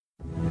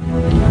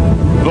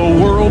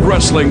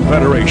Wrestling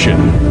Federation.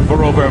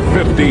 For over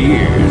 50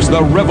 years,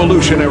 the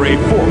revolutionary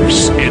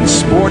force in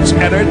sports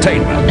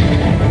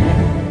entertainment.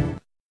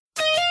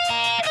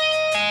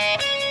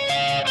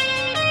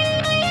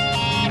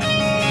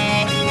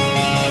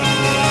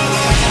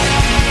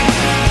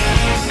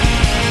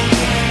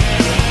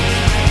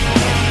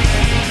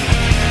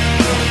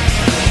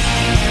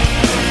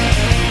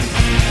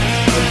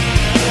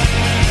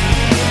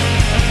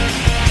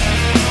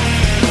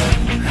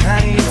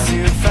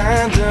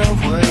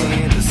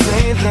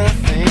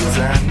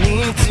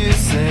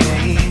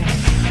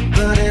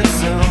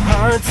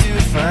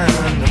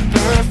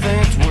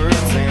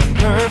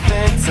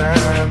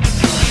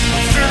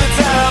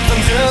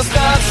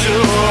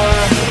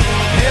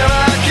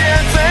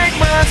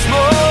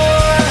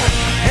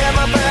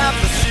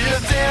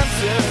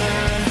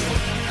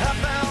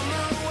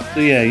 So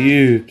yeah,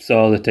 you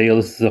saw the title.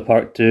 This is a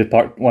part 2.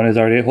 Part 1 is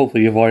already.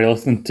 Hopefully you've already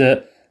listened to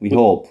it. We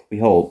hope.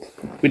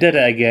 We did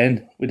it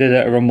again. We did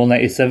it at Rumble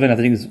 97. I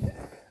think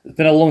it's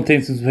been a long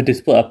time since we had to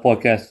split a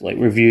podcast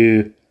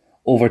review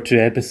over 2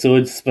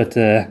 episodes. But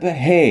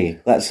hey,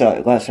 that's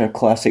our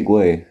classic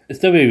way. It's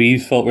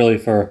WWE's fault really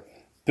for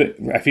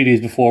a few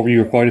days before we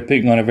recorded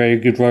putting on a very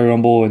good Royal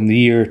Rumble in the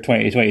year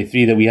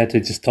 2023 that we had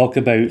to just talk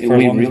about for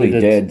we as long really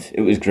as we did.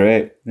 It was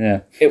great.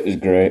 Yeah. It was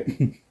great.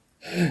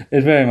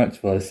 It very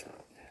much was.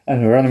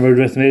 And we're on the road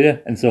to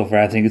WrestleMania, and so far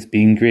I think it's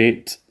been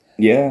great.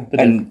 Yeah,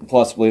 and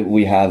plus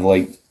we have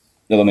the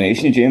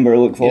Elimination Chamber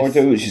to look forward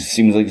to, which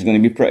seems like it's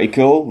going to be pretty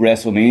cool.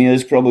 WrestleMania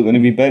is probably going to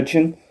be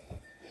bitching.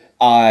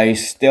 I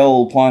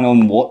still plan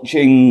on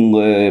watching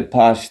the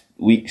past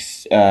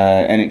week's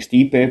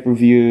NXT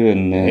pay-per-view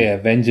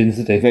and Vengeance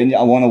Day.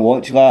 I want to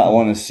watch that. I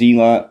want to see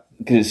that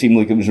because it seemed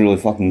like it was really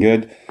fucking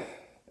good.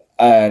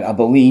 And I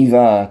believe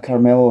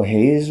Carmelo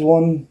Hayes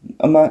won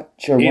a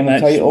match or won a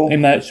title. A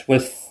match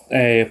with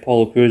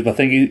Apollo Crews, but I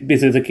think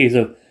basically it's a case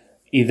of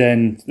they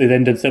then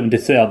did something to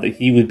set up that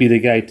he would be the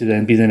guy to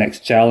then be the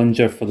next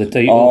challenger for the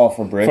title. Oh,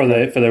 for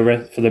Breakker.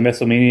 for the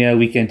WrestleMania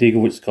weekend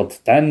takeover, which is called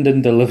Stand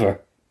and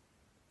Deliver.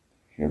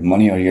 Your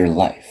money or your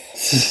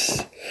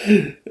life.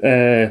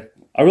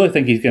 I really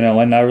think he's gonna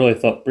win. I really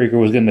thought Breakker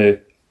was gonna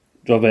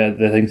drop out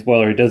the thing.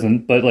 Spoiler, he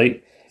doesn't. But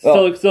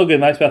still a good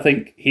match. But I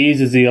think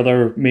Hayes is the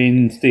other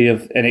mainstay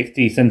of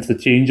NXT since the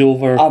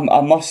changeover.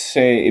 I must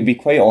say, to be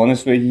quite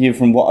honest with you,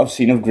 from what I've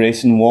seen of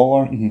Grayson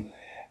Waller,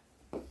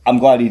 I'm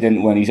glad he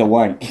didn't win. He's a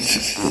wank.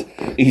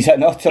 He's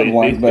an utter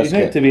wank biscuit. He's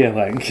meant to be a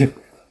wank.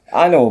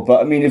 I know, but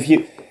I mean, if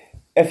you're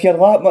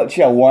that much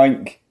of a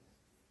wank,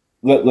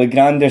 the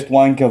grandest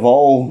wank of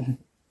all,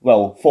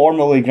 well,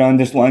 formerly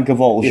grandest wank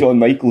of all, Shawn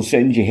Michaels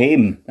sends you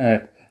home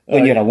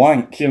when you're a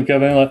wank. See him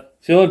come in like,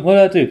 Shawn, what do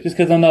I do? Just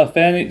because I'm not a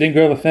fan, didn't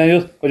grab a fan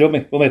of yours? What do you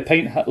want me? Want my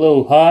pint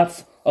little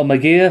hearts on my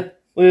gear?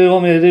 What do you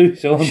want me to do,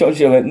 Shawn? Shawn's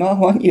like, no,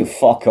 why don't you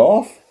fuck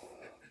off?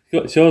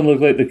 Shawn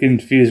looked like the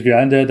confused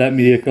granddad. That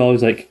media call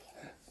was like,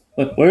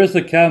 look, where's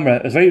the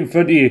camera? It's right in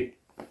front of you.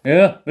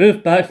 Yeah,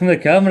 move back from the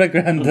camera,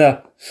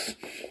 granddad.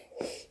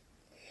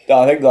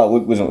 I think that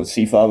look was,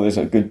 see if I was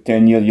a good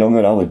 10 years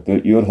younger, I would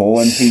boot your hole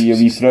into you,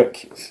 wee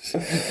prick.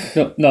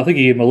 No, I think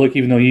he gave him a look,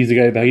 even though he's the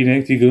guy behind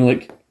it. He's going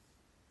like,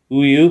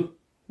 who are you?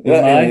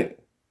 Where am I?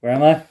 Where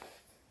am I?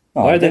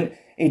 No,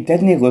 he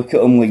didn't look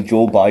at him like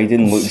Joe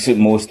Biden looks at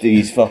most of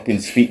these fucking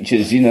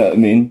speeches, you know what I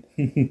mean?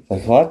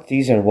 Like, what?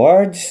 These are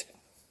words?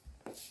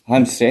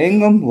 I'm saying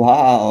them?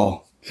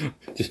 Wow.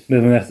 Just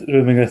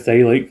moving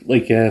aside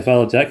like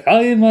Father Jack.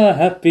 I'm a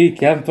happy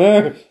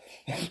camper.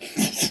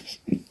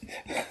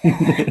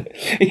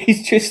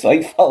 He's just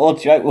like Father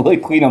Jack. Will he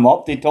clean him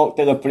up to talk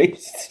to the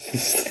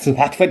priest?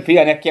 That would be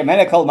an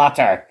ecumenical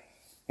matter.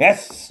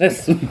 Yes.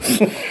 Yes.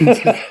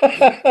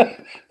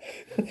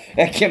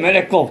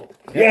 Ecumenical.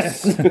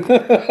 Yes.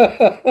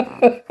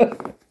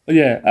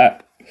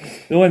 Yeah.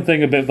 The one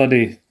thing about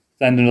bloody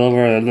Stand and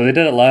Deliver, they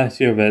did it last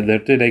year, but they're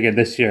doing it again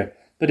this year.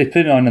 But they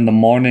put it on in the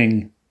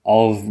morning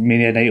of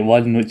Mania Night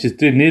 1, which is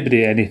doing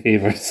nobody any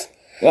favours.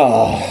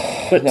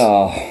 Oh, but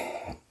no.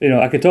 You know,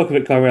 I could talk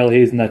about Carmelo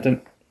Hayes and that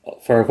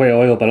for quite a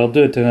while, but I'll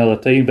do it another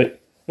time.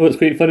 But you know, it's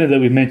quite funny that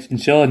we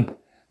mentioned Shawn,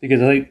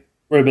 because I think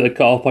we're about the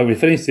cut-off point. We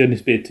finished the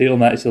Undisputed title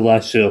match the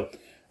last show,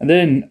 and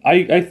then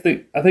I like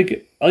to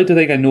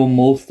think I know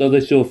most of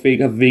the show,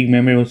 have vague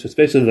memory,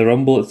 especially the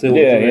Rumble itself,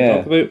 which we're going to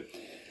talk about.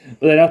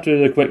 But then after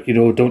the quick,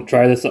 don't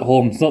try this at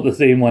home. It's not the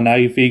same one.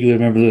 I vaguely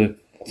remember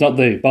it's not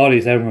the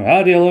bodies. I remember,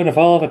 how do you learn to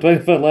fall off a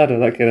 20-foot ladder?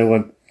 That kind of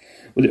one.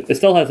 It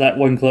still has that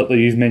one clip that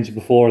you mentioned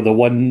before, the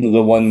one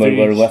where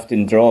we're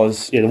lifting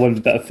draws. Yeah, the one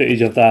bit of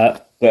footage of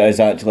that. But it's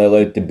actually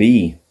allowed to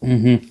be.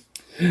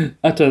 Mm-hmm.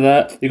 After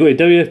that, they go to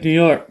WF New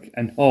York,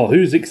 and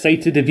who's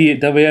excited to be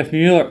at WF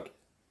New York?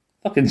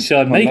 Fucking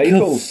Shawn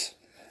Michaels.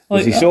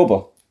 Was he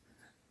sober?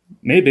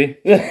 Maybe.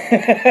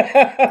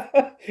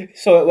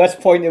 So at this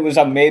point it was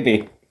a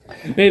maybe.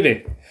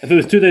 Maybe. If it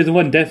was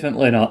 2001,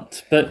 definitely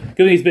not. But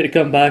given he's about to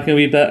come back a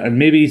wee bit, and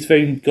maybe he's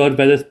found God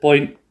by this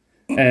point,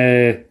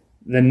 then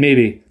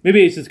maybe.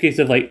 Maybe it's just a case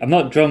of I'm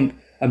not drunk,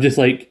 I'm just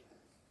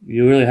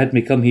you really had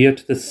me come here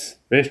to this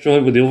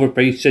restaurant with the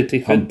overpriced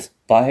shitty food.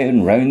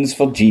 Buying rounds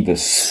for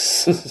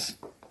Jeebus.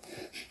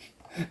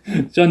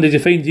 John, did you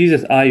find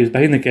Jesus? He was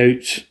behind the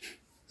couch.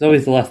 It's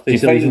always the last You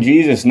place. find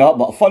Jesus, not,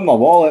 but I found my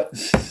wallet.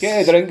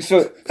 Get a drink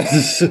suit.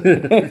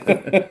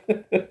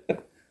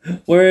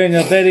 Wearing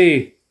a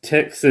very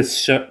Texas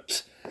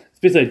shirt. It's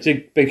basically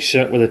a big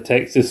shirt with a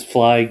Texas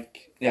flag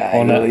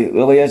on it.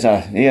 Well, he is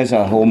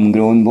a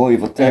homegrown boy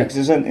for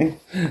Texas, isn't he?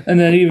 And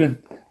then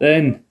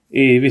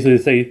he basically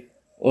decided,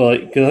 well,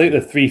 because I think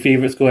the three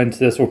favourites go into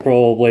this were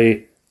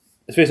probably,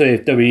 especially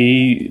if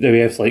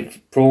WWF's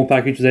like promo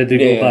packages they do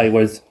go by,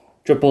 was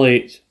Triple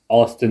H,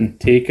 Austin,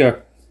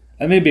 Taker,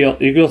 and maybe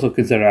you could also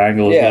consider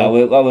Angle as well.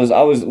 Yeah,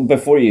 I was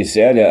before you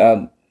said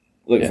it.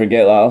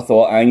 Forget that. I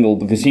thought Angle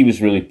because he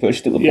was really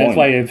pushed at the point. Yeah, that's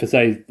why I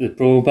emphasised the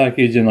promo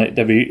package and like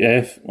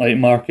WF like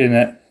marking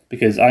it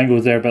because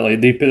Angle's there, but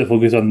like they put the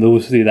focus on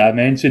those three that I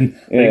mentioned.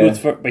 Yeah.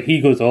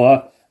 He goes,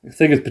 I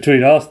think it's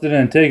between Austin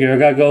and Taker. I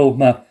gotta go,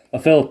 my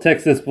fellow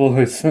Texas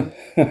boys.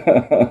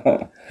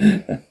 What'd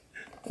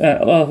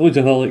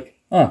you call like?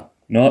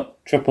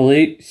 Not Triple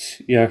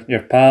H,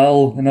 your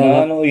pal and all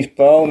that. No, he's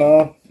pal,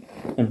 no.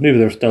 Maybe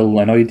they're still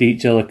annoyed at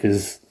each other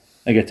because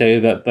I get out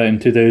of it, but in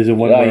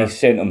 2001 Yeah, he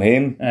sent him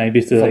home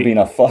basically for like, being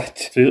a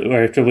futt.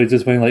 where Triple H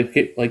just went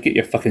get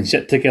your fucking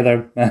shit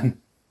together, man.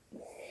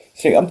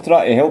 See, I'm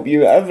trying to help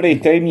you every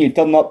time you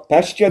turn up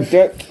pissed, you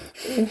dick.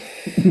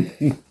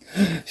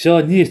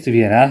 Sean, you used to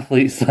be an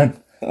athlete,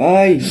 son.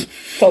 Aye,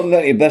 turned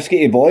into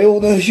biscuity boil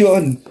now,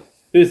 Sean.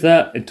 Who's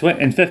that?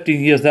 In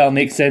 15 years that'll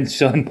make sense,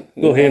 Sean.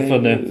 Go ahead for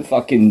now.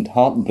 Fucking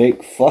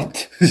heartbreak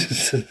futt.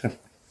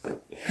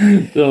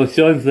 So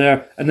Sean's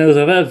there, and there's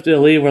a bit of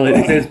delay where like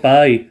he says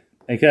bye,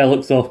 and kind of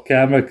looks off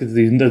camera because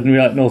he doesn't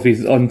really know if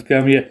he's on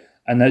camera yet,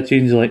 and that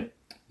changes like,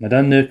 am I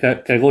done now?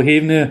 Can I go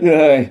home now?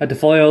 Aye. Had to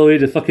fly all the way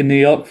to fucking New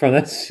York for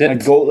this shit. I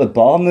go to the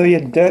bar now, you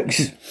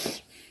dicks.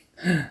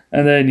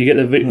 And then you get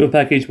the video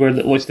package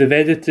which they've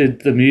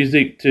edited the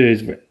music to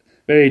is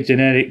very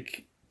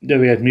generic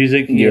WF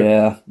music here.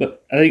 Yeah.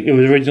 But I think it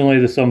was originally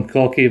the song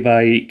Cocky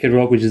by Kid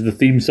Rock, which is the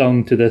theme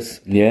song to this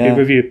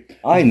pay-per-view.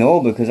 I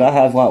know, because I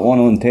have that one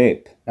on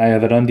tape. I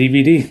have it on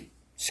DVD.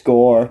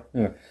 Score.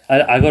 Yeah.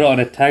 I got it on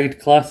a tagged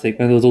classic,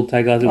 one of those old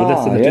tag classics with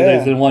this in the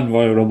 2001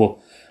 Royal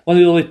Rumble. One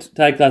of the only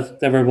tag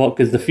classics I ever bought,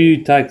 because the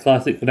few tag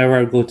classics whenever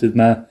I go to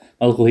my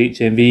local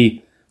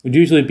HMV would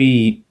usually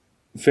be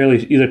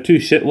fairly either two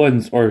shit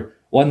ones or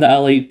one that I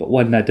liked but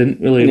one that I didn't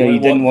really Yeah,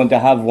 you didn't want to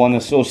have one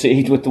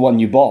associated with the one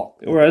you bought.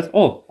 Whereas, I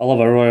love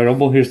a Royal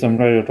Rumble, here's some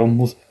Royal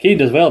Rumbles. Kane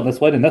does well in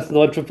this one, and this is the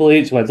one Triple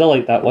H wins. I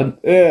like that one.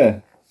 Yeah.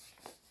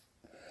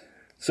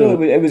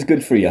 So it was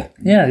good for you.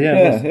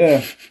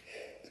 Yeah.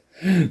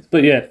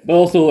 But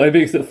also it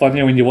makes it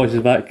funnier when you watch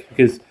it back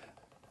because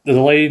there's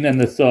a line in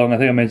the song, I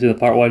think I mentioned in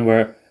part one,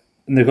 where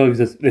in the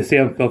chorus they say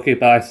I'm cocky,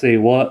 but I say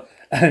what?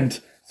 And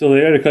so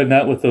they are recording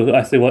that with the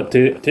I say what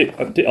to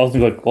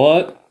Austin going,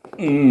 what?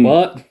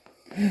 What?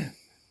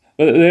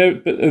 But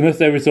in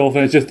this every so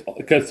often it's just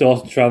cuts to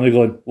Austin Tramley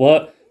going,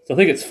 what? So I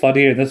think it's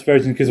funnier in this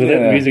version because without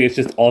the music it's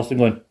just Austin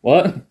going,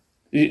 what?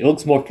 He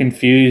looks more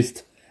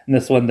confused in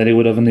this one than he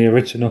would have in the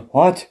original.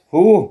 What?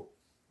 Who?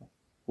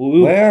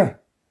 Ooh. Where?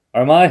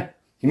 Am I?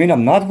 You mean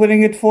I'm not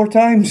winning it 4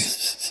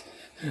 times?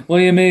 What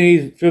do you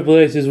mean Triple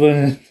H is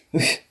winning?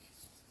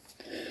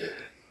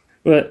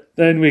 But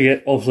then we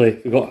got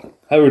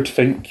Howard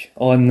Fink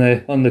on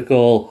the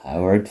call.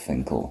 Howard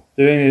Finkel.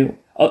 Doing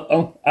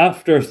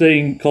after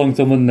calling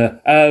someone the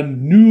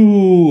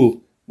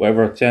new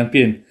whatever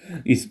champion,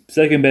 his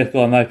second best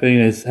call in my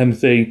opinion is him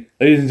saying,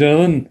 "Ladies and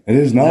gentlemen, it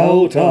is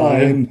now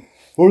time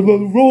for the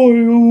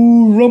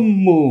Royal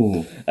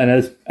Rumble." And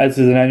as is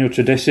an annual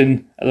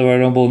tradition at the Royal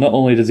Rumble, not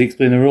only does he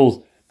explain the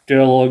rules,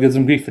 Gerald Lawler gives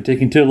him grief for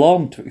taking too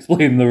long to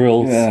explain the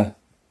rules. Yeah.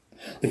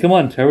 Like, come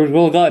on, Howard, we've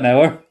only got an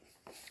hour.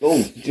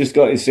 Oh, just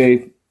got to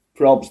say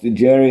props to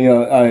Jerry.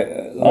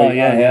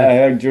 I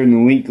heard during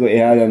the week that he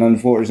had an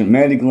unfortunate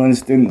medical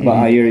incident, but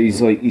I hear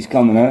he's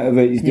coming out of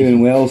it. He's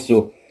doing well,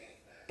 so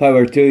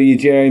power to you,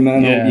 Jerry,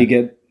 man. Hope you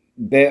get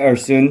better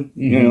soon.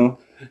 You know.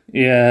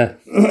 Yeah.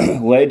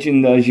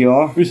 Legend as you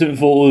are. Recent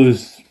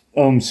photos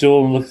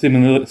show him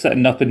seemingly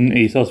sitting up in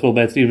his hospital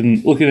bed,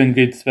 even looking in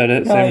good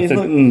spirits. Yeah, he's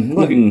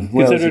looking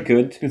well as he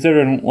could.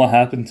 Considering what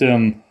happened to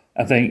him,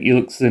 I think he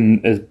looks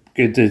in as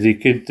good as he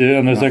could do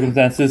under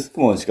circumstances.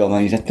 Come on,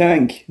 Scotland, he's a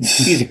tank.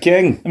 He's a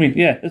king. I mean,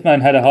 this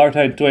man had a heart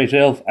attack in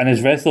 2012 and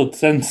has wrestled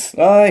since.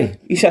 Aye,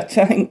 he's a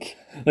tank.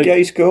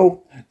 Guy's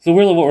cool. So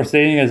really what we're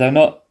saying is I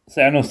know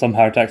some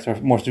heart attacks are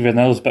more severe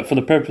than others, but for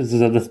the purposes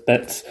of this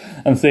bit,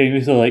 I'm saying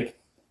basically like,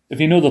 if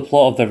you know the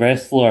plot of the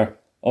wrestler,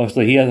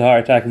 obviously he has a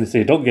heart attack and they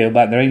say, don't get him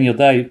back in the ring, you'll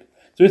die.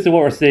 So basically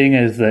what we're saying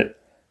is that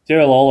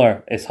Jerry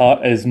Lawler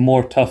is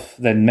more tough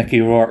than Mickey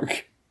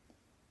Rourke.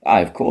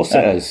 Aye, of course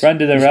it is.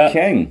 Randy the Ram,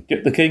 King.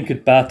 The King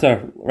could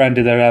batter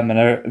Randy the Ram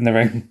in the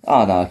ring.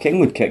 No, King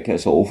would kick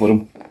his hole for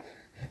him.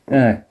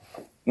 Yeah.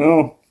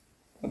 No,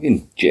 I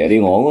mean Jerry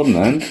Lawler,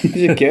 man.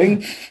 He's a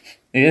king.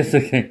 He is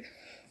the King.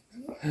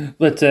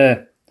 But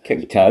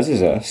kick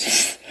Taz's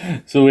ass.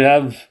 So we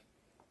have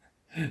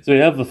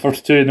the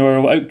first two in the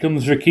world. Out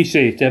comes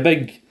Rikishi to a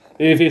big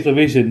Babyface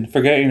ovation,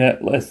 forgetting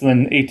that less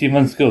than 18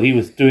 months ago he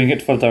was doing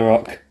it for The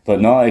Rock. But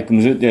no, he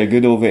comes out to a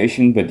good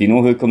ovation. But do you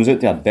know who comes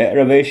out to a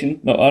better ovation?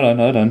 No, hold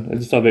on. I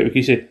just talked about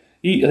Rikishi.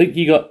 I think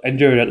he got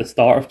injured at the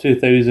start of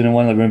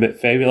 2001, around about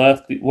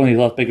February. One of his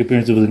last big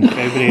appearances was in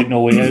February at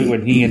No Way Out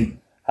when he and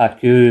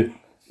Haku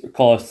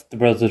cost the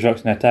Brothers of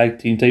Destruction a tag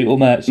team title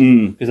match.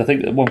 Because I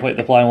think at one point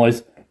the plan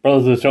was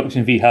Brothers of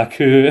Destruction v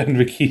Haku and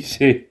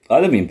Rikishi.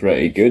 That'd have been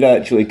pretty good,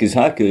 actually, because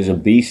Haku is a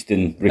beast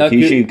and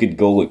Rikishi could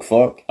go like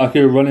fuck.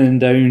 Haku running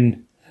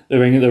down the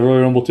ring at the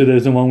Royal Rumble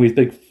 2001 with his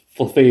big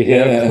fluffy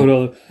hair.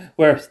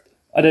 Where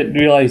I didn't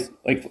realise,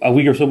 like a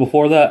week or so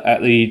before that,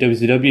 at the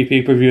WCW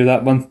pay-per-view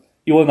that month,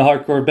 he won the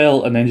hardcore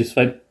belt and then just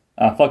went,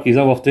 fuck I'm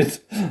off to the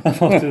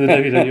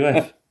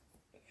WWF.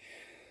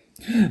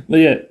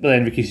 But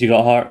then Rikishi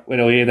got hurt,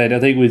 went away, and then I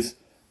think it was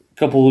a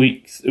couple of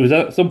weeks, it was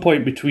at some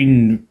point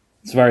between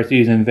Survivor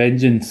Series and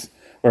Vengeance,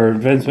 where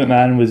Vince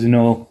McMahon was,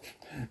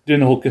 doing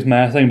the whole kiss my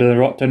ass thing, but The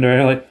Rock turned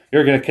around like,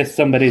 you're going to kiss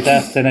somebody's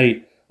ass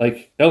tonight.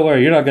 Like, don't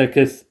worry, you're not going to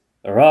kiss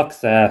The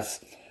Rock's ass.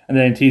 And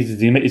then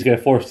teases him, he's going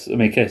to force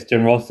me to kiss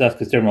Jim Ross's ass,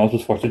 because Jim Ross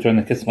was forced to join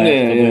the kiss my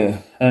ass.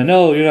 Yeah. And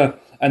no, you're not.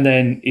 And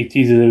then he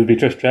teases it would be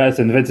Trish Stratus,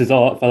 and Vince is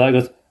all up for that. He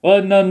goes,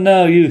 well,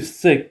 no, you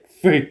sick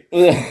freak.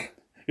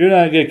 You're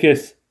not going to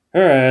kiss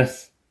her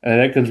ass. And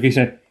then comes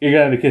Rikishi, you're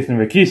going to be kissing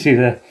Rikishi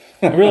there.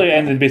 It really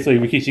ended basically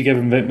Rikishi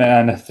giving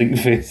McMahon a stink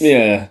face.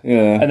 Yeah.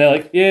 And they're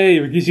like, yay,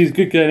 Rikishi's a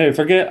good guy now.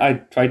 Forget I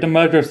tried to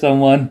murder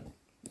someone.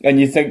 And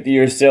you think to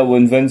yourself,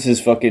 when Vince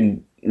is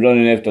fucking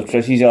running after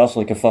Trish's ass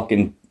like a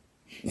fucking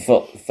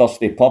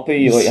thirsty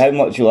puppy, like how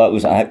much of that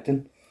was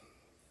acting?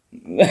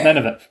 None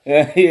of it.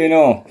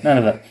 Yeah, None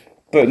of it.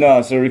 But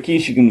no, so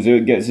Rikishi comes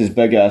out, gets his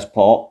big ass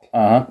pop.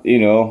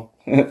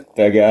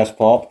 Big ass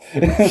pop.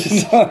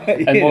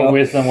 And more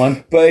ways than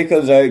one. But he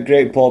comes out,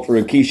 great pop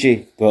for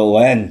Rikishi. But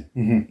Len.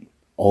 Mm-hmm.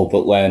 Oh,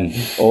 but Len.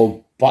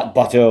 Oh, but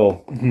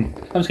oh. Mm-hmm.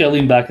 I'm just going to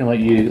lean back and let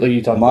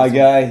you talk My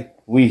guy,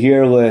 we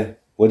hear the...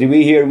 What do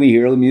we hear? We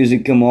hear the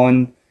music come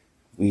on.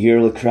 We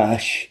hear the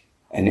crash.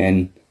 And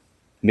then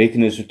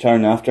making his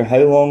return after how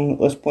long at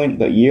this point?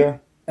 About a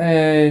year?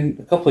 A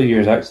couple of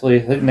years,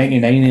 actually. I think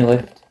 99 he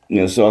left.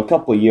 So a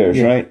couple of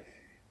years, right?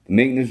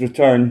 Making his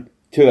return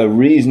to a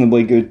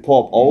reasonably good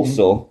pop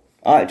also.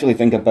 I actually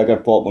think a bigger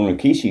pop than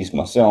Rikishi's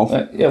myself. One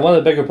of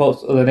the bigger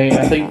pops of the night.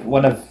 I think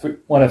one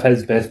of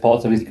his best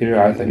pops of his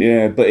career, I think.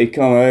 Yeah, but he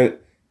come out,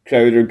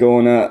 crowd are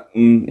going at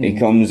him, he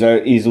comes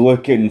out, he's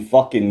looking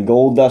fucking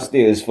gold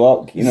dusty as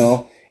fuck,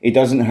 He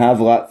doesn't have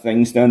that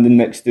thing standing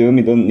next to him,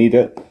 he doesn't need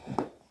it.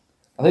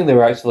 I think they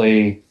were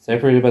actually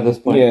separated by this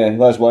point. Yeah,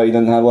 that's why he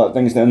doesn't have that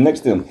thing standing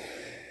next to him.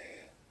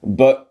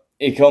 But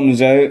he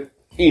comes out,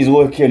 he's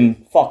looking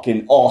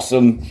fucking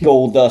awesome,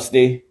 gold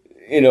dusty,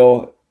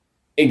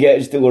 He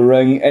gets to the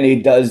ring and he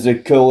does the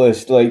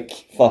coolest,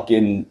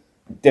 fucking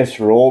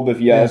disrobe, if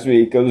you ask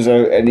me. He comes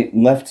out and he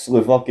lifts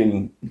the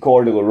fucking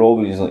cord of the robe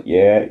and he's like,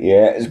 yeah,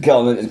 it's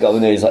coming.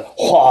 And he's like,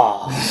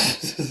 wah!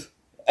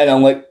 And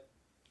I'm like,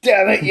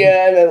 damn it,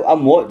 yeah. And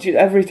I'm watching,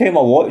 every time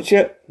I watch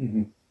it,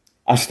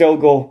 I still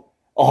go,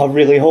 oh, I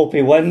really hope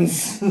he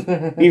wins.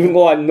 Even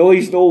though I know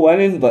he's not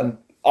winning,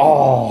 but,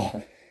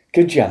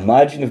 could you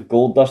imagine if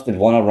Goldust had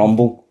won a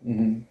Rumble?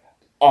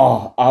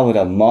 Oh, I would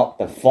have mocked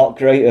the fuck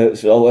right out,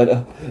 so I would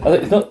have. I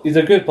think he's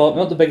a good pop,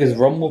 not the biggest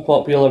Rumble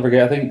pop you'll ever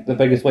get. I think the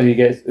biggest one he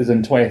gets is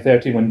in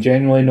 2013 when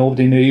genuinely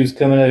nobody knew he was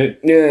coming out.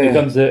 Yeah. He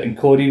comes out and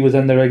Cody was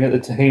in the ring at the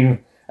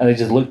time and they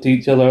just looked at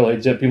each other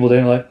like people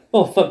down like,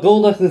 oh fuck,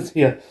 Goldust is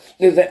here.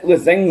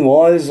 The thing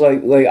was,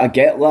 like I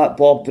get that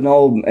pop and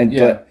all,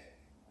 but,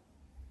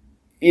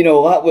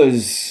 that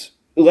was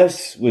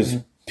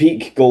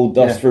peak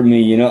Goldust for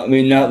me, you know what I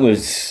mean? That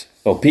was...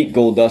 Well, peak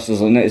Goldust was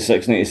like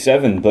 96,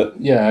 97, but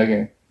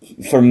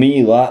for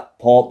me, that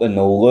pop and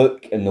the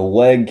look and the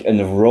wig and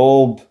the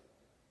robe.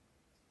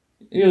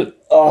 Here's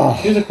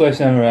a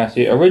question I'm going to ask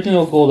you.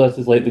 Original Goldust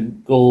is like the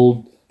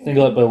gold, think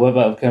like by a bit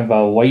of kind of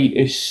a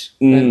whitish.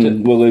 Well,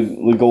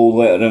 the gold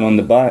lettering on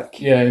the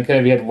back. Yeah, and kind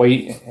of he had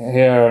white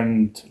hair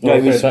and. Yeah,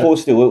 he was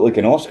supposed to look like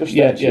an Oscar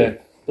statue. Yeah.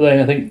 But then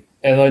I think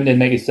around in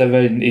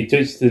 97, he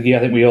touched the gear. I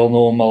think we all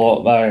know him a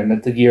lot better, and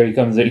it's the gear he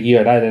comes out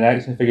here. And I had an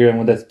action figure in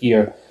with this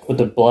gear. With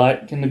the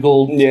black and the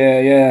gold.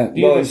 Yeah.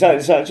 Well, it's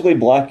actually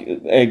black,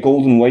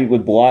 gold and white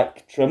with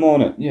black trim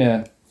on it.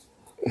 Yeah.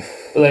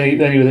 But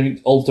then he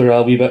would alter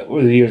a wee bit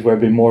over the years where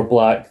it'd be more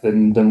black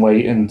than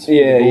white and gold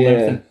and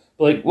everything.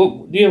 But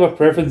what do you have a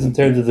preference in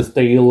terms of the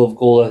style of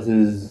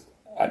Goldust's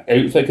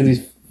outfit?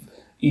 Because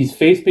his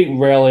face paint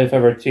rarely if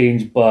ever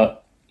changed,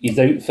 but his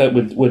outfit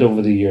would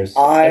over the years.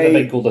 As a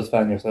big Goldust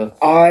fan yourself.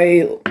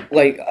 I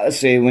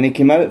say, when he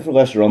came out for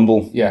this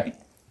Rumble,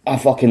 I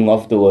fucking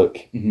loved the look.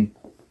 Mm-hmm.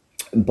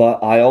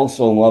 But I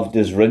also loved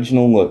his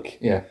original look.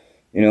 Yeah.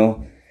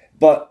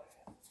 But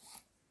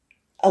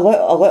a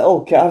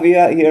little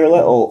caveat here, a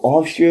little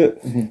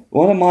offshoot. Mm-hmm.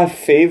 One of my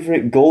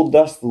favourite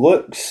Goldust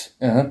looks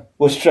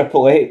was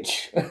Triple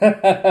H.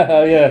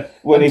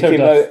 When he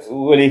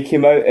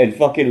came out and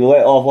fucking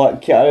lit off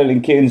like Karen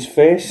and Kane's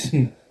face.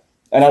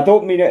 And I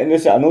don't mean it in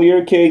this. I know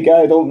you're a Kane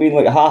guy. I don't mean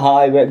like, haha,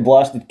 I went and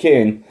blasted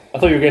Kane. I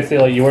thought you were going to say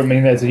like you weren't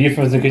meaning it as a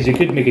euphemism because you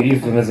could make a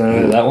euphemism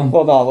out of that one.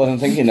 Well, no, I wasn't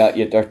thinking that,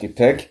 you dirty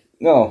pig.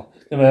 No.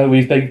 With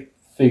his big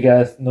fake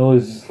ass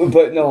nose.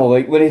 But no,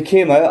 like when he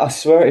came out, I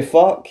swear to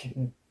fuck,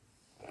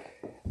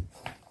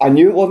 I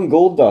knew it wasn't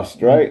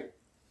Goldust, right?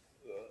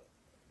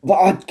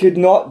 But I could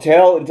not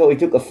tell until he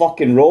took the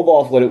fucking robe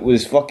off when it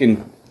was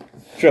fucking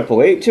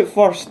Triple H at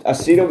first. I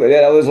seen him and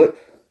then I was like,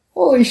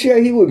 holy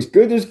shit, he looks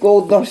good as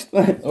Goldust,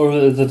 man. Or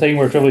there's a time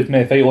where Triple H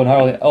made a fight on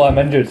Harley. Oh, I'm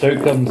injured. So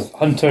out comes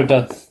Hunter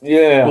Dust.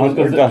 Yeah, Well,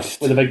 Hunter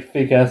Dust. With a big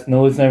fake ass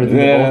nose and everything.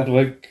 Yeah. The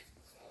wig.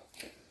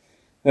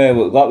 Yeah,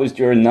 well, that was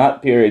during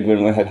that period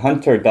when we had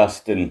Hunter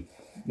Dust and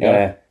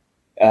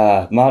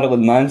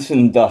Marilyn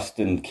Manson Dust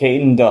and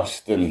Kane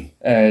Dust and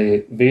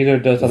Vader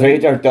Dust.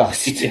 Vader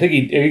Dust. I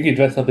think he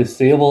dressed up as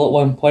Sable at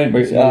one point.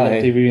 Where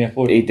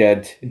He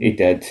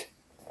did.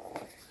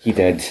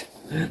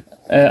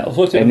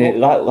 Unfortunately,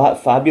 And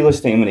that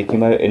fabulous time when he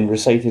came out and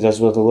recited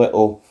us with a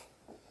little,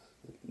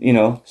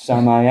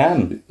 Sam I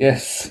Am.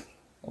 yes,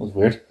 that was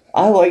weird.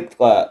 I liked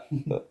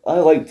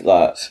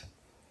that.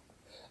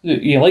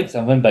 You like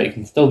something, but it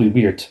can still be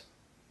weird.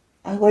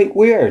 I like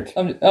weird.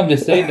 I'm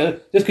just saying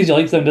that just because you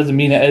like something doesn't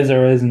mean it is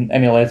or isn't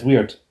any less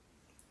weird.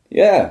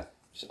 Yeah.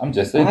 I'm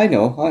just saying. I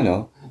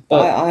know.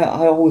 But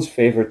I always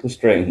favoured the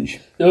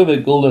strange. the other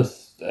bit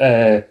Goldust,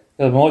 I've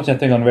been watching a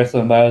thing on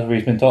Wrestling Bios where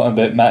he's been talking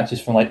about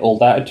matches from like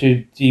old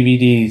Attitude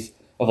DVDs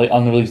of like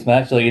unreleased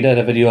matches. Like he did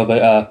a video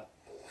about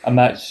a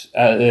match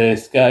at the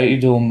Sky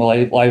Dome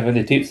live and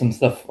they taped some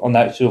stuff on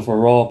that show for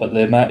Raw, but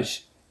the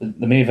match,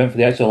 the main event for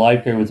the actual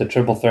live card was a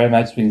triple threat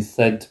match between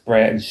Sid,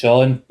 Brett and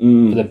Shawn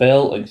for the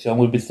belt. Like Shawn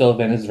would be still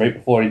event is right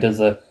before he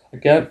does I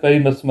can't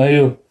find my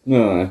smile.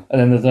 No.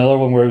 And then there's another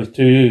one where it was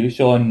two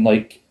Shawn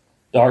like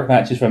dark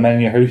matches from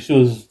many house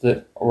shows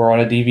that were on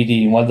a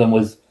DVD, and one of them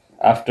was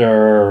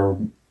after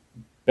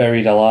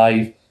Buried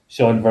Alive,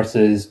 Shawn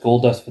versus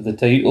Goldust for the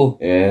title.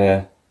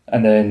 Yeah.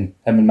 And then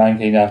him and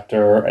Mankind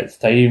after It's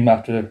Time,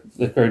 after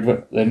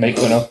the mic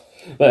went off.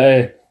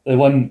 But the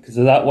one, because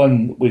of that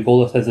one, with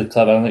Goldust has a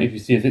clip, I don't know if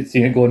you've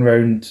seen it going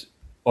around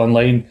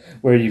online,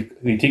 where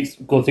he takes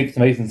the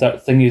mic and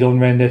starts singing his own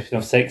rendition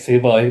of Sexy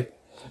Boy.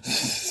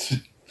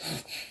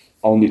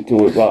 I'll need to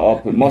look that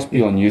up. It must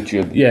be on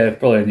YouTube. Yeah,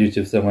 probably on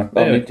YouTube somewhere.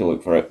 I'll Anyway, need to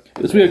look for it.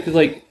 it's weird because,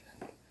 like,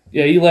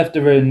 yeah, he left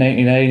around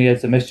 99, he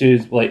had some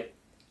issues, like,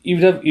 I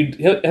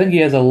think he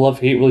has a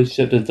love-hate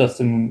relationship with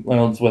Dustin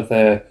Reynolds with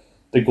the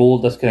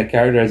Goldust kind of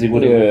character as he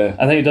would have. Yeah.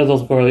 I think it does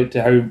also correlate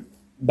to how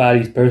bad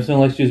his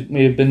personal issues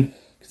may have been,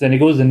 because then he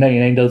goes in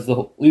 99,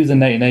 leaves in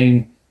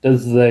 99,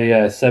 does the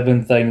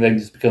 7th thing, and then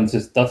just becomes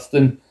just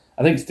Dustin.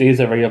 I think stays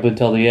there right up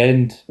until the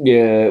end.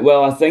 Yeah,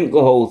 well, I think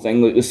the whole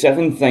thing, like the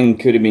 7th thing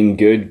could have been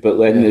good, but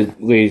then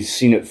they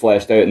seen it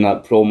fleshed out in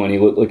that promo and he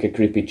looked like a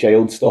creepy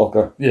child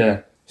stalker.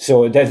 Yeah.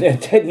 So it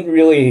didn't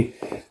really,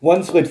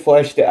 once they'd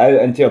fleshed it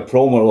out into a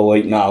promo, they were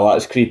like, nah,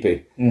 that's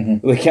creepy.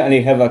 Mm-hmm. We can't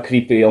have a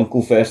creepy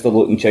Uncle Fester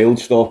looking child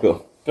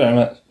stalker. Very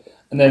much.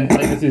 And then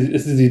like,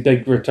 this is his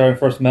big return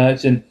first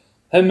match, and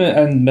him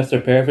and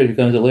Mr. Perfect, who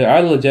comes out later,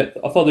 I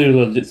thought they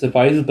were legit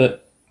surprises,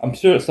 but I'm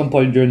sure at some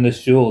point during this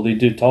show they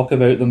do talk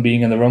about them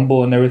being in the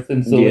Rumble and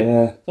everything. So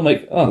yeah, I'm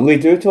like, oh, they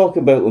do talk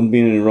about them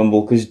being in the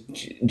Rumble because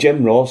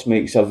Jim Ross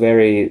makes a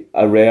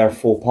rare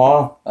faux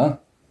pas. Huh?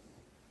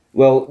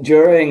 Well,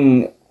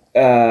 during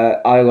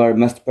either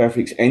Mr.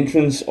 Perfect's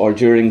entrance or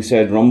during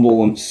said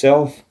Rumble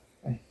himself,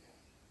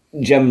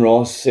 Jim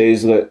Ross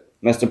says that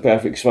Mr.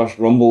 Perfect's first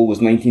Rumble was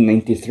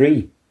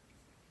 1993,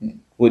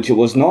 which it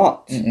was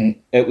not. Mm-mm.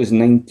 It was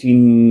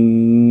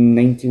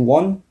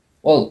 1991.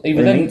 Well, he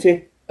was Or in. 90.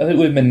 I think it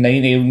would have been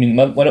 90. I mean,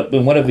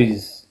 one of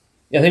his.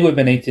 Yeah, I think it would have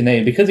been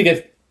 89 because he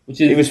gets.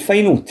 Which is. It was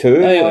final two.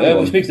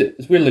 Which makes it.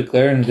 It's weirdly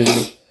clear, and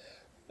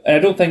I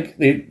don't think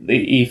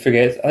he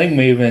forgets. I think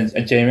maybe it's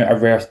a genuine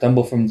rare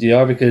stumble from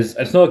GR because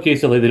it's not a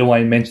case of like they don't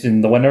want to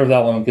mention the winner of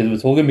that one because it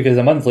was Hogan, because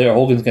a month later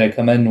Hogan's going to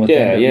come in with the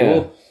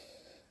NWO.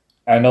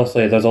 And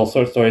also there's all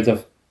sorts of stories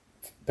of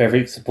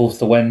Perfect supposed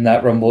to win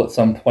that Rumble at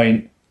some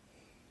point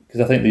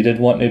because I think they did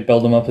want to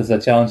build him up as a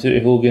challenger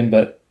to Hogan,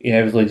 but he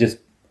inevitably just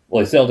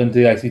he settled into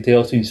the IC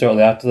title scene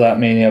shortly after that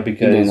Mania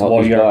because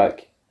Warrior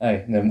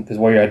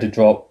had to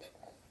drop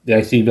the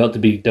IC belt to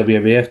be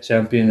WWF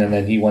champion, and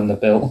then he won the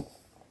belt.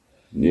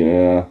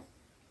 Yeah.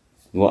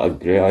 What a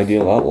great idea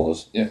that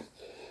was. Yeah.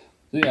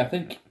 So yeah, I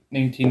think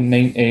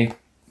 1990.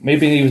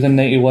 Maybe he was in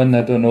 91.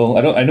 I don't know.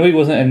 I know he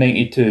wasn't in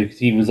 92 because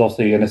he was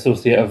also an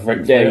associate of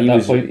Ric Flair at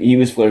that point. He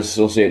was Flair's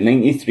associate.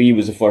 93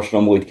 was the first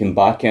Rumble he'd come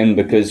back in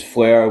because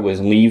Flair was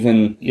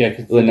leaving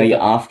the night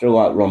after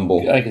that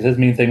Rumble. Yeah, because his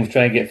main thing was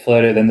trying to get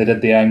Flair. Then they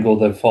did the angle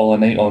the following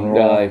night on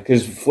Raw. Yeah,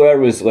 because Flair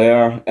was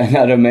there, and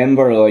I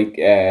remember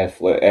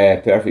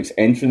Perfect's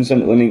entrance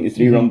into the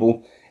 93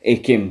 Rumble. He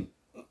came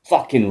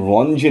fucking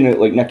lunging out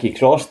like Nikki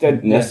Cross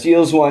did in this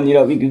year's one. You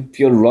know, he could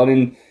pure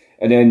running,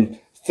 and then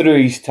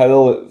threw his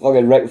towel at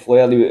fucking Ric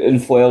Flair,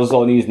 and Flair's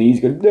on his knees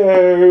going,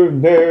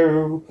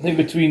 no. I think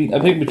between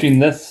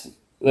this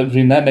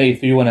between that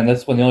 93 one and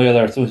this one, the only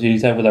other association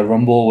he's had with a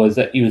Rumble was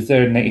that he was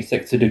there in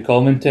 96 to do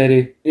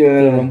commentary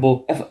for the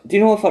Rumble. Do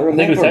you know if I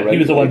remember? I think he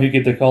was the one who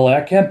gave the call.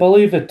 I can't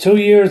believe it, 2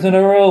 years in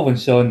a row when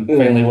Sean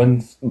finally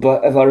wins.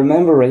 But if I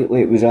remember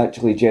rightly, it was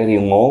actually Jerry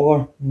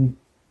Lawler.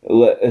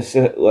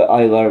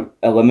 Either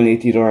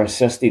eliminated or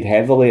assisted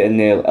heavily in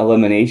the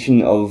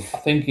elimination of. I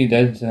think he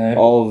did.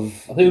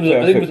 Of I think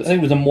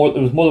it was more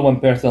than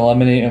one person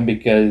eliminating him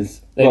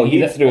because.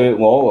 He threw out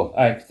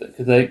Lawler.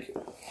 Because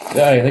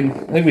I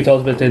think we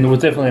talked about it. And there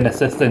was definitely an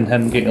assist in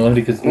him getting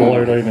eliminated because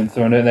Lawler had already been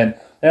thrown out. Then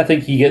I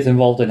think he gets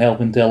involved in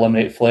helping to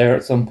eliminate Flair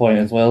at some point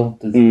as well.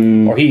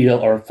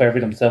 Or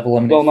Perfect himself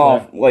eliminates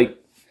Flair. Like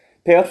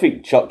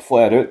Perfect chucked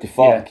Flair out to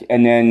fuck,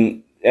 and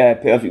then.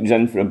 Perfect was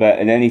in for a bit,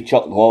 and then he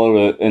chucked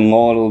Lawler out, and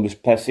Lawler was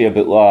pissy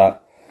about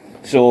that.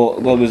 So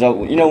there was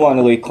one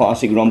of the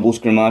classic Rumble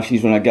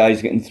scrimmashes when a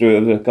guy's getting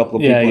through with a couple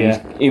of people.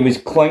 And he was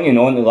clinging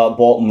onto that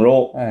bottom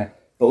rope,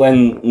 but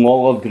then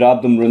Lawler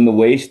grabbed him round the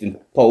waist and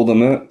pulled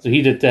him out. So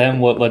he did to him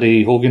what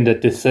Buddy Hogan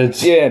did to Sid.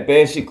 Yeah,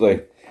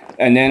 basically.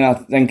 And then I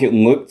think it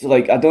looked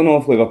like, I don't know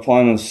if we were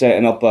planning on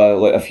setting up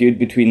a feud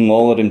between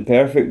Lawler and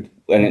Perfect,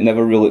 and it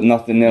never really,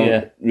 nothing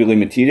else really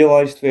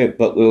materialised for it,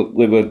 but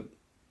we were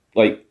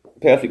like.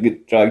 Perfect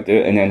get dragged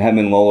out, and then him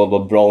and Lawler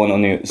were brawling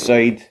on the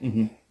outside.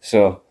 Mm-hmm.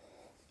 So,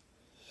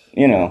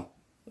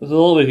 there's a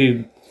lot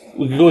we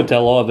could go into a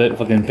lot of it.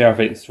 Fucking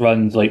Perfect's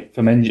runs, like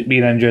from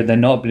being injured,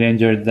 then not being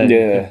injured,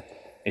 then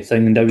he's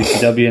signing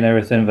WCW and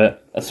everything.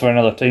 But that's for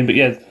another time. But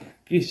yeah,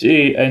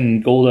 Rikishi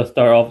and Goldust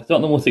start off. It's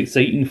not the most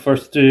exciting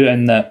first two,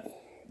 in that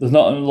there's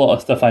not a lot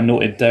of stuff I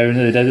noted down.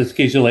 They did this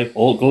case, you're like,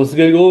 oh, Goldust is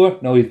going to go over.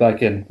 No, he's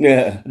back in.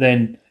 Yeah.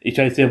 Then he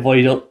tries to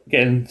avoid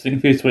getting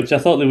Stink Face, which I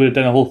thought they would have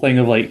done a whole thing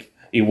of like.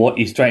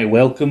 He's trying to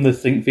welcome the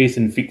Stink Face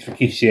and freaks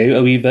Rikishi out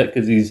a wee bit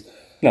because he's...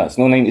 No, it's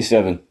not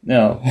 97.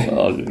 No,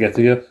 I'll get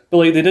to go. But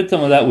like they did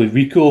some of that with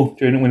Rico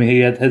during when he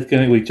had his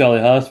gimmick with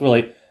Charlie Haas, where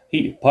like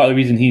part of the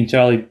reason he and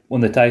Charlie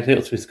won the tag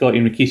titles with Scotty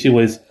and Rikishi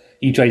was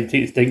he tried to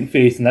take Stink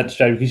Face and that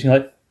distracted Rikishi.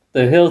 Like,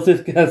 the hell's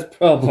this guy's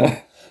problem?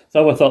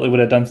 So I thought they would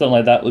have done something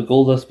like that with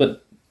Goldust,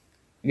 but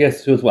I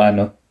guess shows what I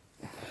know.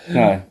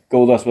 No,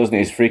 Goldust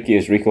wasn't as freaky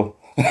as Rico.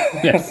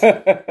 Yes.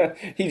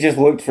 He just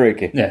looked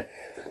freaky. Yeah.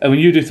 And when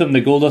you do something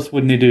that Goldust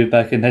wouldn't do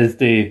back in his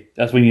day,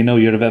 that's when you know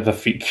you're a bit of a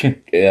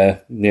freak.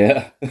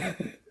 Yeah.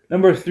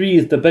 Number 3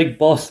 is the Big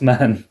Boss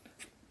Man.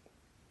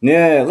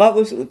 Yeah, that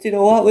was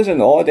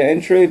an odd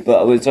entry, but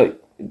I was like,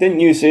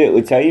 didn't you say at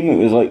the time,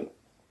 it was like,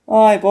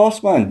 aye,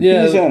 Boss Man,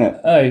 he's in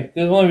it. Aye,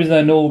 because one reason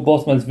I know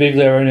Boss Man's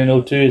vaguely around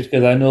in 02 is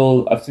because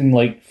I've seen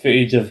like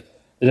footage of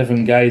the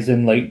different guys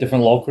in like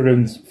different locker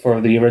rooms for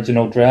the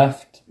original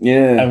draft.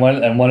 Yeah. And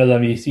one of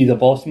them you see the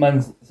Boss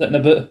Man sitting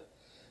about.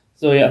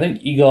 So yeah, I think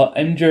he got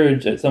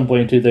injured at some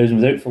point in 2000,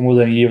 was out for more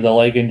than a year with a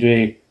leg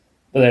injury.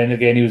 But then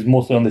again, he was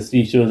mostly on the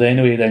C shows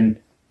anyway. Then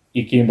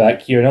he came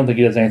back here. I don't think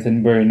he does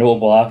anything very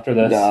notable after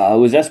this. Nah,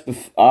 was this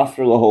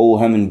after the whole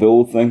him and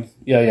Bull thing?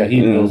 Yeah,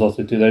 he was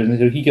also 2000.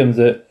 So he comes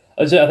out.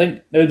 I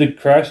think now the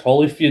Crash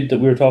Holly feud that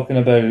we were talking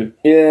about.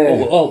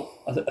 Yeah.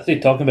 I say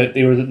talking about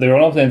they were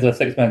on opposite ends of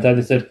a 6-man tag.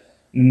 They said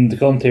the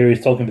commentary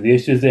is talking about the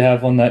issues they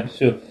have on that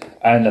show,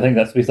 and I think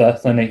that's basically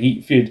that Sunday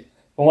Heat feud.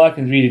 From what I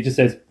can read, it just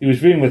says he was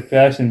feuding with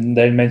Crash and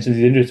then mentions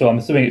his injury. So I'm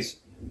assuming it's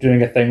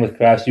doing a thing with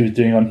Crash he was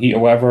doing on Heat or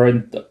whatever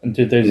in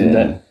 2000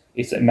 that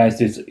he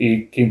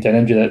came to an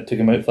injury that took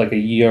him out for like a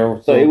year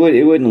or so. But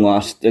he wouldn't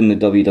last in the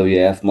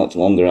WWF much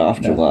longer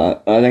after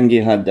that. I think he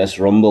had this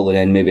Rumble and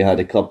then maybe had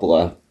a couple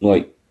of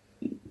like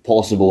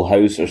possible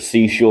house or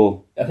C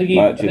show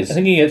matches. I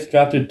think he gets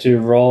drafted to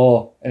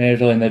Raw and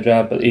early in the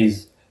draft, but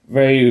he's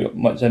very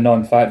much a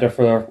non-factor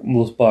for the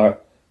most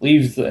part.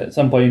 Leaves at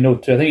some point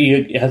in 02. I think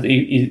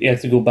he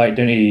has to go back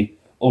down to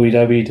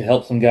OEW to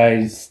help some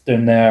guys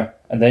down there,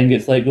 and then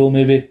gets let go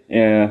maybe.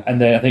 Yeah. And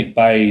then I think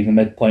by the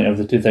midpoint of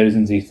the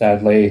 2000s, he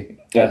sadly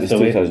passed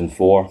away.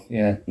 2004.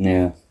 Yeah.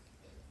 And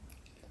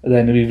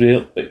then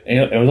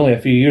it was only a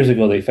few years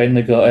ago that he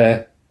finally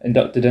got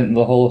inducted into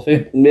the Hall of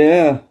Fame.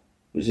 Yeah.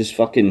 It was just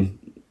fucking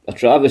a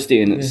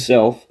travesty in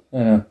itself. I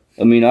know.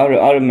 I mean,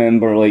 I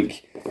remember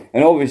like,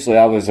 and obviously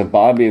I was a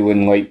babby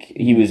when like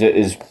he was at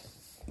his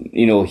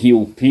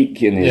heel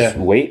peak and his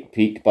weight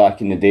peak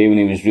back in the day when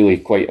he was really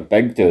quite a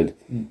big dude.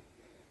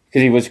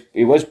 Because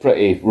he was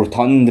pretty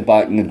rotund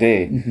back in the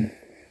day. Mm-hmm.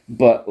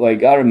 But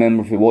like I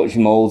remember if we watched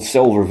him old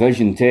Silver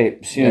Vision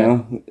tapes, you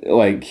know,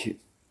 like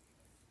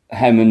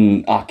him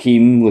and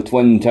Akeem, the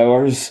Twin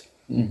Towers.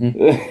 Mm-hmm.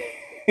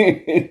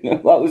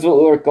 That was what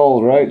they were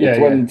called, right? The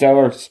Twin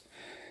Towers.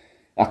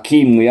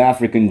 Akeem, the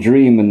African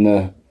Dream, and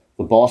the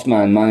Boss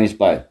Man managed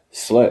by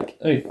Slick.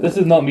 Hey, this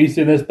is not me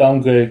saying this, but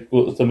I'm going to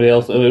quote somebody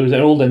else. It was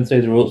an old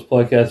Inside the Ropes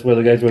podcast where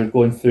the guys were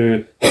going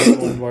through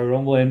Royal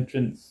Rumble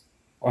entrance,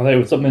 or I think it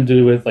was something to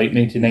do with like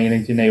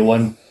 1990,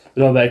 1991. It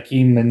was all about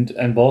Akeem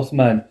and Boss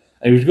Man.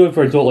 And he was going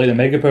for a talk like the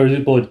Mega Powers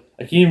explode.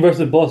 Akeem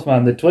versus Boss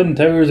Man, the Twin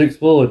Towers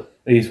explode.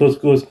 And his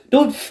host goes,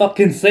 "Don't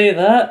fucking say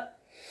that!"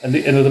 And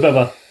there was a bit of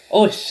a,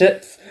 "Oh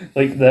shit,"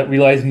 like that,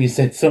 realising you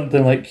said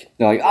something like...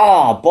 They're like,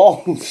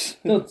 balls!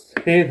 Don't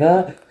say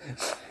that.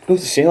 Don't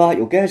say that,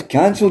 you'll get us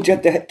cancelled, you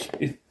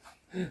dick.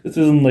 This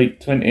isn't like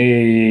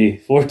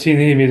 2014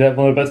 he made that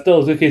one, but still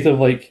it's a case of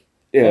like,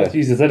 Yeah. oh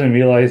Jesus, I didn't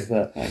realise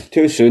that.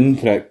 Too soon,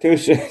 prick, too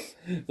soon.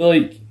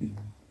 Like,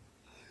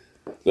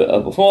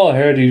 from what I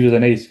heard, he was a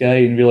nice guy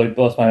and really like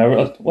boss man.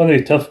 One of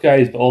the tough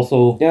guys, but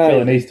also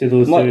really nice to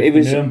those two. He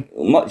was who knew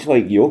him. much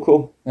like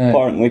Yoko,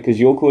 apparently, because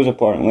Yoko's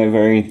apparently a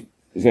very,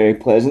 very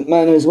pleasant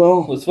man as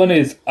well. What's funny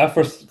is I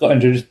first got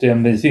introduced to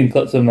him and seen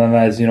clips of him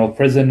as,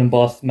 prison and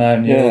boss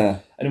man, you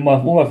know. And one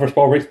of my first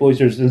proper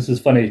exposures, this is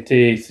funny,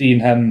 to seeing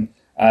him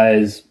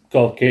as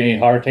God Kenny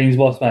Hard Times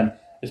boss man,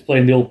 is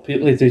playing the old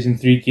PlayStation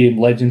 3 game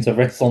Legends of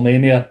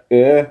WrestleMania.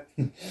 Yeah.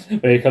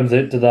 Where he comes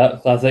out to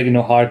that classic,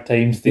 Hard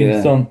Times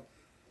theme song.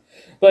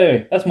 But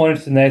anyway, that's more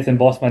interesting than anything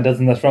Bossman does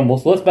in this Rumble,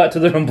 so let's back to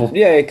the Rumble.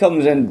 Yeah, he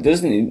comes in,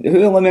 doesn't he? Who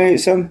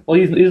eliminates him? Well,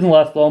 he doesn't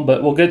last long,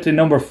 but we'll get to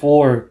number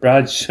 4,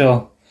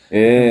 Bradshaw.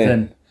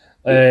 Yeah.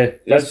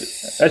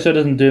 Bradshaw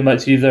doesn't do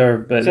much either,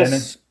 but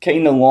This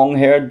kind of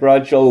long-haired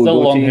Bradshaw.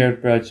 Still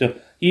long-haired Bradshaw.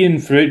 He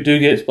and Fruit do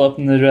get split up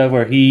in the drive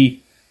where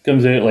he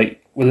comes out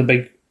like with a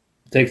big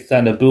Texas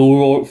and a bull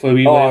roar for a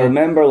wee while. I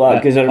remember that,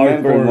 because I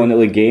remember in one of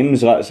the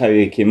games, that's how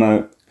he came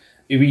out.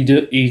 He's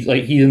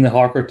in the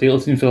hardcore title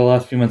scene for the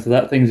last few months, so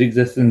that thing's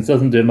existence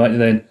doesn't do much.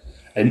 And then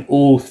in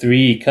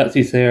 03, he cuts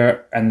his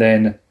hair and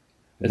then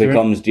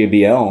becomes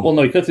JBL. Well,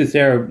 no, he cuts his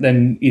hair,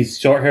 then he's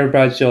short hair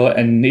Bradshaw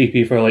and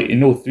AP for like in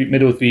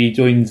mid 03 he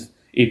joins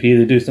AP.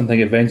 They do something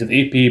events with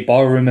AP,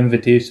 Barroom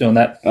Invitation, and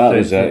that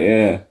was it,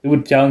 yeah. They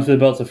would challenge for the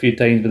belts a few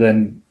times, but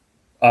then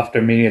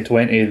after Mania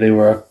 20, they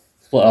were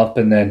split up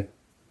and then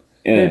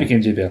they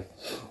became JBL.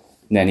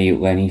 Then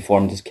he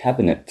formed his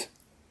cabinet.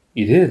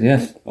 He did,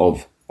 yes.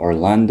 Of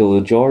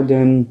Orlando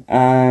Jordan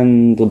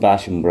and the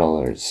Basham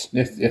brothers.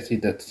 Yes, he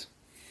did.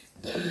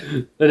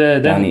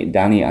 But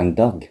Danny and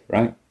Doug,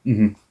 right?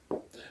 Mm-hmm.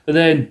 But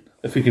then,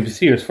 if we could be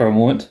serious for a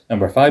moment,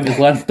 number 5 is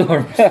Lance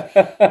Storm.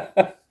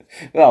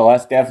 Well,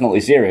 that's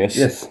definitely serious.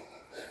 Yes.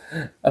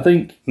 I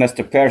think...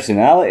 Mr.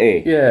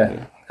 Personality.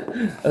 Yeah.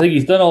 I think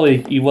he's done all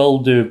he will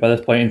do by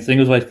this point in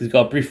singles-wise, because he's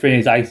got a brief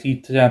reign as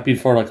IC champion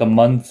for like a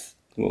month.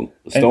 Well,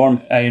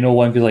 Storm. And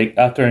one, because like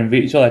after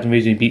that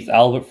invasion, he beats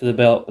Albert for the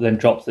belt, then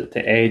drops it to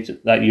Edge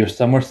that year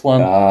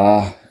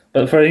SummerSlam.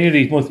 But for any of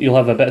these, you'll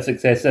have a bit of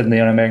success in the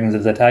Young Americans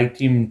as a tag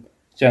team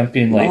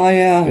champion. Like,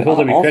 I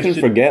often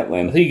forget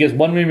them. I think he gets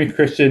one reign with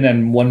Christian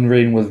and one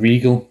reign with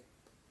Regal.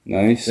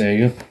 Nice. There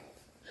you go.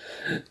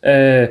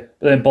 But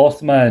then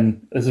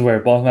Bossman, this is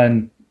where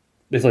Bossman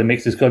basically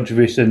makes his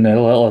contribution a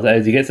little as it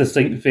is. He gets a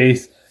synced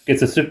face,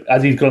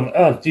 as he's going,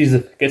 oh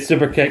Jesus, gets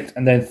super kicked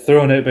and then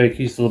thrown out by a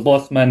key. So the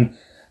Bossman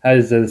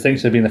has the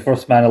distinction of being the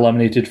first man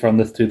eliminated from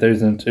this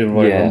 2002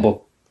 Royal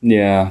Rumble.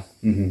 Yeah.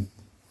 Mm-hmm.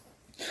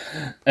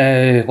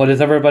 What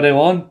does everybody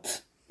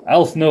want?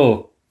 Al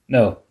Snow.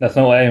 No, that's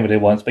not what anybody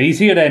wants, but he's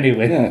here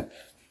anyway. Yeah.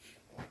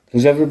 What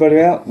does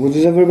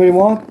everybody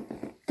want?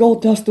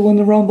 Goldust to win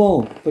the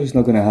Rumble. But it's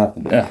not going to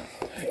happen. Yeah.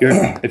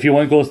 If you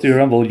want Goldust to your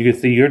Rumble, you can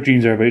see your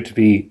dreams are about to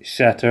be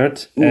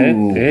shattered.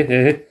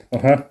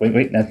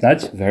 Wait,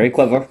 nudge. Very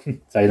clever.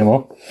 Sign them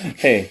all.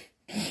 Hey.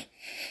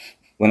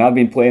 When I've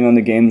been playing on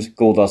the games,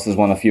 Goldust has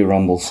won a few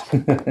Rumbles.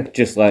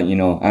 Just letting you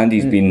know. And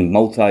he's been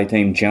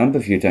multi-time champ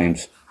a few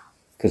times.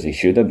 Because he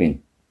should have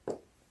been.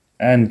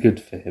 And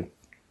good for him.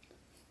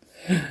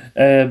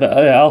 But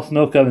Al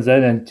Snow comes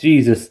in and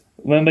Jesus,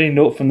 one main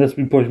note from this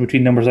portion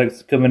between number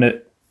 6 coming out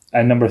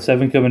and number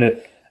 7 coming out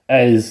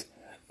is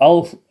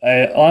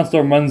Lance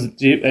Storm runs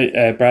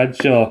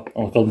Bradshaw.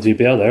 I'll call him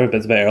JBL there, but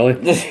it's a bit early.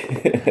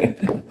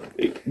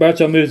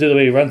 Bradshaw moves out of the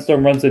way. Lance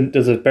Storm runs in,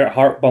 does a Bret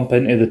Hart bump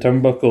into the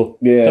turnbuckle.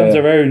 Yeah. Turns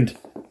around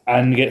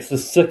and gets the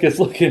sickest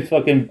looking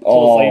fucking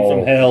suicide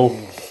from hell.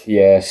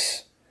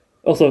 Yes.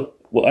 Also,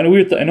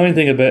 annoying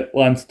thing about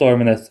Lance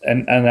Storm and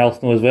Al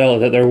Snow as well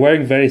is that they're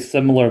wearing very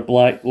similar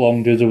black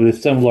long dudes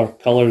with similar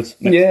colours.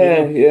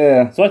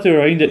 Yeah. So I had to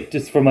rewind it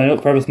just for my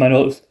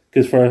notes,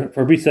 because for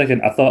a brief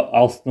second I thought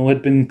Al Snow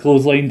had been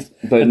clotheslined.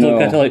 But no.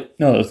 Kind of like,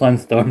 no, it was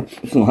Lance Storm.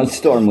 Lance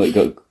Storm looked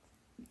good.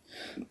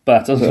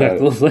 But I was very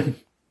closely.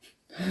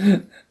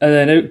 And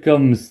then out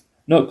comes,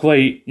 not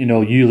quite,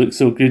 you look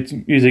so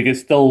good music,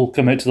 it's still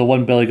come out to the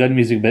one Billy Gunn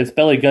music, but it's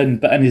Billy Gunn,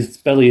 but in his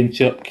Billy and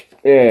Chuck.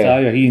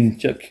 Yeah. He and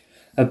Chuck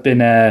have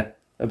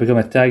become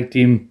a tag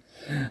team.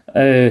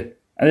 And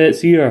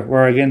it's here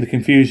where again the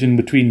confusion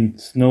between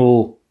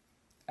Snow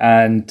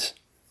and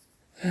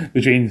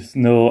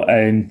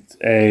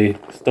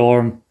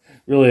Storm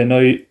really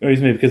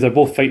annoys me, because they're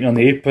both fighting on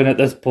the apron at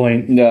this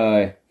point.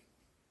 No.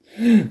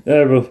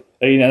 They're both,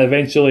 and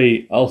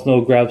eventually Al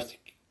Snow grabs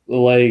the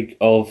leg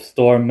of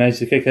Storm, manages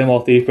to kick him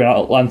off the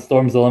apron. Lance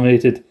Storm's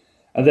eliminated,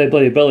 and then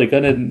Billy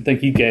Gunn didn't think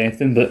he'd get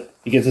anything, but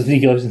he gets a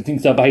sneaky left and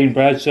sneaks up behind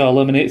Bradshaw,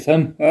 eliminates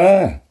him.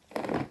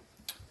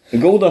 The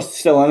Goldust's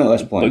still in at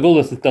this point. The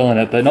Goldust is still in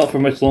it, but not for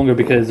much longer,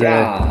 because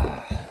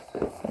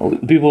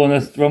people in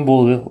this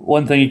Rumble, the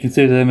one thing you can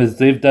say to them is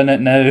they've done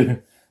it now.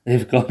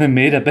 They've gone and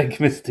made a big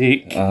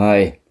mistake.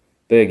 Aye.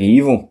 Big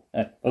Evil.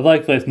 But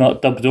likely it's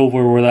not dubbed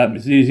over where that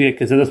was easy,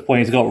 because at this point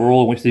he's got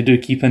Rolling, which they do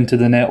keep into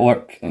the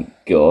network. Thank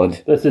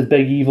God. This is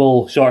Big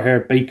Evil,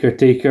 short-haired biker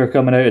Taker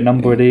coming out at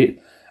number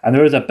 8. And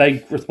there is a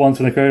big response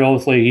from the crowd.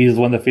 Obviously, he's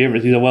one of the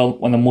favourites. He's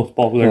one of the most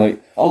popular.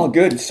 Like, oh,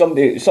 good.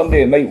 Somebody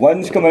that might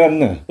win's coming in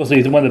now. Obviously,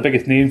 he's one of the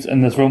biggest names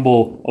in this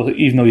Rumble,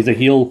 even though he's a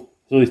heel.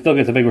 So he still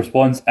gets a big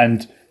response.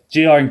 And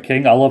JR and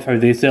King, I love how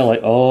they say, like,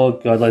 oh,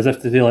 God, as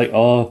if to say, like,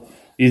 oh,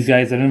 these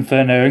guys are in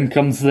for now. In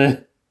comes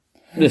the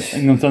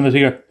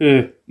Undertaker.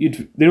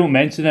 They don't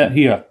mention it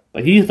here,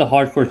 but he's the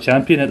hardcore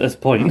champion at this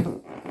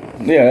point.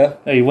 Yeah.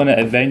 He won it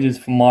at Vengeance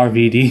from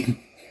RVD.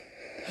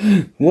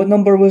 What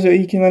number was it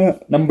he came in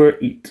at? Number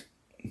 8.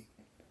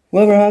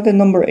 Whoever had the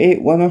number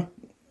 8 winner?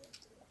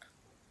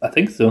 I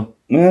think so.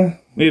 Yeah.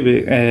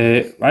 Maybe.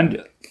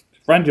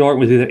 Randy Orton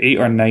was either 8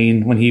 or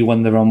 9 when he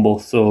won the Rumble,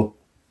 so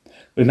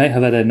we might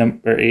have had a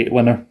number 8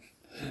 winner.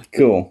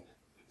 Cool.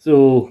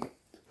 So,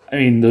 I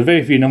mean, there's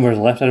very few numbers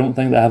left, I don't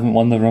think, that haven't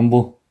won the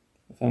Rumble,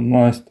 if I'm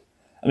honest.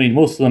 I mean,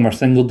 most of them are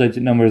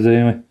single-digit numbers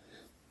anyway.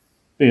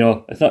 But, you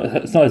know, it's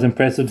not as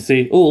impressive to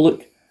say, oh,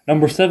 look,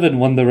 number 7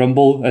 won the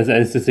Rumble, as it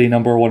is to say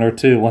number 1 or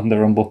 2 won the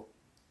Rumble.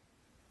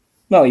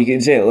 No, you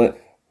can say, look,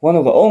 one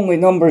of the only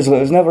numbers that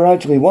has never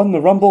actually won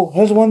the Rumble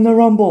has won the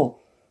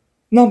Rumble.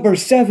 Number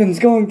 7's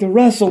going to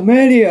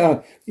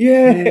WrestleMania.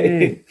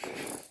 Yay!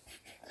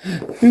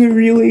 Who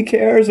really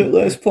cares at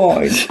this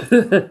point?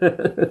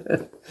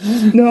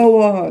 No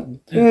one.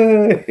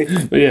 Yay.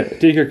 But yeah,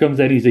 Taker comes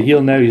in, he's a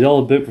heel now, he's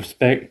all about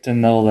respect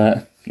and all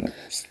that.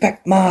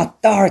 Respect my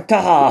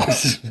tartar.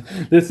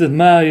 This is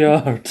my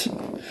yard.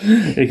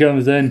 He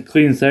comes in,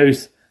 cleans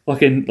house.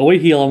 Fucking the way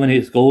he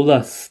eliminates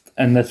Goldust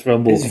in this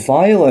Rumble. It's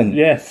violent.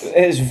 Yes.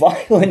 It's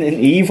violent and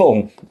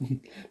evil.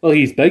 Well,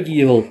 he's Big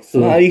Evil,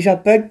 so He's a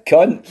big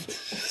cunt.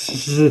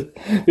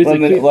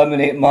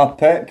 Eliminate my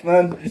pick,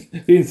 man.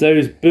 cleans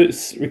house,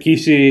 boots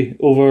Rikishi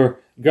over,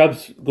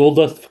 grabs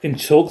Goldust, fucking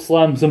choke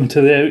slams him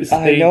to the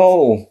outside. I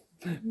know.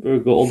 Poor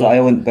Goldust.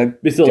 Violent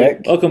big Basically,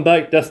 dick. welcome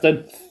back,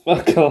 Dustin.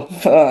 Fuck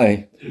off.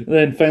 Aye. And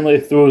then finally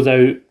throws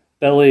out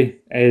Billy.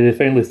 They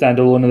finally stand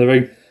alone in the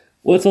ring.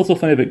 What's also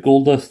funny about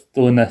Goldust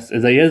doing this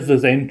is that he has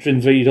this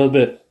entrance where you talk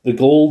about the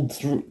gold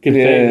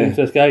confetti into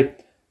this guy.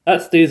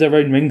 That stays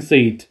around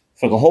ringside.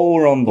 For the whole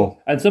Rumble.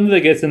 And some of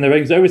it gets in the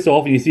ring, so every so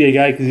often you see a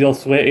guy because he's all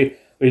sweaty,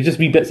 where he's just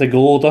wee bits of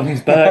gold on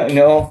his I back.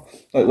 know.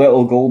 Like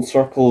little gold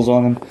circles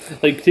on him.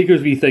 Like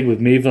Taker's wee thing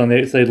with Maven on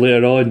the outside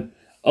later on.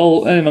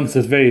 All in amongst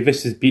this very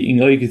vicious beating,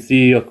 all you can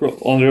see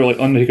under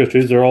Undertaker's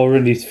shoes are all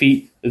around his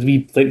feet as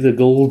wee flakes of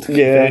gold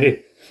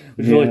confetti,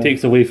 which really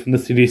takes away from the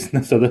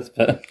seriousness of this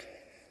bit.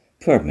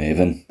 Poor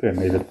Maven. Poor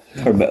Maven.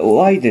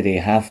 Why did he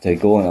have to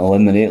go and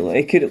eliminate?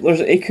 Like,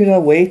 he could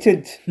have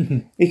waited.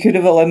 He could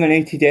have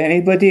eliminated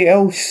anybody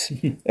else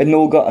and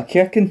no got a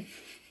kicking.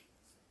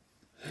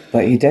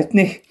 But he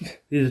didn't.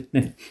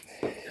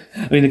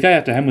 I mean, the guy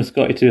after him was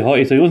Scotty Too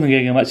Hotty, so he wasn't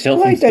getting much help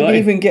Why from Scotty. didn't he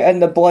even get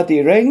in the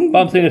bloody ring?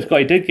 But I'm saying if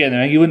Scotty did get in the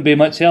ring, he wouldn't be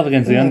much help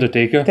against The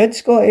Undertaker. Did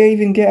Scotty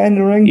even get in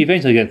the ring? He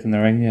eventually gets in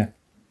the ring, yeah.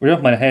 We're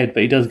jumping ahead,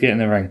 but he does get in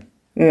the ring.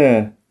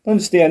 Yeah.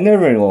 Doesn't stay in there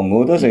very long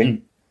though, does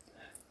he?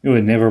 He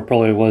would never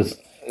probably was.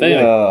 But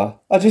anyway, Yeah.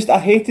 I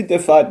hated the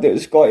fact that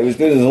Scotty was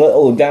doing his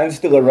little dance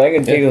to the ring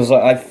and Taker's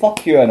like, I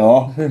fuck you and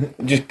all.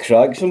 Just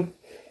cracks him.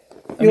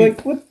 You're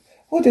like,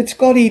 what did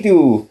Scotty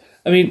do?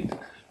 I mean,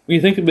 when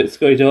you think about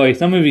Scotty Too,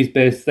 some of his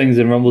best things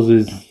in Rumbles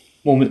is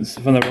moments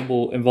from the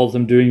Rumble involves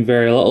him doing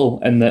very little.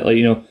 And that,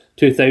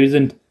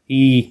 2000,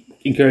 he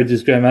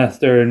encourages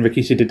Grandmaster and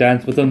Rikishi to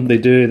dance with him. They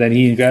do, then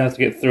he and Grandmaster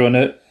get thrown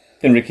out.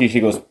 And Rikishi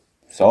goes,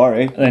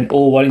 sorry. And then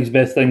one of his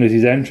best thing was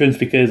his entrance,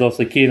 because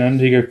obviously Kane and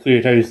Undertaker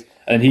cleared house,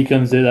 and he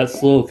comes out that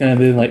slow kind of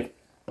moving like,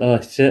 oh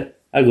shit,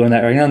 I go in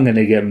that ring, I'm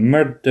gonna get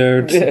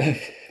murdered.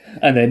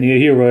 And then you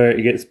hear where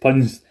he gets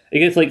punched. It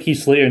gets like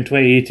Heath Slater in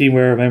 2018,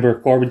 where I remember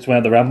Corbin just went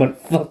at the ramp and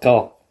went, fuck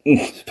off.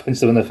 Just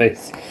punched him in the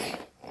face.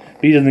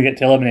 But he doesn't get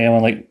to eliminate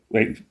anyone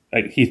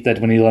like Heath did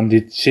when he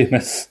eliminated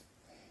Sheamus.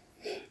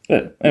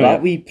 But anyway,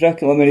 That wee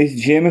prick eliminated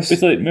Sheamus.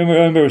 basically,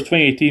 remember it was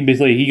 2018,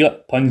 basically he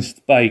got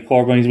punched by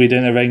Corbin on his way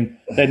down the ring.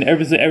 Then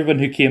everyone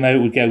who came out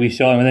would get a wee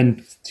shot at him, and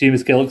then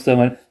Sheamus looks at him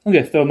and went, I'm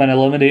going to throw him in and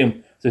eliminate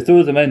him. So he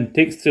throws him in,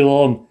 takes too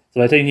long. So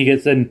by the time he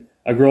gets in,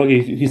 a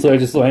groggy, he sort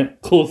of just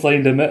went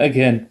clotheslined him out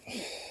again.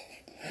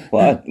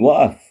 What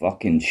a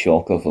fucking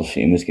shocker for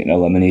Sheamus getting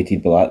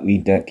eliminated by that wee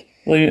dick.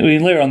 Well, I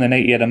mean, later on the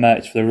night he had a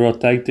match for the Raw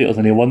Tag titles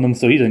and he won them,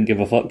 so he didn't give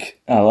a fuck.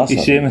 Oh, that's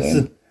He's alright Sheamus.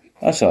 then.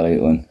 That's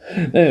alright one.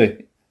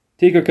 Anyway,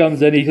 Taker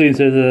comes in, he cleans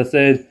as I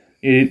said,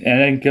 and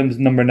then comes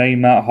number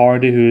 9, Matt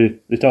Hardy, who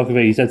they talk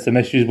about. He's had some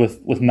issues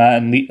with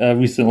Matt and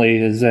recently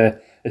as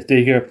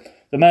Taker.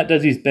 So Matt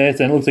does his best,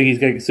 and it looks like he's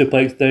getting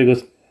suplexed there. He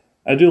goes,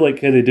 I do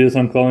like how they do this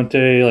on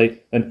commentary,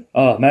 like, when,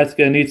 Matt's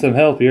gonna need some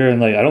help here,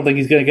 and like, I don't think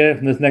he's gonna get it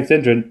from this next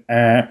entrant.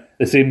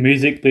 The same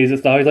music plays at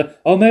the start, he's like,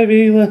 oh,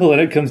 maybe he will, and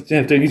it comes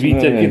to doing his wee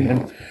ticking.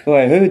 And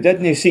Wait, who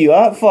didn't see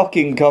that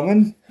fucking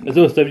coming? as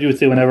those stuff you would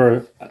say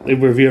whenever they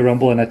review a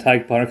Rumble and a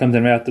tag partner comes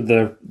in right after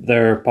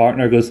their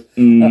partner goes,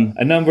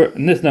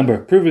 this number,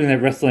 proving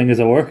that wrestling is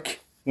a work.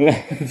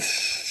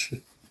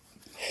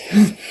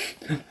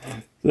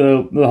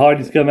 So the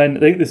Hardys come in. I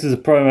think this is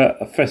probably an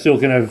official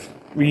kind of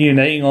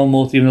reuniting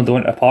almost, even though they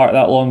weren't apart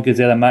that long because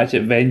they had a match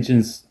at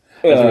Vengeance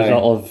as a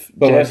result of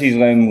But Jeff. this is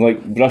them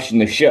like brushing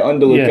the shit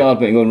under the Yeah.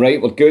 carpet and going,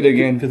 right, we're good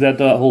again. Because they had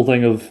that whole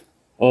thing of,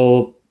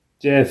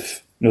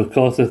 Jeff,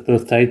 cost us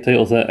those tag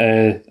titles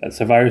at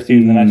Survivor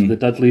Series in the match with the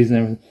Dudleys and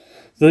everything.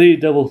 So they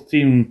double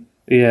team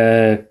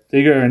the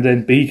Tiger, and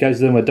then B catches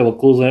them with double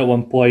clothesline at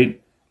one point.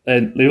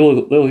 And they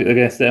look like they're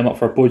going to set him up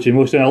for a poaching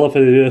motion. I love how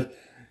they do this.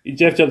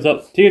 Jeff jumps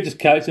up, Tiger just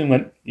catches him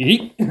and went,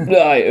 yeet.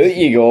 Right, out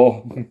you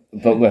go.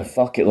 But with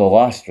fuck it, the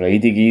last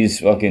ride, he's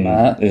fucking.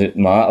 Matt. Is it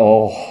Matt?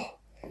 Oh.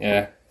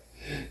 Yeah.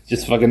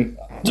 Just fucking.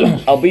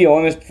 I'll be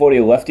honest, before he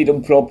lifted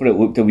him proper, it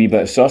looked a wee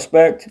bit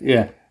suspect.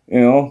 Yeah.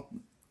 You know?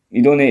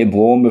 You don't need to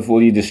blow him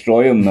before you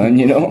destroy him, man,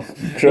 you know?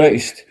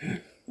 Christ.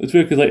 It's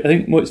weird because I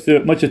think much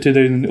of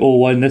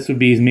 2001, this would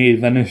be his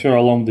main finisher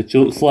along with the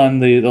choke slam,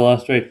 the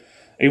last ride.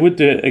 He would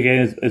do it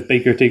again as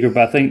Baker Taker,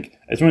 but I think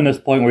it's around this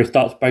point where he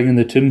starts bringing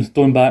the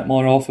tombstone back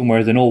more often,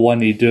 whereas in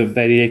 01 he'd do it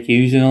very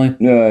occasionally.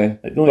 No.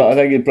 Like, But I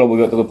think he'd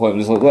probably got to the point where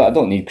he's like, look, I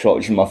don't need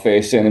crotch in my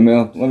face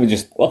anymore. Let me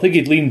just. Well, I think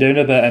he'd lean down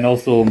a bit and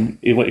also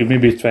he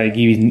maybe try to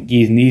give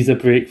his knees a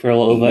break for a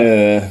little bit.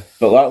 Yeah.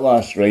 But that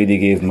last ride he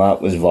gave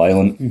Matt was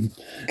violent.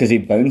 Because he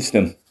bounced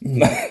him.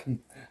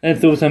 And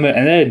throws him out,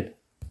 and then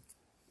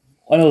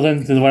one of those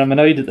instances where I'm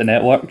annoyed at the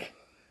network.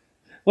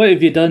 What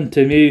have you done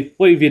to me?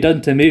 What have you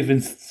done to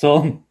Maven's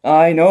song?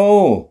 I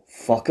know.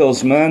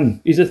 Fuckers, man.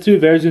 He's has two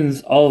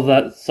versions of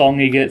that song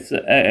he gets. He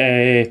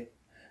has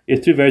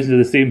two versions of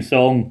the same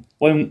song.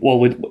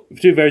 With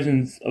two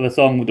versions of a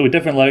song with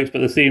different lyrics,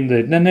 but the same,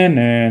 the na na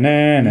na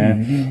na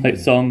na, like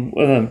song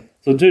with them.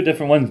 So two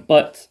different ones,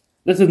 but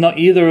this is not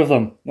either of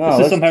them. No,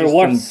 this is somehow just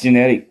worse. some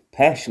generic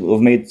pish that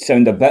have made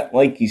sound a bit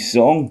like his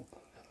song.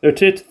 There are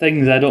two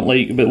things I don't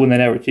like about when the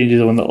network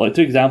changes. Like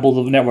two examples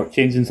of the network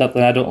changing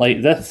something I don't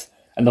like. This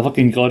and the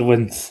fucking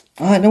Godwins.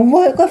 I know,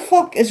 what the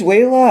fuck is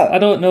Wayla? I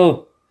don't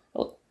know.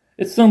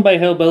 It's sung by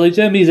Hillbilly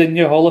Jim. He's in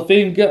your Hall of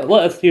Fame. Let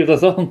us hear the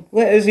song.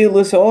 Let us hear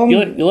the song.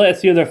 You let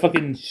us hear their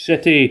fucking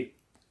shitty,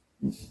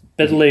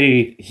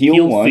 diddly Heel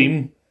heel one.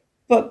 theme.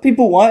 But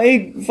people want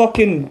to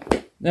fucking.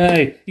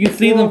 Aye, you can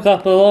see them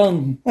clap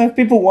along. If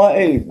people want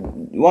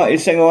to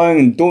sing along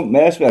and don't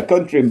mess with a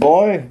country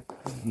boy.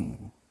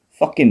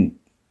 Fucking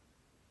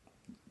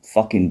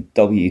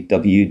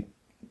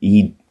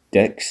WWE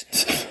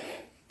dicks.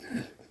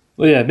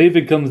 Well, yeah,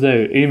 Maven comes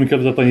out. Eamon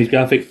comes up on his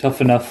graphic, tough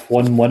enough,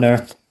 one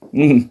winner.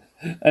 And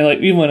like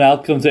even when Al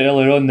comes out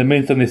earlier on, the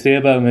main thing they say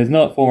about him is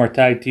not former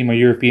tag team or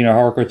European or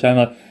hardcore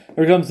channel. Like,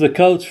 here comes the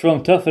coach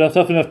from Tough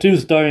Enough 2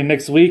 starting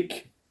next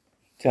week.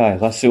 Aye,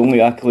 that's the only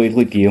accolade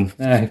we give him.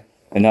 Aye.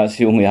 And that's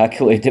the only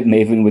accolade that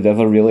Maven would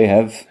ever really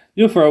have.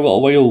 You know, for a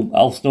little while,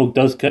 Al Snow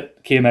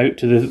came out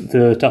to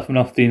the Tough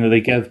Enough theme that they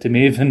give to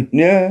Maven.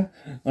 Yeah.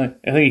 Like,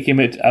 I think he came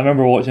out. I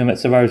remember watching him at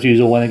Survivor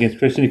Series 01 against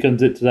Christian. He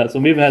comes out to that. So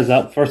Maven has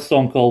that first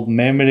song called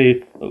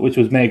Memory, which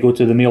was meant to go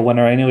to the male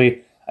winner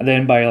anyway. And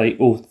then by like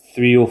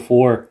 03,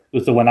 04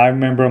 was the one I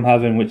remember him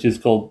having, which is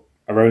called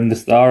Around the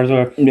Stars,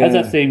 or has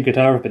that same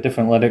guitar but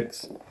different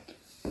lyrics.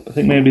 I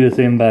think maybe the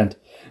same band.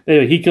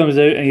 Anyway, he comes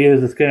out and he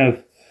has this kind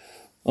of,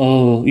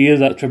 he has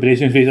that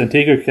trepidation face, and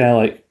Taker kind of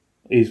like,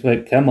 he's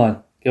like, come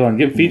on,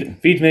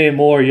 feed me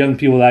more young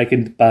people that I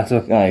can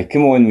batter. Aye,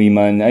 come on, wee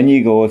man. In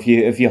you go. If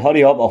you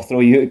hurry up, I'll throw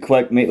you out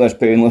quick, make this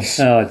painless.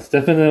 Oh,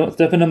 step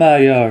into my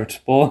yard,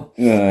 boy.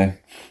 Aye.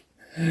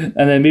 And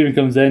then Maven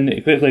comes in,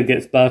 he quickly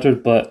gets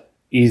battered, but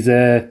he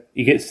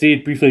gets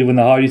saved briefly when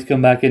the Hardys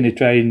come back in to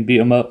try and beat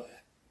him up.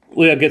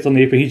 Leah gets on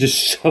the apron, he just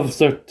shoves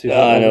her to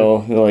I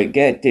know. They're like,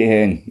 get to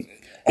hen.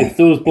 He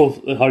throws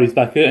both the Hardys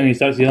back out and he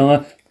starts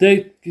yelling,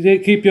 they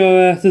keep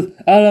your asses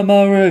out of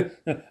my way.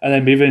 And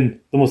then Maven,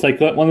 the most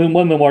iconic, one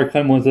of the more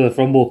iconic ones of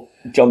the Rumble,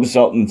 Jumps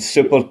up and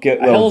super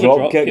kick,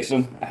 drop kicks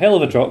him. A hell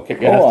of a drop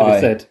kick, it has to be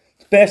said.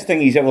 Best thing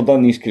he's ever done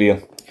in his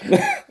career.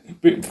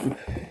 But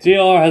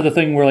JR has a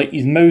thing where like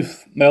his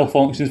mouth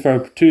malfunctions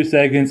for 2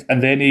 seconds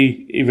and then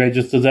he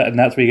registers it, and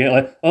that's where you get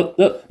like,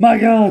 oh my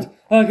god,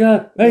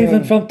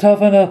 Maven from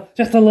Tough Enough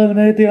just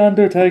eliminated the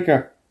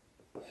Undertaker.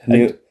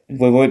 We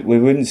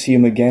wouldn't see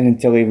him again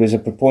until he was a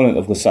proponent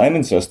of the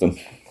Simon system.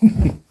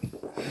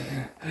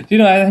 Do you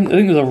know, I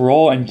think there's a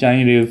Raw in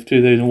January of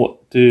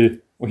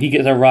 2002 where he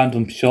gets a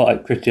random shot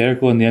at Chris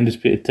Jericho in the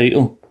Undisputed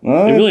title.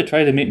 They really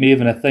tried to make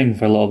Maven a thing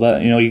for a little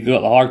bit. You know, you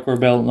got the hardcore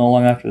belt not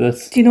long after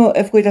this. Do you know,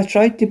 if we'd have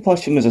tried to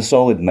push him as a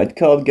solid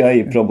mid-card guy,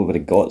 he probably would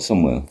have got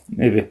somewhere.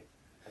 Maybe.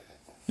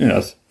 Who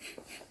knows?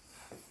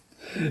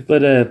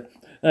 But,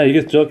 you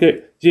get drop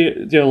kick.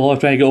 JR Law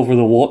trying to get over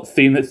the what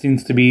theme that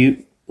seems to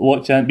be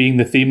what chant being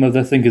the theme of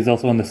this thing is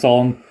also on the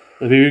song.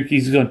 The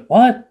Ryuki's going,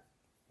 what?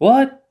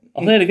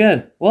 I'll say it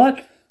again.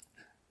 What?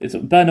 It's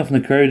bad enough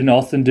in the crowd and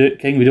Austin do it,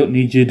 King. We don't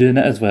need you doing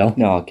it as well.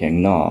 No,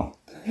 King, no.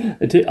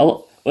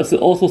 What's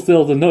also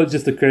still not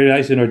just the crowd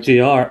reaction or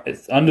JR,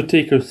 it's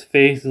Undertaker's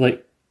face.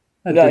 Like,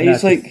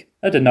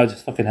 that did not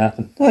just fucking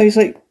happen. No, he's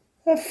like,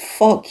 the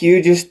fuck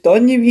you just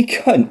done, you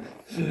cunt.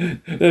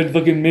 Then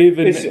fucking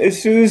Maven.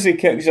 As soon as he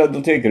kicks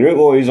Undertaker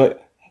out, he's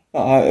like,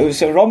 It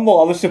was a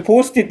rumble. I was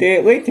supposed to do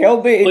it. Like,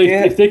 tell me to Like,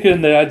 do he's it.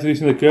 taking the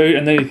agitation of the crowd,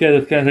 and then he kind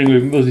of thing where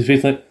he moves his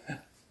face like,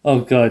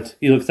 oh god,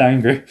 he looks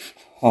angry.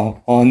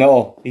 Oh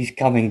no, he's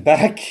coming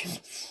back.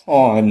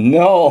 Oh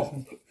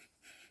no.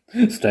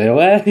 Stay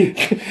away.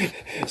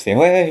 Stay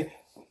away.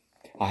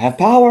 I have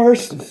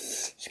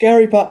powers.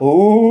 Scary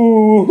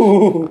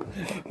Ooh.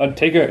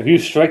 Undertaker, if you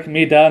strike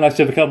me down, I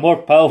shall become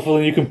more powerful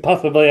than you can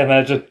possibly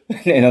imagine.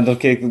 And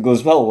Undertaker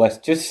goes, well, let's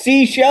just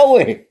see, shall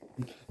we?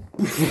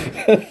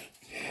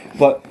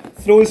 But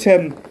throws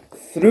him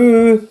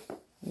through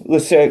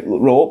the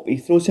rope. He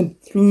throws him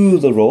through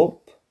the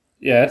rope.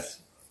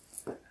 Yes.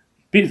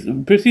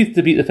 Proceeds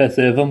to beat the piss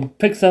out of him,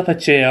 picks up a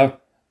chair.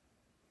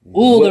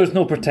 Oh, there's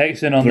no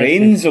protection on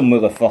Brains him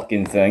with a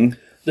fucking thing.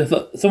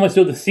 So much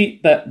so the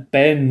seat bit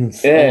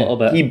bends a little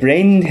bit. He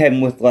brained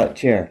him with that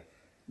chair.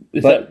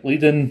 Is but- that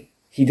leading?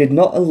 He did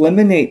not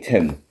eliminate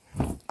him.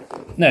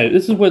 Now,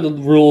 this is where the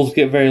rules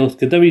get very loose,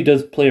 because WWE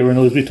does play around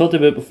those. We talked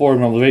about it before,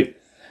 right?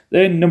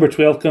 Then number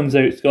 12 comes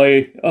out,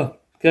 Scotty. Oh,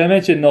 can I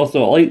mention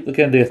also, I like the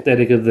kind of the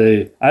aesthetic of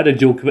the... I had a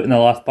joke about in the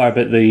last part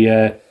about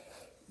the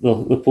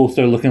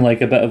poster looking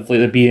like a bit of like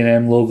the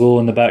B&M logo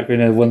in the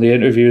background of one of the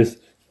interviews.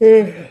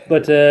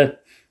 But I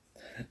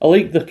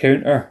like the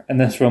counter in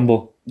this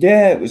Rumble.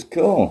 Yeah, it was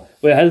cool.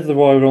 Well, it has the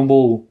Royal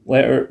Rumble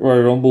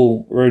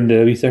around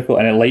the wee circle,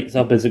 and it lights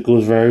up as it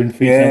goes round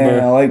for each number.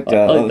 Yeah, I like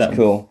that. I like that was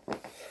cool.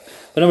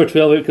 But number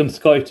 12, out comes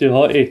Scotty 2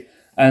 Hottie,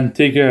 and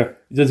Taker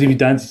does even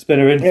dance, spin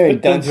around. Yeah, he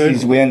spins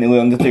dances his way into the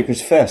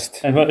Undertaker's fist.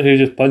 and Hottie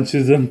just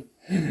punches him.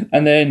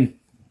 And then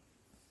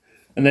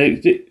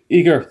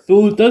Eager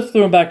does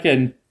throw him back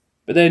in,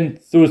 but then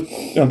throws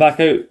him back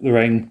out the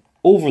ring,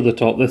 over the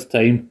top this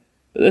time.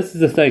 But this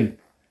is the thing.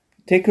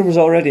 Taker was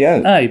already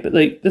out. Aye, but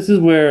like this is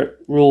where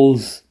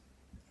rules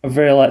are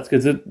very lax,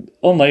 because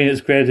online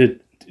it's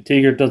credited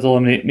Taker does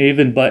eliminate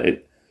Maven, but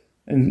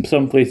in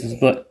some places,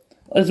 but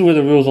this is where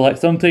the rules are like.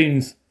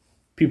 Sometimes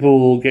people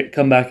will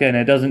come back in,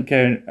 it doesn't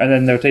count, and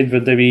then there are times where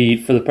they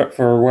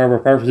for whatever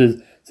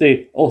purposes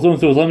say, oh, so and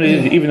so was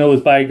eliminated, even though it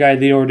was by a guy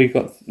they already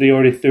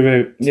threw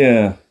out.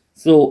 Yeah.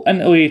 So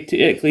in a way,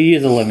 technically he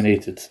is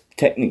eliminated.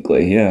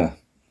 Technically, yeah.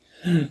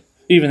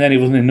 Even then, he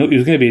was going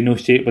to be in no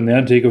shape when the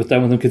Undertaker was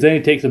down with him, because then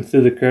he takes him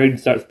through the crowd and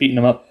starts beating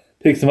him up,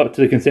 takes him up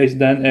to the concession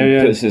stand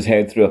area. Puts his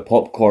head through a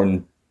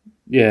popcorn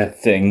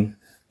thing.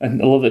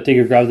 And I love that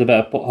Taker grabs a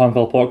bit of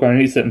handful of popcorn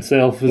and eats it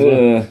himself as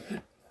well.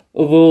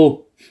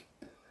 Although,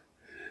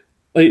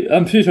 like,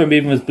 I'm pretty sure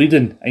Maven was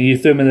bleeding, and you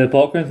threw him in the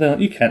popcorn thing, like,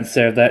 you can't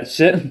serve that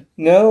shit.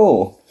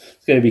 No.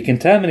 It's going to be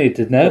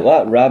contaminated now.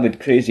 But that rabid,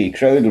 crazy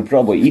crowd would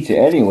probably eat it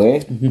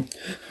anyway.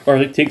 Or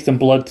like take some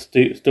blood,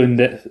 stone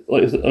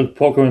like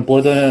popcorn with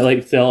blood on it,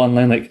 like sell it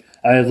online, like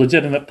I have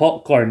legitimate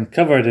popcorn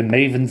covered in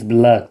Maven's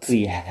blood.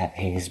 We have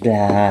his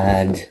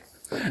blood.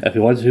 If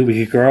we wanted to,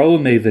 we could grow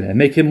Maven and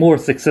make him more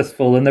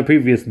successful than the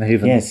previous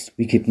Maven. Yes,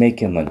 we could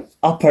make him an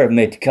upper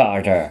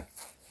mid-carder.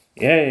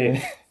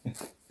 Yay!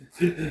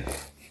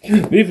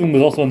 Maven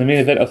was also in the main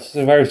event of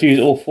Survivor Series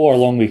 04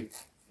 along with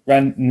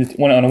went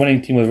on a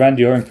winning team with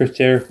Randy Orton, Chris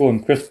Jericho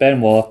and Chris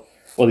Benoit.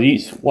 Well, they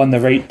each won the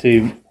right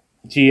to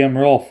GM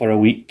Raw for a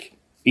week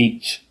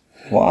each.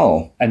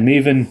 Wow. And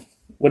Maven,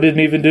 what did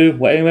Maven do?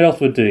 What anyone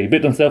else would do. He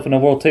put himself in a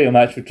world title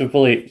match with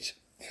Triple H,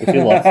 which he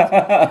lost.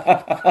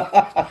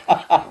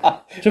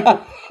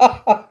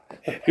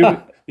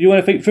 You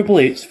want to fight Triple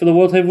H for the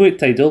World Heavyweight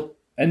title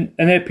in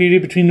that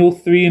period between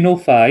 03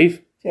 and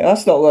 05? Yeah,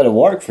 that's not going to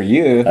work for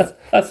you. That's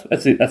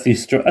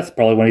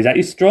probably when he's at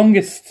his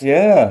strongest.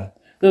 Yeah.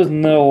 There's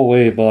no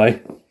way,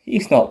 boy.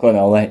 He's not going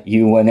to let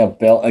you win a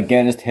belt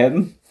against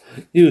him.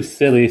 You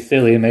silly,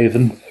 silly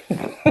Maven.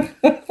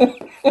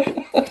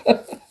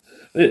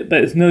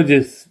 But it's not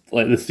just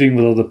like the stream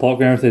with all the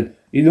popcorn and everything.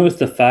 You notice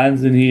the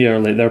fans in here,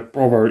 like they're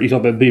proper. You talk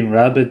about being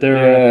rabid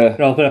there.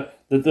 Yeah.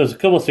 There's a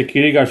couple of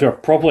security guards who are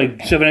probably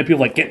shoving at people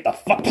like, get the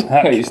fuck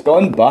back. Hey,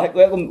 stand back.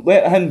 Let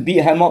him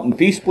beat him up in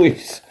peace,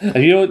 please. If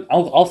you don't,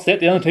 I'll set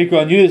the Undertaker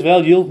on you as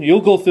well.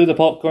 You'll go through the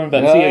popcorn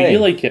bit and see how you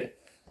like it.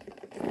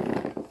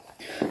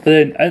 But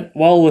then,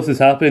 while this is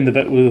happening, the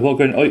bit with the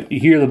popcorn, you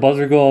hear the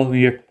buzzer go off and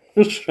you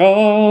hear,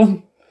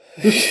 Sean,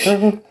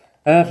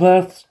 at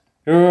last,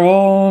 you're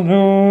on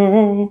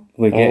her.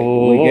 We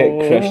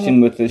get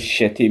Christian with this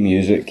shitty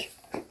music.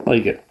 I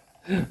like it.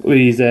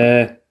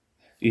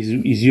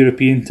 He's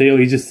European title.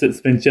 He just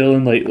sits been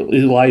chilling, like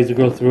his lies the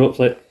girl through up,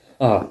 like,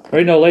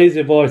 right now,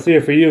 lazy boy, it's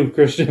here for you,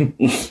 Christian.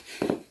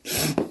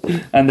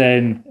 And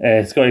then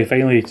Scotty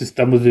finally just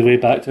stumbles his way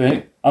back to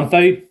it. I'm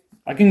fine.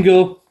 I can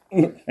go.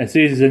 And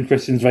sees in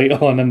Christian's right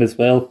on him as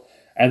well.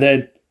 And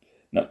then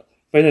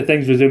finally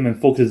things resume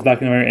and focuses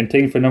back in the in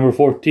time for number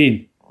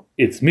 14.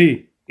 It's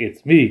me.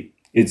 It's me.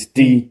 It's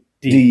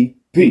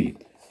DDP.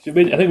 I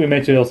think we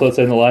mentioned also it's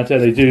in Atlanta.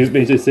 They do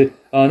basically say,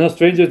 no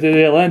stranger to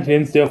the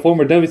Atlanteans, they're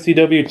former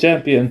WCW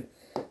champion,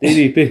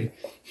 DDP.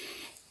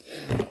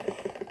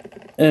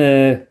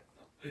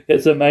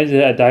 It's amazing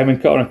a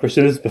diamond cut on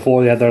Christian. This is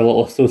before they had their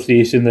little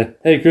association.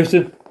 Hey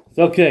Christian, it's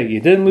okay,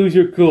 you didn't lose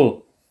your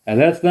cool. And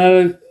that's not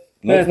a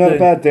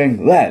bad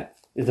thing. That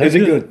is a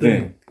good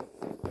thing.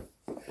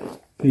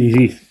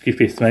 Easy,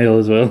 creepy smile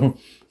as well.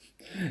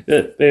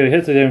 Anyway,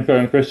 hits the down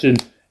front, Christian.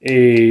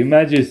 He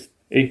manages.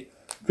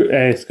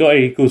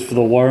 Scotty goes for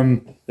the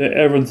worm.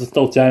 Everyone's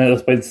still chanting at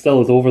this point.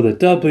 Still is over the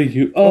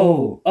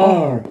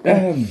WORM,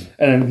 and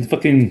then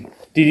fucking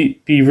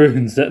DDP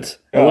ruins it.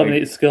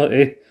 Eliminates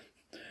Scotty.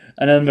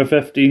 And number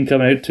 15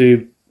 coming out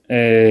to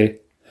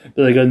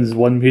Billy Gunn's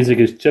one music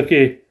is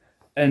Chucky,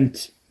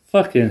 and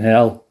fucking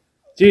hell,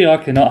 JR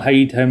cannot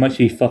hide how much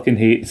he fucking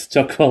hates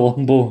Chuck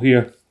Palumbo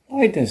here.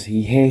 Why does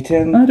he hate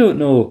him? I don't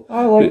know.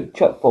 I like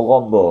Chuck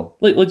Palumbo.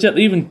 Like, legit,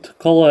 they even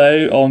call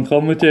it out on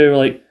commentary,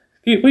 like,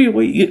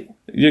 wait,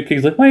 your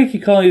kid's like, why do you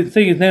keep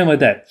saying his name like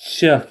that?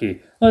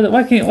 Chucky. Why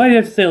do you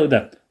have to say it like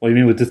that? What do you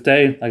mean with this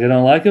day? Like, I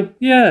don't like him?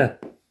 Yeah.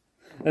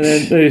 And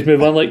then they just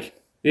move on, like,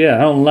 yeah,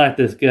 I don't like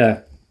this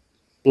guy.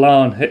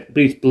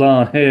 Bleached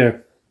blonde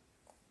hair.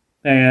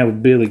 Hanging out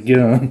with Billy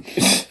Gunn.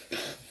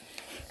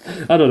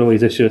 I don't know what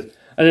his issue is.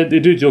 And then they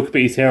do joke about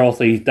his hair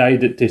also. He's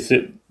dyed it to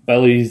suit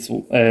Billy's,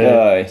 so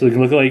he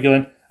can look like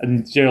Gunn.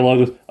 And Jerry Law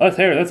goes, oh, that's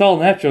hair. That's all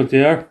natural,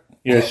 JR.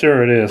 Yeah,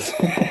 sure it is.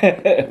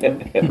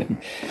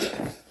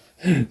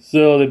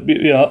 So,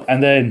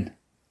 and then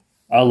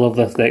I love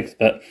this next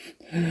bit.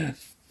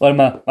 One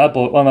of my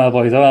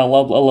boys, I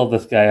love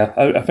this guy.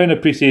 I found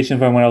appreciation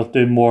for him when I was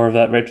doing more of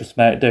that Retro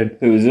SmackDown.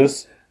 Who is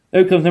this?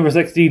 Out comes number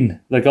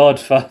 16, The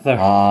Godfather.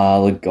 Ah,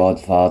 The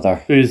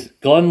Godfather. Who's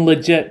gone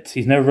legit.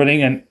 He's now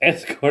running an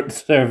escort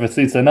service.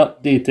 He's an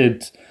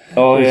updated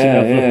version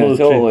of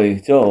the poetry.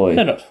 Totally.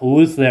 They're not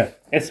hoes there.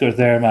 Escorts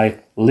there, my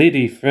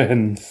lady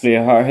friends. They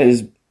are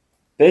his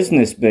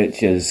business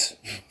bitches.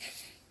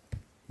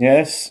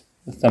 Yes?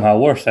 Somehow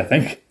worse, I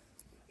think.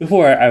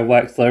 Before I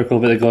wax lyrical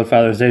about The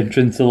Godfather's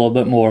entrance a little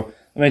bit more,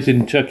 I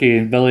mentioned Chucky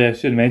and Billy. I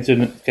should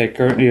mention it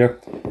currently here.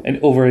 And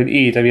over in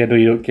AEW, I know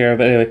you don't care,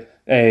 but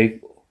anyway,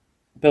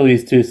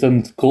 Billy's two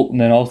sons, Colton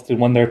and Austin,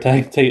 won their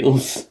tag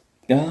titles.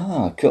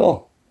 Ah,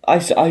 cool. I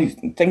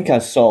think I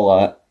saw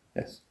that.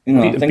 Yes. You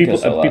know, I think I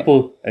saw that.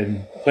 People,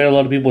 and quite a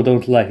lot of people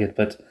don't like it,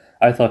 but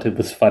I thought it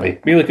was funny.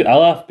 I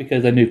laughed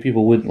because I knew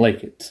people wouldn't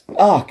like it.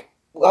 Ah,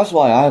 that's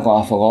why I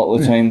laugh a lot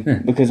of the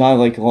time, because I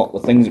like a lot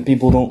of things that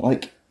people don't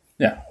like.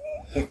 Yeah.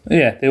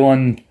 Yeah, they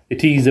won. They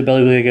teased that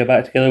Billy would get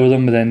back together with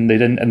them, but then they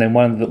didn't, and then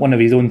one of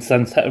his own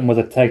sons hit him with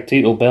a tag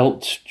title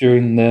belt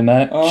during the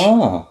match.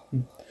 Ah.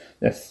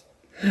 Yes.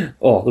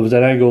 Oh, there was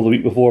an angle the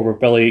week before where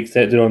Billy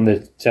accepted on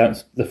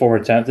the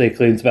former champs they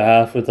claims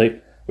behalf with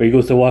where he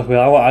goes to walk away.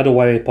 I don't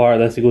want any part of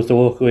this. He goes to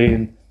walk away,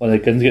 and one of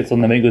the Guns gets on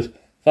the mic and goes,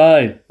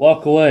 "Fine,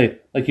 walk away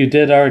like you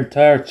did our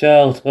entire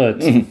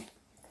childhood."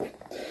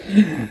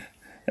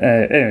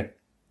 Anyway,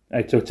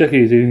 so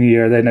Chucky's doing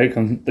here. Then out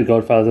comes the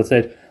Godfather. As I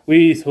said,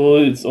 we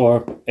hoes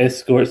or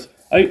escorts.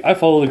 I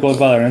follow the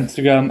Godfather on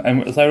Instagram,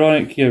 and it's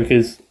ironic here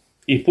because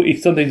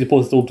sometimes he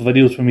posts old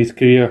videos from his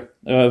career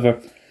or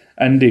whatever.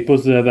 And he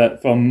posted a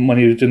bit from when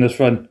he was doing this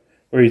run,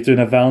 where he's doing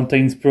a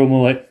Valentine's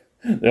promo like,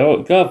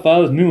 the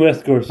Godfather's new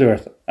escort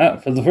service.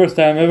 For the first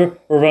time ever,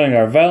 we're running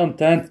our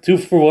Valentine's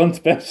 2-for-1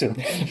 special.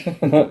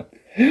 Well,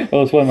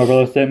 it's one of my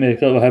brothers sent me a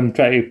clip of him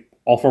trying to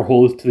offer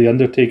hoes to The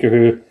Undertaker,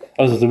 who,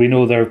 as we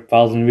know, they're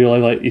pals in real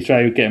life. Like, he's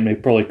trying to get me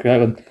probably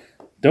cracking.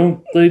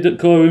 Don't play the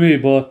coy with me,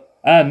 boy.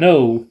 I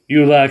know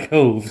you like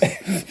hoes.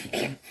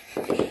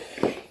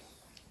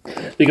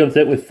 He comes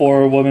out with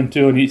 4 women,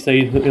 2 on each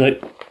side.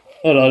 Like,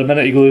 hold on a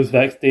minute, he goes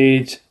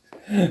backstage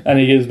and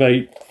he gives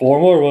like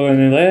 4 more women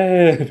and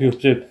he's like,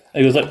 hey,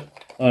 he goes like,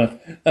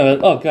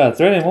 oh god, is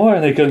there any more?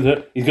 And he comes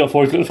out, he's got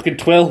fucking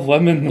 12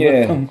 women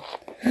with him.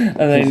 And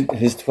then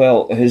his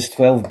 12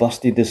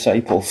 busty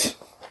disciples.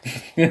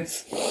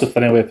 Yes, it's a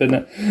funny way of putting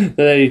it.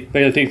 Then he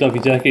finally takes off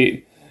his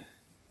jacket.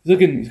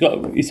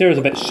 His hair is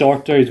a bit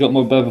shorter, he's got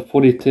more bit of a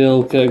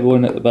ponytail kind of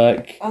going at the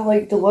back. I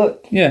like the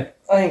look. Yeah.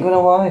 I ain't gonna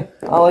lie.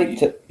 I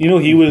liked it. You know,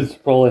 he was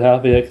probably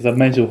happy because I've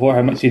mentioned before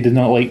how much he did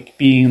not like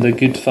being the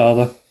good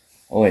father.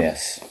 Oh,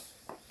 yes.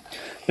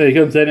 But he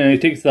comes in and it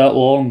takes that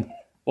long.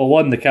 Well,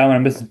 one, the camera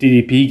misses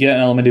DDP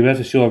getting eliminated. We have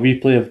to show a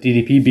replay of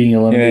DDP being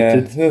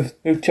eliminated. Yeah.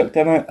 Who chucked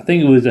him out? I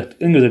think it was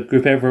a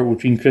group effort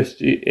between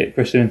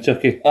Christian and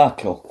Chucky. Ah,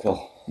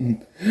 cool. But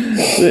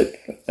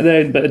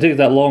it takes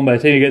that long. By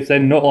the time he gets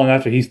in, not long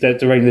after he steps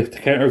to ring, the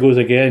counter goes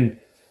again.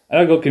 And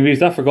I got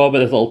confused. I forgot about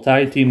this little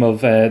tag team of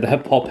the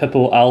Hip Hop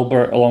Hippo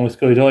Albert along with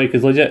Scotty Toy,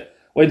 because legit,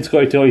 when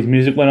Scotty Toy's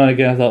music went on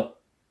again, I thought,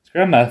 is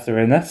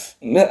Grandmaster in this?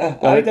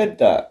 I did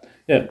that.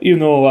 Yeah, even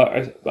though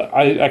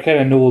I kind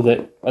of know that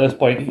at this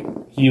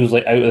point he was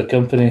like out of the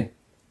company.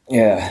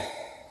 Yeah.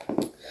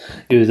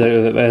 He was out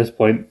of it by this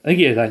point. I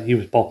think he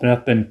was popping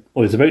up and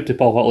was about to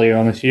pop up later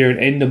on this year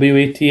in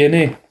NWA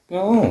TNA.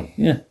 Oh.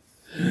 Yeah.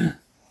 And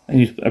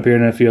he's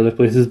appearing in a few other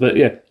places, but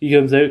yeah, he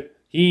comes out.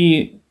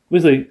 He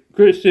was like,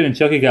 Christian and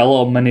Chucky got a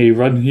lot of money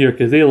run here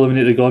because they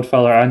eliminated the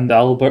Godfather and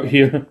Albert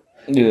here.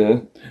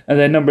 Yeah. And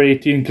then number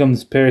 18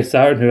 comes Perry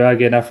Saturn, who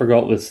again I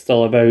forgot was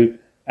still about,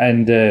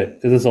 and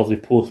because this is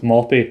obviously post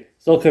Moppy,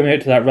 still coming out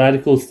to that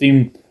Radicals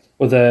theme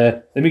with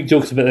they make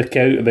jokes about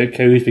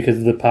cows because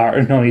of the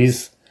pattern on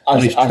his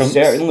trunks. I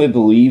certainly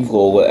believe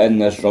though that in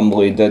this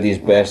Rumble he did his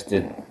best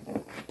to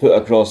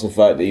put across the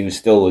fact that he was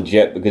still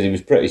legit because he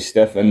was pretty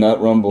stiff in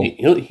that Rumble.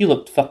 He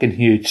looked fucking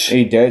huge.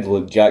 He did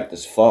look jacked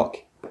as fuck.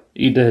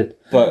 He did.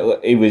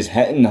 But he was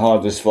hitting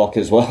hard as fuck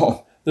as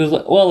well. There's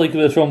like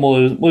this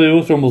Rumble,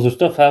 most Rumbles, there's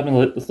stuff happening,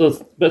 like there's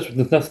bits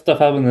with stuff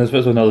happening, there's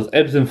bits with there's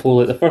ebbs and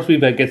flows. Like the first wee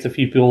bit gets a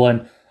few people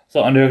in,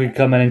 so Undertaker can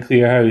come in and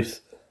clear house,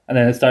 and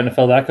then it's starting to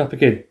fill back up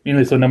again.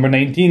 Meanwhile, so number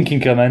 19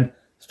 can come in,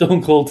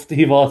 Stone Cold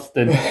Steve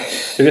Austin,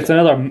 who gets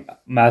another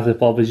massive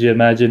pop as you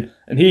imagine,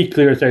 and he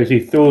clears out,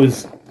 he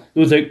throws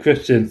out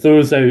Christian,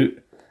 throws out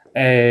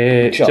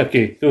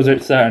Chucky, throws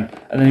out Saturn,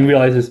 and then he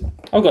realises,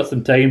 I've got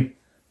some time.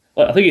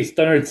 I think he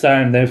stunned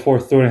Saturn then before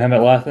throwing him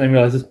at last, and then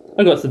realises,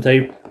 I got some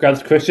time,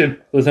 grabs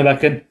Christian, throws him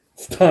back in,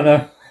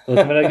 stunner, throws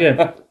him in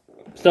again.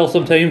 Still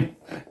some time,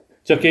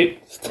 Chucky,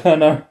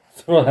 stunner,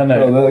 throw him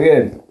out. Oh,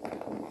 again.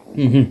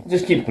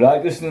 Just keep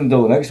practicing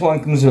until the next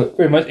one comes out.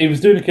 Pretty much, he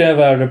was doing kind of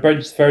a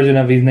abridged version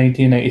of his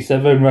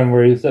 1997 run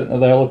where he's sitting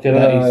there looking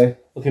at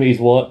his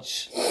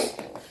watch.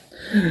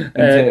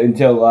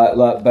 Until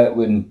that bit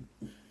when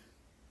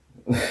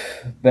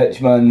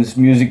Bitchman's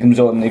music comes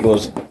on and he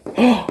goes,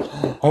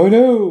 oh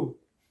no,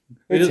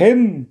 it's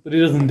him. But he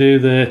doesn't do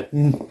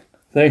the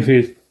thing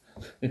face.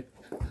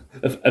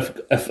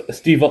 If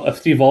Steve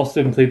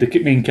Austin played the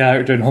main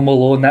character in Home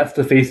Alone, that's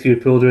the face he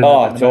would pull doing.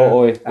 Oh,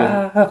 totally. With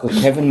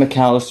Kevin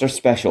McAllister's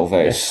special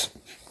face.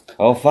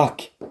 Oh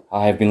fuck,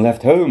 I have been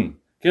left home.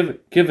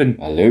 Kevin.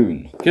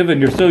 Alone.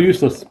 Kevin, you're so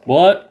useless.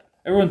 What?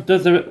 Everyone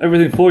does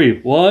everything for you.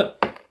 What?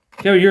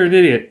 Kevin, you're an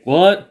idiot.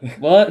 What?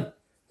 What?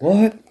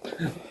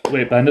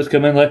 Wait, bandits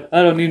come in like,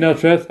 I don't need no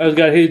trips. I just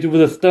got hit you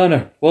with a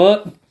stunner.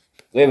 What?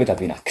 They would have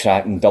been a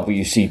cracking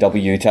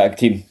WCW tag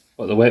team.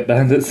 What, the Wet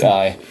Bandits?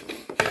 Aye.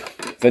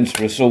 Vince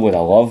Russo would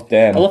have loved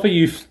them. I love how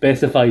you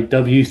specify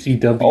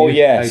WCW. Oh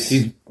yes,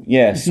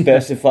 yes,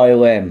 specify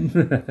them.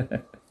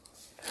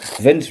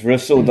 Vince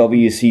Russo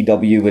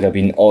WCW would have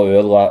been all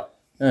over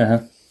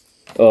that.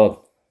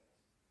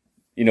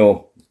 You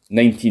know,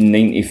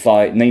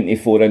 1995,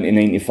 94 into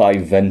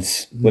 95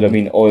 Vince would have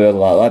been all over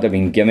that. That'd have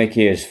been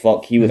gimmicky as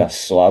fuck. He would have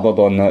slabbered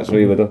on that, so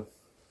he would have.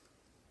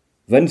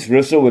 Vince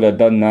Russo would have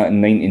done that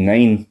in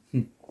 99.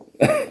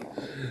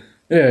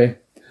 Anyway,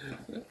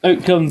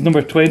 out comes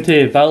number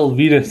 20, Val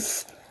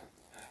Venus,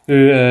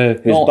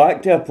 who's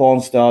back to a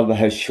porn star with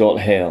his short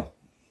hair.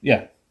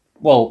 Yeah.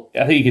 Well,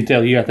 I think you can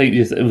tell here, I think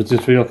it was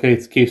just real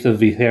case of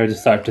his hair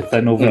just started to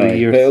thin over the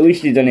years. But at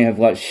least he didn't have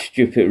that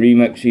stupid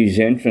remix his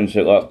entrance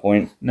at that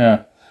point.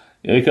 No.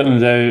 Yeah, he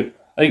comes out,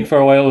 I think for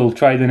a while he'll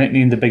try the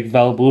nickname The Big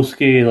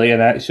Valboski, like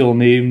an actual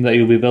name that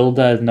he'll be billed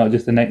as, not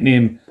just a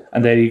nickname.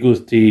 And then he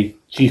goes to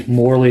Chief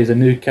Morley as a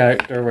new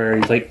character where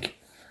he's like,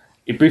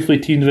 he briefly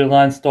teams with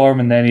Lance Storm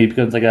and then he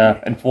becomes like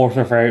a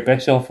enforcer for Eric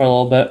Bischoff for a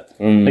little bit.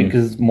 I think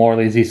because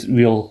Morley's his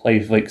real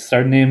life like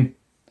surname.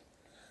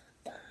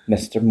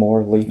 Mr.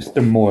 Morley.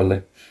 Mr.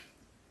 Morley.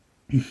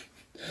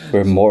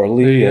 We're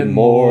Morley and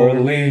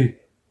Morley.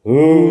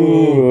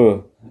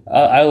 Ooh.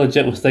 I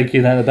legit was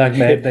thinking that in the back of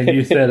my head, then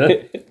you said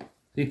it.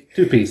 See,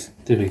 two piece.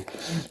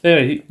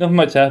 Anyway, nothing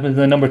much happens, and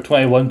then number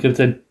 21 comes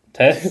in,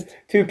 Test.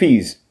 2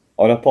 peas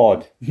on a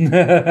pod.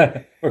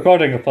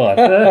 Recording a pod.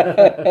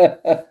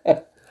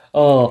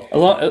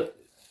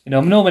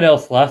 No one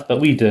else laughs, but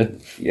we do.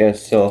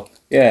 Yes, so,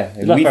 yeah,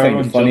 we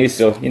think it's funny,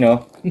 jokes.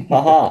 So,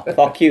 haha,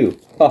 fuck you,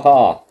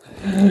 haha.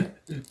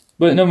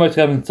 But not much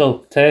happens until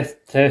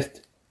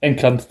Test, in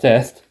comes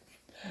Test.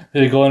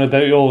 They're going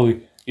about,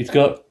 he's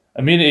got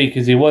immunity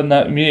because he won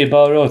that immunity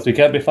battle royal, so he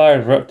can't be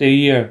fired for up to a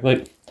year.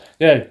 Like,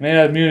 yeah, may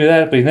have immunity to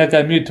that, but he's not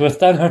got immune to a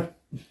stunner.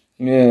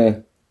 Yeah.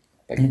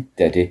 Big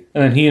daddy.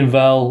 And then he and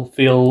Val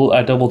fail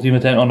a double team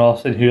attempt on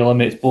Austin, who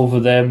eliminates both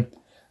of them,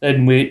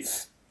 then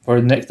waits for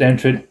the next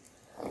entrant.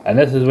 And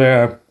this is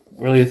where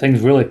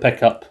things really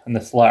pick up in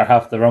this latter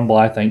half of the Rumble,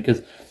 I think,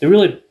 because they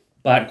really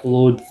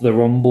backload the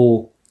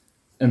Rumble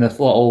in this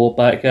little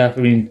back half.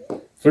 I mean,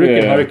 Farouk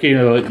and Hurricane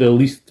are like the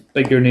least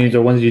bigger names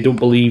or ones you don't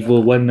believe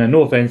will win. And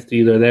no offense to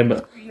either of them,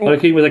 but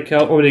Hurricane was a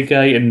cowboy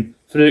guy, and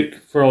Farouk,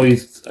 for all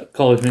his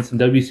college mates in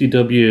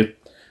WCW,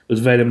 was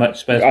very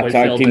much a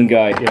tag team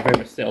guy. Yeah, very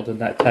much settled in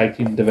that tag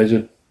team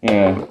division.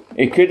 Yeah,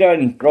 he could have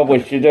and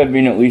probably should have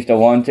been at least a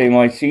one-time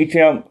IC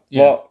champ,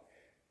 but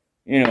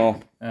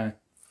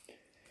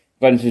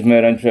Vince is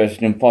more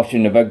interested in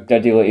pushing the big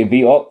daddy like he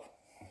beat up.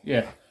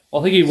 Yeah.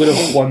 Well, I think he would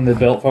have won the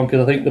belt from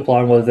because I think the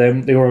plan was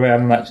they were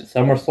having a match at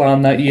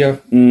SummerSlam that year.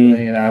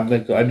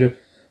 Andrew.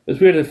 It's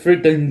weird that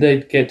Farouk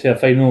did get to a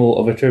final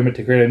of a tournament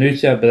to create a new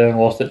champ, but then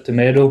lost it to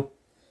Mero.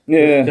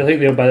 Yeah. I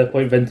think by that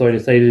point Vince already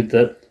decided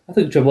that I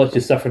think Triple H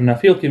is suffering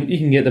enough. He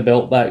can get the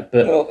belt back,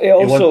 but he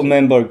also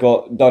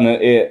got done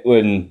it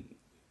when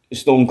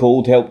Stone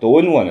Cold helped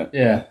Owen win it.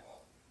 Yeah,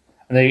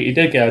 and he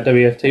did get a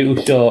WF title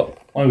shot.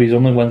 One of his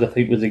only ones I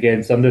think was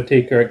against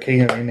Undertaker at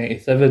King of Ring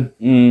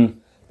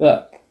 '97.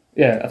 But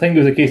yeah, I think it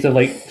was a case of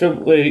like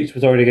Triple H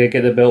was already going to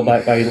get the belt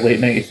back by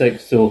late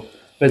 '96, so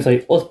Vince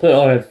like let's put it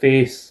on a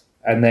face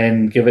and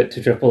then give it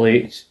to Triple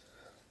H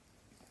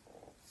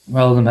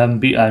rather than having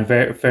beat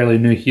a fairly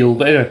new heel.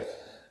 But anyway.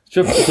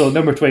 So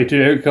number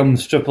 22, out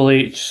comes Triple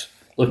H,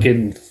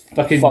 looking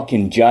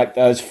fucking jacked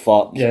as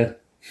fuck. yeah.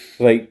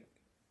 Like,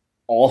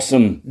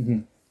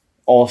 awesome.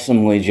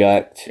 Awesomely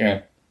jacked.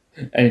 Yeah.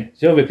 And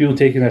you know about people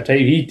taking their time,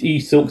 he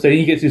soaks in,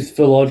 he gets his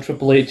full on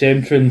Triple H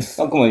entrance.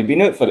 How come he'd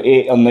been out for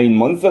 8 or 9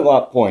 months at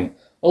that point?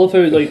 I love how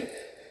like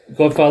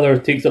Godfather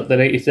takes up the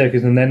 90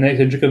 seconds and then the next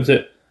entry comes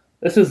out.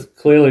 This is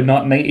clearly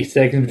not 90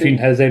 seconds between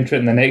his entry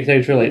and the next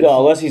entry. Like,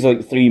 No, unless he's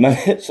like 3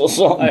 minutes or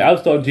something. I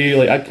was talking to you,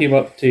 like I came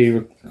up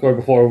to record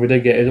before we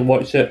did get it and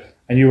watch it,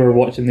 and you were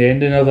watching the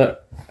ending of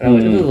it. And I'm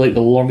like, this is like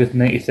the longest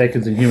 90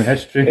 seconds in human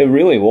history. It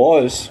really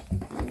was.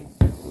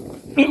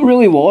 It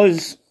really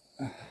was.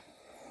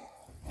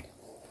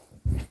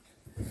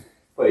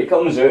 But he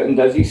comes out and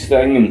does his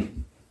thing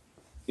and,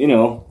 you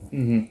know.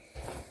 And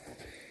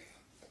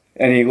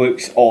he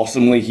looks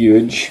awesomely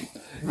huge.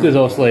 Because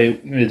also,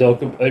 like, we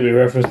talk about, like we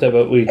referenced it,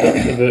 but we talked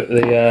about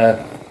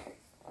the,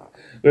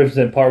 we referenced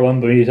it in part 1,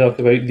 but when you talk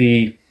about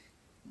the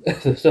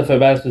stuff at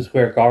Madison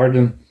Square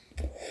Garden,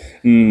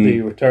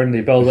 the return,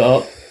 they build it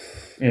up,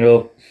 you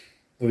know,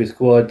 with his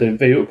squad, the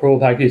video pro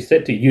package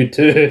set to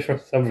U2 for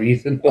some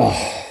reason. Oh,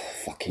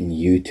 fucking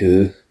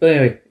U2. But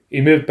anyway, he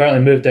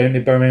apparently moved down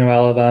to Birmingham,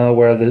 Alabama,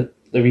 where the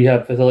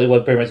rehab facility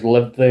was, pretty much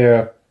lived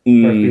there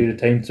for a period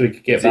of time so he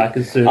could get back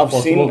as soon as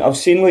possible. I've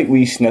seen like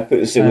wee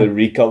snippets of the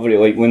recovery,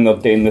 like when they're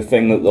doing the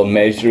thing that they're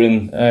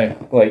measuring,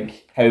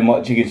 like how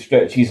much he could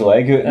stretch his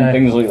leg out and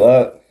things like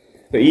that.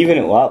 But even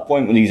at that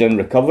point, when he's in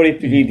recovery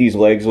period, his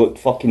legs looked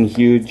fucking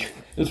huge.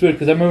 It's weird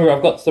because I remember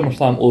I've got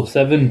SummerSlam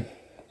 07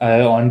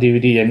 on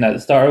DVD, and at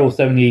the start of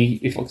 07 he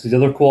fucks his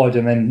other quad,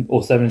 and then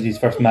 07 is his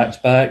first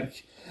match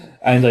back.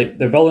 And like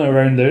they're building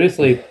around, they're just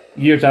like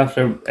years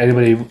after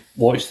anybody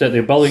watched it,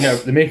 they're building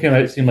it, they're making him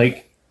out seem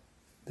like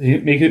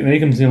make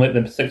him seem like the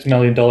 $6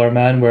 million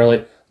man, where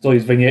like there's all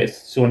these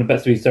vignettes showing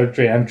bits of his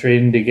surgery. I'm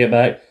trained to get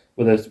back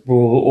with this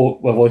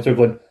voiceover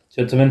going,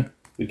 "Gentlemen,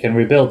 we can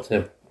rebuild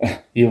him.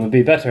 He will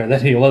be better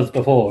than he was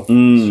before,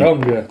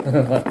 stronger."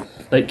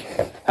 Like,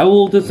 how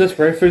old is this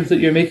reference that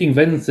you're making?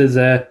 Vince is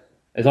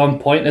on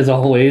point as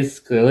always,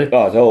 clearly.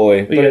 Oh,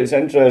 totally. But it's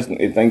interesting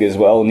to think as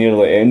well, near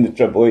the end of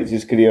Triple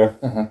H's career,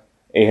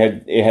 he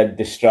had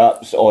the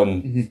straps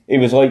on. He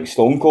was like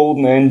Stone Cold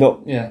in the end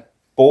up. Yeah.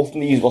 Both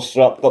knees were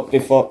strapped up to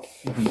fuck.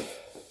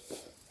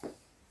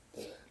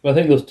 But I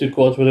think those two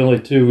quads were the only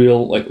two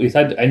real, like, he's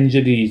had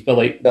injuries, but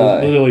like,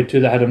 those were the only two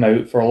that had him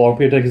out for a long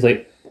period of time. Because,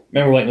 like,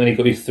 remember like when he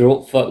got his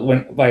throat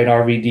went by an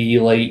RVD,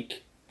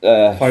 like,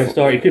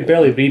 Firestar, he could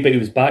barely breathe, but he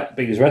was back,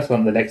 but he was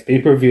wrestling the next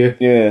pay-per-view.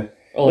 Yeah.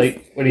 Or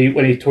like, when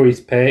he tore his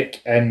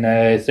pec in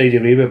Saudi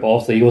Arabia, but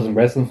obviously he wasn't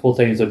wrestling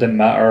full-time, so it didn't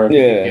matter if he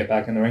could get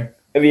back in the ring.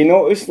 Have you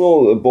noticed,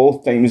 though, that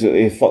both times that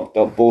he fucked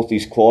up both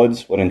his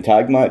quads were in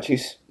tag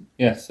matches?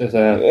 Yes, there's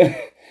a...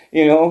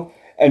 You know?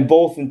 And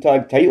both in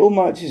tag title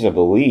matches, I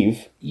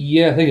believe.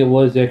 Yeah, I think it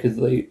was, yeah, because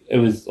like, it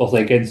was also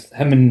against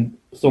him and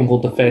Stone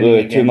Cold defending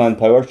the two-man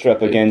power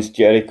trip against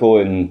Jericho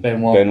and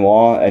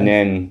Benoit, and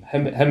then...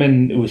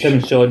 It was him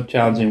and Shawn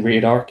challenging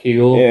Rated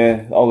RKO.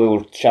 Yeah, they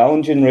were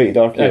challenging Rated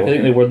RKO. I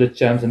think they were the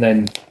champs, and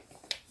then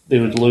they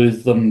would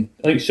lose them.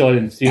 I think Shawn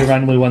and Cena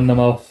randomly won them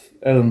off,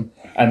 and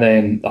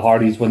then the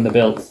Hardys win the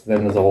belts,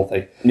 then there's the whole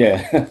thing.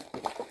 Yeah.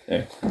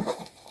 Yeah.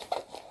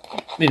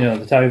 You know,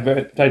 the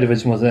tag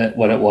division wasn't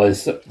what it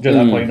was during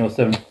that point in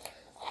 07.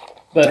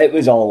 But it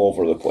was all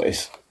over the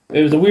place.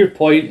 It was a weird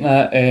point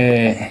that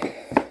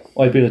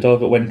why people talk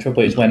about when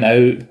Triple H went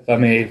out, if I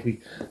may.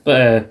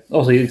 But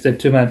also, he said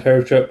two-man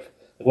power trip.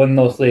 When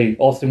obviously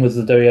Austin was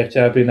the WWF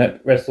champion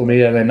at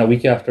WrestleMania, and then a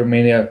week after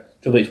Mania,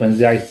 Triple H wins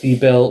the IC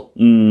belt.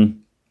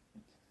 And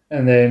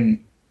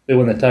then they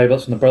won the tag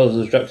belts from the Brothers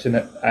of Destruction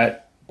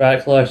at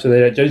Backlash. So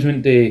then at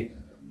Judgment Day,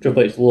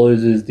 Triple H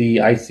loses the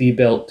IC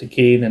belt to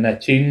Kane in a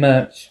chain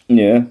match.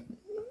 Yeah.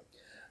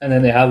 And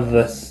then they have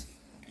this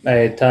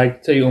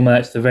tag title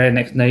match the very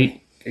next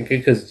night,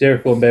 because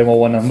Jericho and Benoit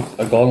won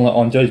a gauntlet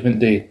on Judgment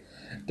Day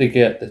to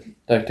get the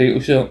tag title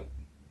shot.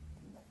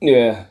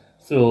 Yeah.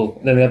 So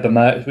then they had the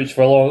match, which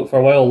for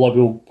a while a lot of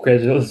people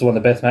credited this is one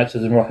of the best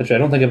matches in Raw history. I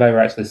don't think I've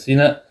ever actually seen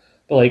it,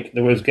 but like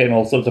there was getting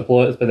all sorts of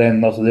plaudits. But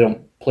then also they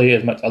don't play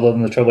as much other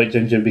than the Triple H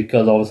injury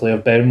because obviously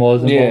of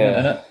Benoit's involvement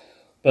in it.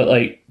 But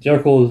like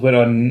Jericho went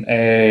on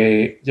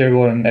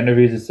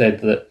interviews and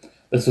said that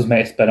this was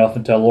meant to spin off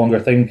into a longer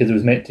thing because it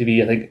was meant to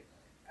be, I think,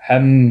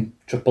 him,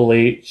 Triple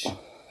H,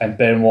 and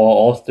Benoit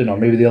Austin, or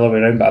maybe the other way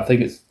around. But I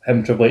think it's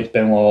him, Triple H,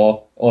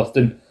 Benoit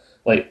Austin,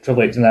 like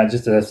Triple H and that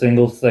just in a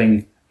singles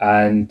thing,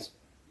 and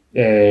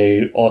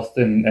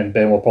Austin and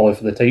Benoit probably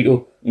for the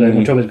title. Then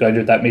when Triple H got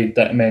injured, that meant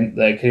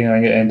that King of the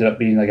Ring ended up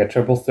being like a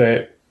triple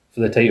threat for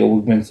the title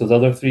against those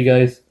other three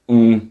guys.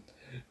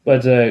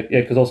 But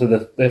because also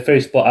the very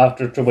spot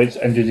after Triple H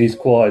injures his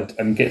quad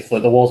and gets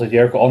like the walls of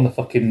Jericho on the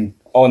fucking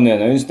on the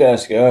announce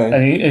desk,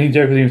 and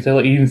Jericho even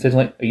said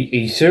like, "Are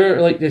you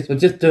sure like this? Well,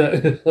 just do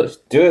it. Let's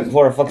do it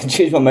before I fucking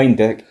change my mind,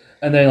 Dick."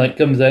 And then like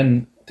comes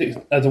in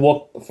as a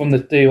walk from the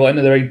table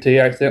into the ring to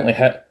accidentally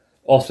hit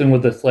Austin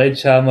with the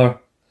sledgehammer,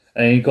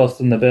 and he cost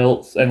him the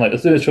belts. And like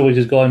as soon as Triple H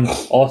is gone,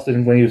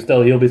 Austin, when he was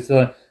still, he'll be still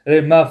like,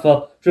 "Hey, my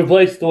fault. Triple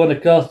H the one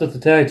that cost us the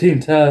tag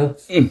team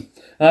titles."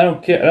 I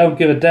don't care. I don't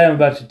give a damn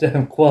about your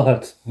damn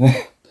quad.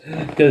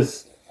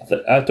 Because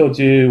I told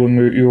you when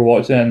you were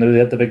watching it and they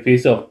had the big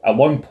face off. At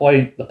one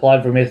point, the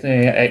plan for making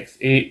it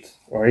X8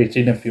 or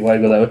 18, if you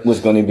want to go that way, Was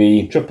going to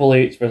be Triple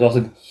H versus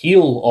Austin,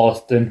 heel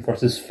Austin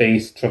versus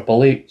face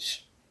Triple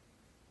H.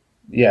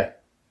 Yeah.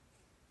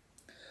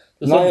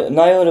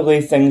 Neither of the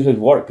way things would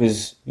work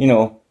because,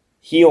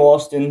 heel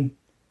Austin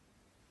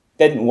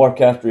didn't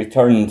work after he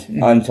turned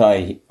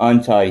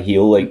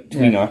anti-heel like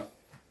tweener.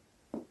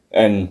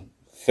 And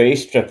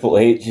face Triple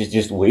H is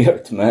just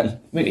weird, man.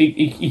 I mean,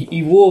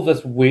 he rode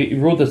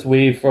this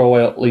wave for a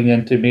while leading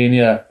into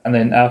Mania, and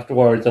then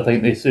afterwards, I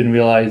think they soon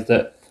realised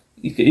that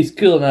he's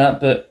cool in that,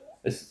 but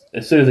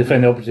as soon as they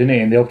found the opportunity,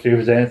 and the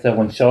opportunity presented itself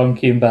when Shawn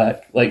came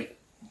back, like,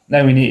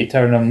 now we need to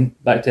turn him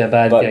back to a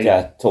bad guy.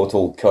 Back to a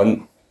total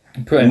cunt.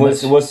 Pretty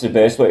much. What's the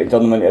best way to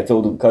turn him into a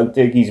total cunt?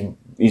 Take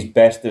his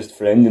bestest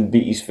friend and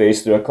beat his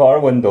face through a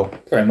car window.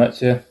 Pretty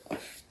much, yeah.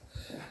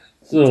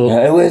 So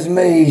it was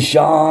me,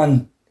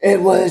 Shawn.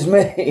 It was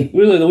me.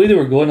 Really, the way they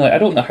were going, like, I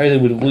don't know how they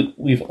would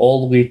leave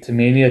all the way to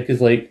Mania,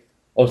 because, like,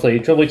 obviously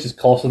Triple H is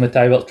costing the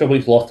tie belts. Triple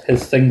H lost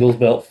his singles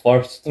belt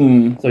first,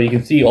 so you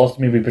can see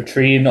Austin maybe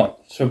betraying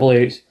Triple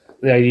H,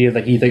 the idea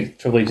that he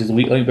thinks Triple H is a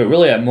weak link, but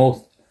really at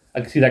most,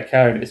 I can see that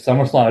carried at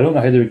SummerSlam. I don't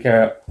know how they would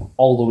carry it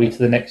all the way to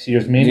the next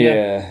year's Mania.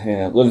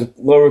 Yeah. There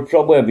would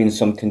probably have been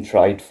some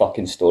contrived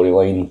fucking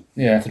storyline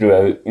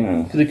throughout,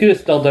 Because they could have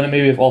still done it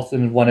maybe if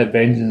Austin had won at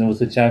Vengeance and was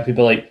the champion,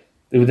 but, like,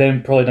 they would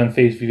then probably done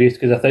face to face,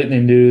 because I think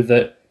they knew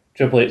that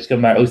Triple H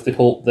came back, at least they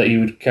hoped that he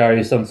would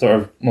carry some sort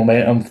of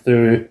momentum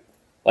through,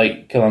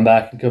 like, coming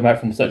back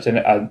from such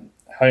a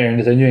higher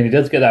end as I knew, and he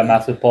does get that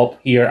massive pop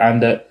here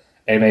and at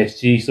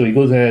MSG, so he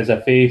goes in as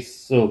a face,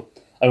 so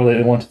I don't think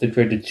they wanted the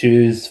crowd to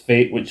choose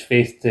which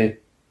face to...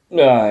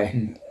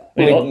 Aye.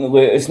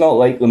 It's not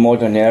like the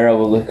modern era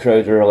where the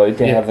crowd are allowed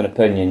to have an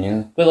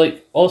opinion, But,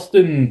 like,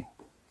 Austin,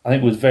 I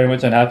think, was very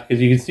much unhappy,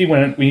 because you can see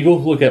when you go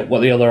look at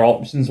what the other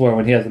options were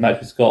when he has the match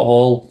with Scott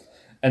Hall,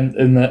 and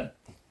that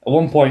at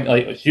one point,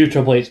 like, it's you,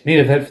 Triple H, main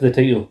event for the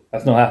title.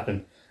 That's not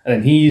happened. And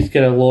then he's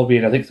kind of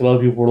lobbying, I think some other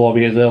people were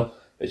lobbying as well,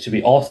 it should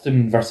be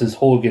Austin versus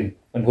Hogan.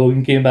 When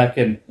Hogan came back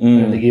in,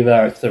 and they gave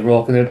that to The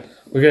Rock, and then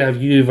we're going to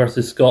have you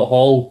versus Scott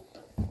Hall.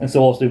 And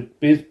so also,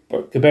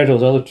 compared to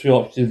those other two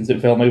options,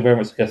 it felt like very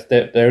much like a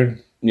step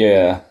down.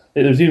 Yeah.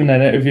 There was even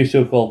an interview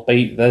show called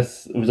Bite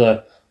This. It was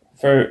a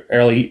very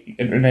early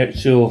internet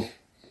show.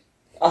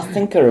 I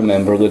think I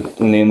remember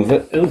the name of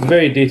it. It was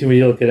very dated when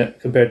you look at it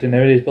compared to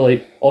nowadays, but,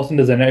 like, Austin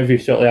does an interview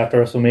shortly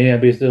after WrestleMania,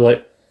 basically,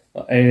 like,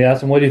 and he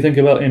asked him, what do you think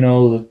about, the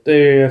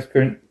WWF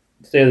current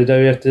state of the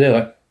WWF today?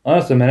 Like,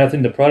 honestly, man, I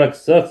think the product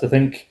sucks. I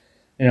think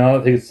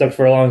it sucked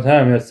for a long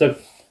time. It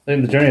sucked. I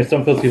think the journey of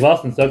Stone Cold Steve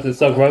Austin sucks. It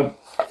sucked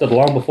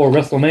long before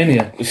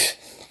WrestleMania.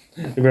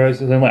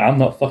 Like, I'm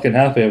not fucking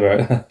happy about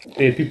it.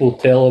 They had people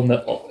tell him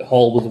that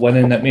Hall was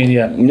winning at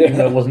Mania, even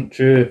though it wasn't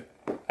true.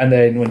 And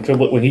then when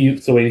he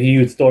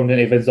would storm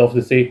into Vince's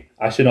office to say,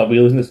 I should not be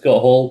losing to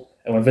Scott Hall,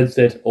 and when Vince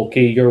said,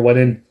 okay, you're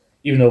winning,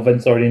 even though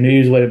Vince already knew he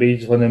was winning, but he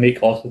just wanted to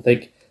make Austin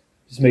think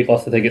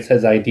it's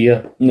his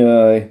idea.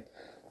 No.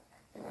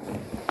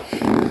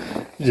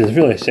 Which is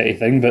really a shitty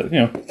thing, but,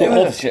 It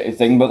was a shitty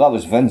thing, but that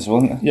was Vince,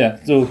 wasn't it?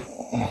 Yeah, so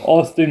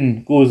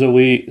Austin goes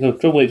away, so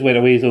Triple H went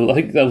away, so I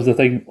think that was the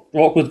thing.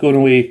 Rock was going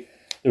away,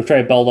 they were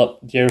trying to build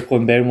up Jericho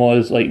and Benoit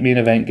as, like, main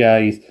event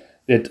guys.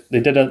 They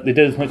did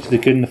as much as they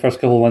could in the first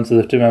couple of months of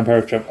the two-man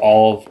power trip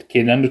of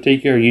Kane and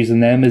Undertaker, using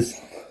them as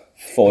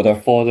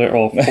fodder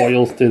or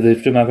foils to the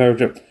two-man power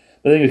trip.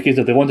 But I think it was the case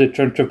that they wanted to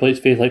turn Triple H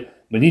face, like,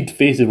 we need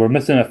faces, we're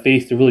missing a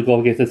face to really go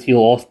against this heel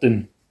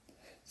Austin.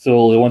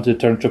 So they wanted to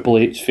turn Triple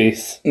H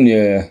face.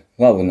 Yeah,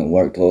 that wouldn't have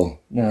worked though.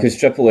 Because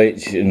Triple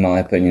H, in my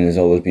opinion, has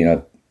always been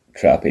a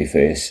crappy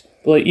face.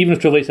 But, like, even if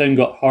Triple H hadn't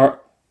got hurt,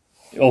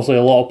 also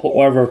a lot of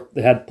whatever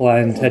they had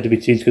planned had to be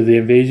changed because of the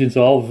invasion,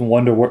 so I often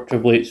wonder what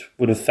Triple H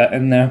would have fit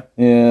in there.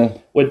 Yeah.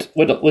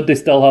 Would they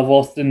still have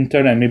Austin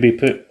turn and maybe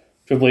put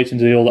Triple H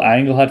into the old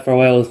angle had for a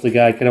while as the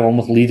guy kind of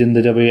almost leading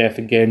the WF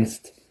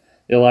against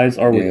the Alliance,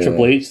 or would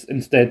Triple H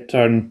instead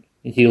turn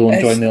heel and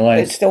join the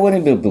Alliance? It still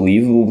wouldn't be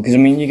believable because, I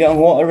mean, you get a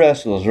lot of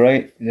wrestlers,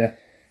 right? Yeah.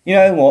 You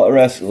know, a lot of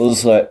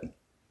wrestlers that,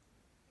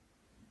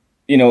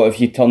 if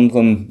you turned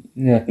them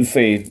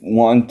for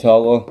one to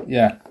other,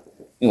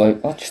 you're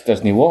like, that just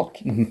doesn't work.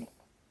 Mm-hmm.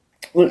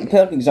 Well, a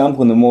perfect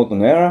example in the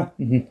modern era,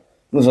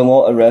 there's a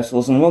lot of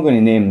wrestlers, and I'm not going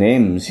to name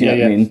names, you know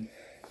what I mean?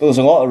 But there's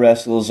a lot of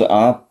wrestlers that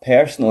I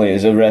personally,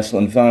 as a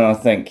wrestling fan, I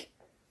think,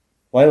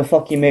 why the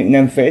fuck are you making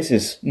them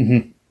faces?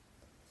 Mm-hmm.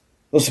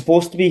 They're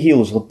supposed to be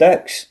heels, they're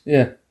dicks.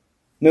 Yeah.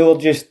 No,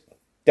 they're just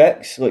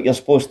dicks, like you're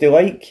supposed to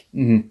like.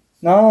 Mm-hmm.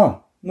 Nah,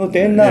 not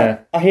doing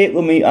that. Yeah. I hate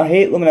them,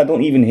 and I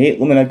don't even hate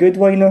them in a good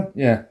way now.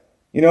 Yeah.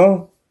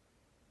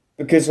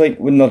 Because, like,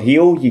 when they're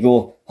heel, you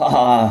go,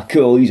 ha,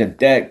 cool, he's a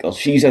dick, or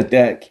she's a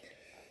dick.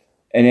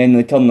 And then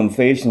they turn them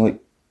face, and you're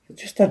like, you're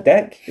just a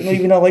dick. You're not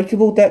even a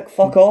likeable dick,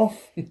 fuck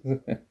off.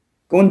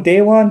 Go on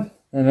day one.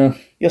 I know.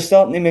 You're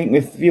starting to make me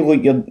feel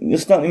like you're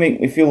starting to make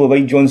me feel the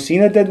way John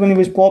Cena did when he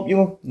was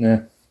popular.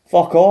 Yeah.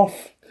 Fuck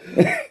off.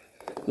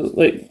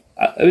 Like,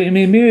 I mean,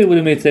 maybe it would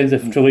have made sense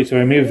if Triple H were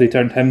removed, they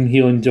turned him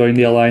heel and joined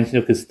the alliance,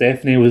 because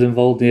Stephanie was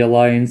involved in the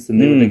alliance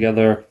and they were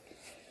together.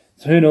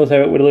 So who knows how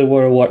it would have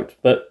worked,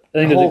 but I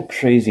think a whole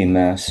crazy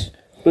mess.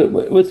 But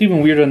what's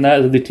even weirder than that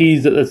is they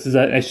tease that this is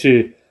an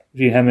issue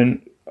between him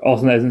and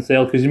Austin isn't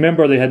Cell, because you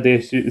remember they had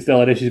still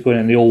had issues going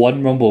in the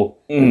 01 Rumble.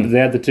 They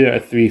had the 2 out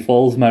of 3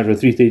 falls match with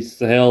 3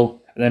 stages of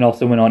hell, and then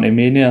Austin went on to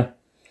Mania.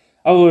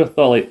 I would have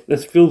thought, like,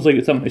 this feels like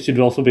it's something that should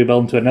also be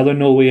built into another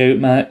No Way Out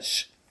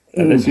match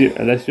at this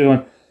year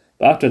one.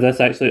 But after this,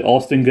 actually,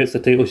 Austin gets the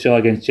title shot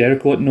against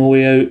Jericho at No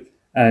Way Out,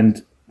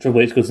 and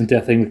Triple H goes into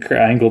a thing with Kurt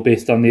Angle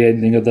based on the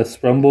ending of this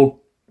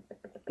Rumble.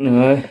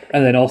 And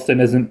then Austin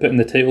isn't put in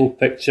the title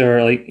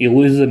picture. Like, he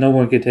loses the number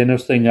 1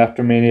 contenders thing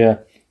after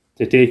Mania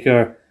to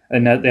Taker,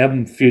 and they have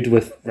him feud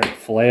with Ric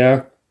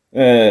Flair.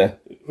 Where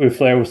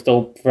Flair was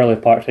still fairly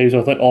part-time,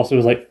 so I thought Austin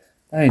was like,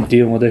 I ain't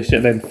dealing with this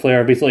shit. Then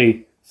Flair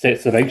basically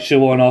sets the big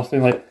show on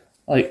Austin, like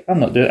I'm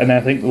not doing it. And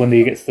I think when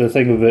he gets to the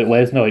thing about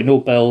Lesnar, like, no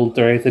build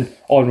or anything,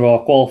 on Raw,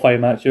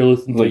 qualifying match, you're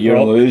losing to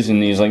you're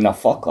losing, he's like, nah,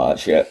 fuck that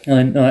shit.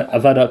 And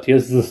I've had up to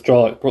this is the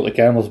straw, it brought the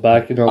camel's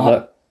back and all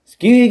that.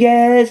 Excuse you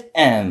guys,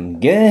 I'm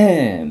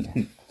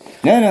good.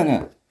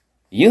 No.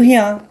 You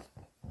here,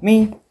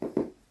 me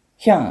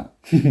here.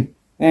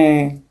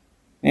 Me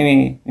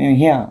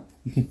here.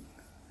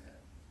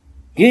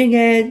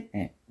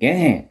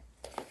 Good.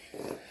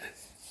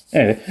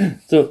 Anyway,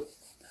 so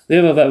they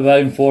have a bit of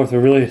back and forth. We're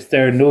really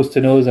staring nose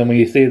to nose, and when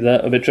you say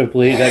that about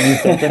Triple H, that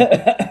means something.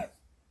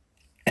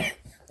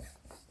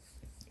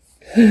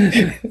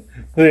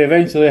 They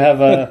eventually have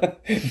a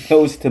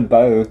nose to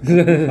bow,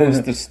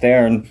 nose to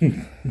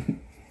stern.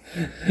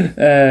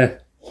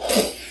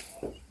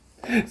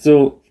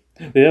 So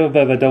they have a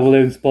bit of a double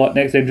down spot.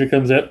 Next entry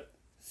comes up.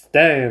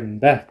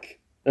 Stand back.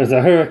 There's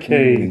a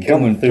hurricane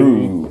coming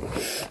through.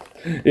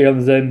 He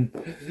comes in.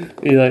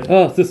 He's like,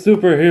 oh, it's a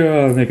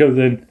superhero. And he comes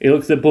in. He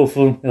looks at both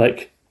of them. He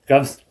like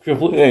grabs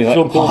Triple H.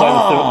 Like,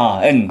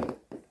 ha-ha! And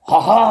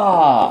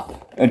ha-ha!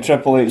 And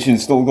Triple H and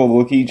Stone Cold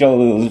look at each other.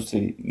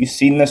 You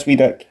seen this wee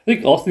dick? I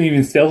think Austin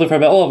even sells it for a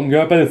bit. Oh, I'm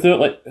grabbed by the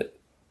throat. Like,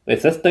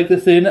 is this dick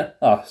that's saying it?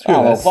 Oh, screw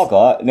well, this. Fuck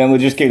that. And then we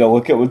just kind of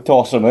look at it, we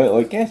toss him out,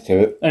 like, get to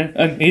it.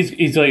 And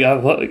he's like,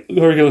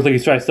 Hurricane looks like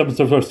he's trying to summon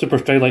some sort of super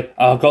strength, like,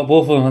 I've got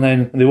both of them. And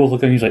then they both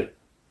look and he's like,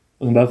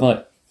 looking back,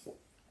 like,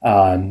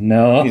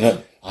 no. He's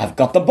like, I've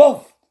got them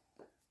both.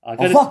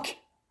 Fuck.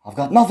 I've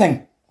got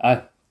nothing.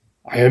 I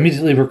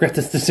immediately regret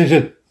this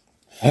decision.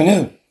 I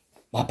know.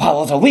 My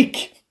powers are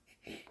weak.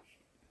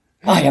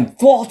 I am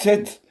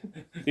thwarted.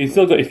 He's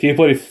still got his cape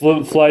on, he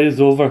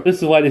flies over. This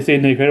is why they say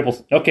in The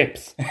Incredibles, no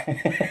capes.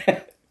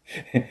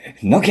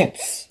 No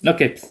capes. No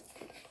capes.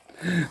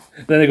 Then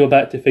they go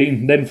back to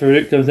fighting. Then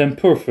Farouk comes in.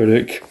 Poor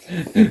Farouk.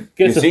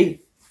 You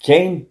see,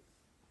 Kane,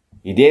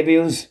 he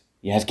debuts,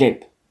 he has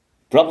cape.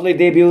 Properly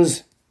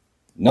debuts,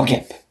 no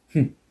cape.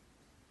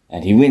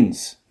 And he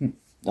wins.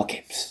 No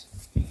capes.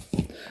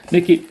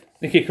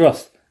 Nikki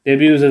Cross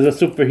debuts as a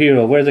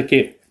superhero, wears a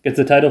cape, gets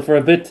the title for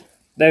a bit,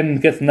 then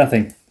gets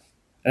nothing.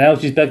 And now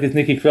she's back as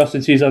Nikki Cross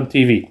and she's on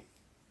TV.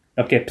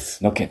 No capes.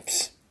 No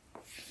capes.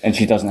 And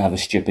she doesn't have a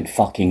stupid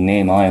fucking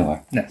name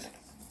either. Yes.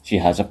 She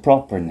has a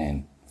proper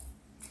name.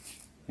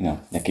 You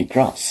know, Nikki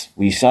Cross.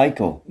 We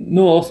psycho.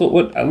 No, also,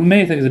 what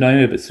many things annoy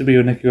me about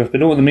superhero Nikki Cross, but you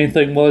know what the main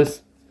thing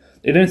was?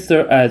 They announced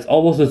her as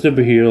almost a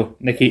superhero,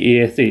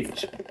 Nikki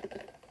ASH.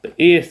 But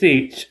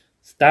ASH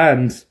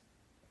stands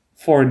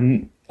for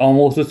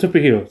almost a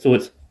superhero. So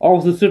it's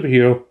almost a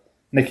superhero,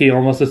 Nikki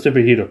almost a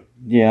superhero.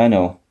 Yeah, I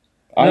know.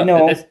 I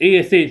know. It's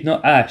ASH,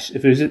 not Ash.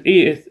 If it was just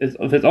if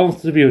it's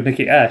almost a superhero,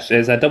 Nikki Ash,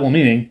 it's a double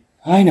meaning.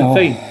 I know.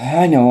 Fine.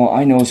 I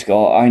know,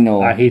 Scott. I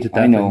know. I hated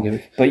that. I know.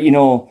 But you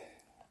know,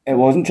 it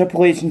wasn't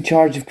Triple H in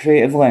charge of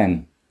creative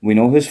then. We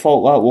know whose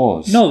fault that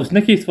was. No, it was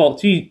Nikki's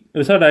fault. It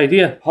was her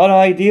idea. Her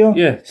idea?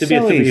 Yeah, to be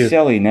a superhero.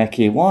 Silly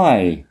Nikki.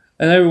 Why?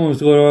 And everyone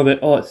was going on about,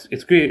 oh,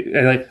 it's great.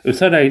 And like, it was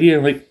her idea.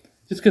 And like,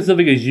 just because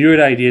something is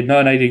your idea,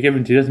 not an idea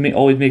given to you, doesn't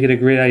always make it a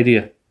great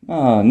idea.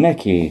 Oh,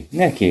 Nikki,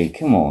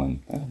 come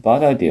on. That's a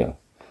bad idea.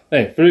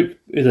 Right, Farouk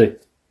is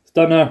like,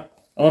 stunner,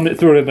 eliminate,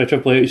 thrown out by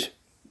Triple H,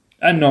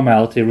 and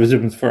normality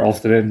resumes for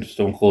Austin and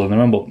Stone Cold in the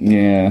Rumble.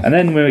 Yeah. And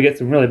then when we get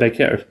some really big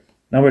hitters,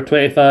 number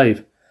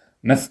 25,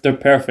 Mr.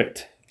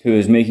 Perfect. Who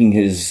is making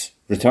his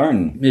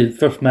return. His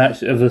first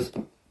match of this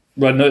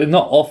run. No, it's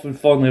not often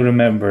fondly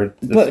remembered.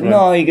 But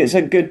no, he gets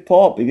a good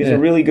pop. He gets a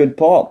really good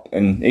pop.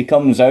 And he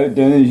comes out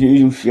doing his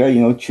usual shit,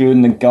 you know,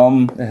 chewing the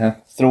gum,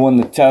 throwing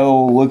the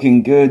towel,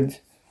 looking good.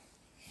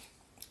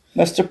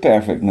 Mr.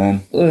 Perfect,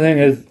 man. The thing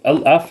is,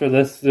 after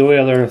this, the only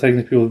other thing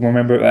that people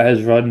remember about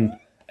his run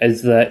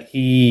is that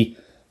he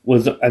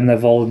was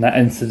involved in that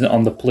incident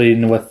on the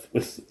plane with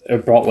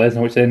Brock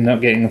Lesnar, which ended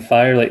up getting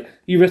fired. Like,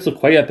 he wrestled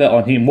quite a bit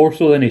on heat, more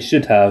so than he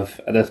should have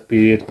at this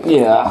period.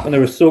 Yeah. And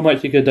there was so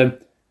much he could have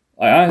done.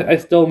 I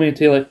still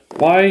maintain, like,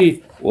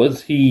 why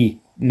was it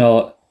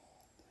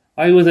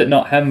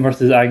not him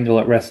versus Angle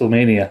at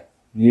WrestleMania?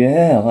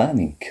 Yeah, that'd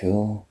be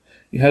cool.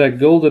 You had a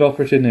golden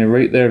opportunity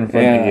right there in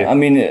front of you. I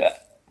mean,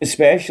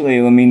 Especially,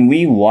 I mean,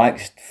 we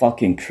waxed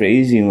fucking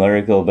crazy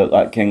lyrical about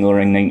that King of the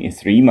Ring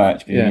 93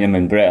 match between him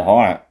and Bret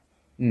Hart.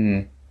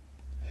 And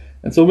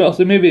so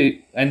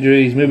maybe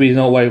injuries, maybe he's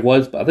not where he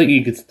was, but I think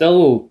he could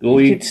still go.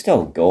 He could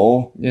still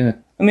go. Yeah.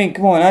 I mean,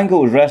 come on,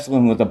 Angle was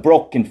wrestling with a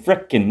broken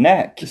frickin'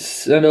 neck.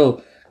 I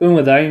know. Going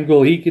with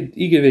Angle, he could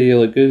really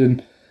look good,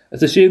 and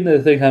it's a shame that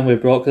the thing happened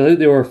with Brock, because I think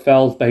they were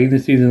pals behind the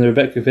scenes and they're a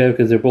bit competitive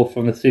because they're both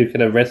from the same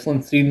kind of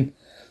wrestling scene.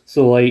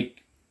 So,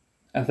 like,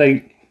 I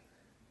think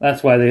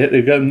that's why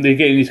they get in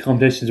these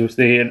competitions, which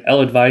they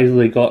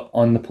ill-advisedly got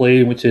on the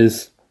plane, which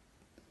is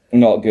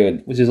not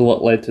good. Which is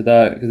what led to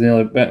that, because they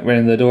nearly went right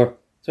in the door.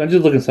 So I'm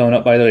just looking someone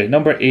up, by the way.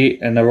 Number 8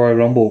 in the Royal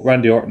Rumble,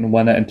 Randy Orton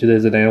won it in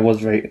 2009. I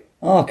was right.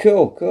 Oh,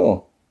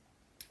 cool.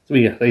 So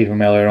yeah, thank you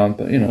from earlier on,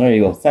 but you know. There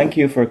you go. Thank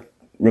you for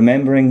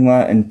remembering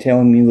that and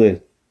telling me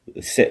the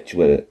sitch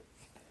with it.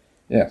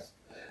 Yes.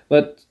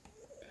 But,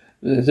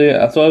 so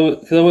yeah,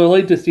 I would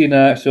like to see an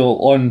actual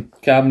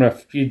on-camera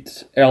feud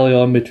early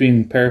on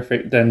between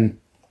Perfect and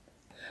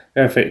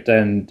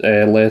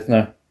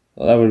Lesnar.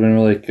 Well, that would have been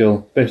really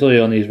cool, especially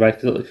on these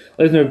racks.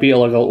 Lesnar beat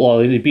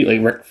he beat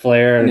like Ric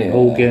Flair and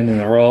Hogan and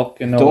The Rock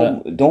and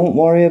all that. Don't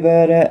worry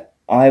about it.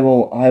 I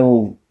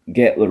will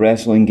get the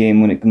wrestling game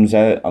when it comes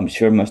out. I'm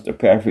sure Mr.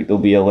 Perfect will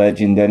be a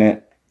legend in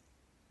it.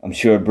 I'm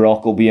sure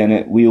Brock will be in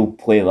it. We'll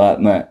play that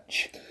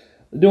match.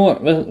 You know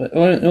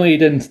what he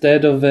did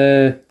instead of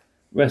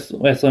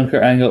wrestling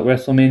Kurt Angle at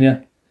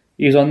WrestleMania?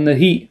 He was on the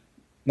Heat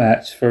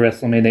match for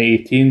WrestleMania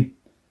 18,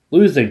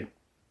 losing.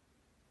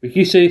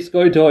 Rikishi,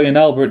 Scotty Doughty and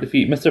Albert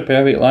defeat Mr.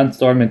 Perfect, Lance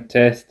Storm and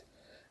Test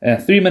in a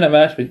 3-minute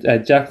match with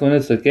Jack Luna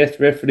as the guest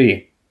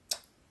referee.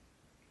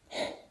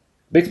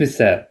 Makes me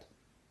sad.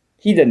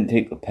 He didn't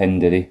take the pin,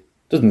 did he?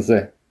 Doesn't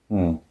say.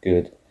 Oh,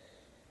 good.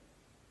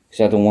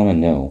 Because I don't want to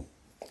know.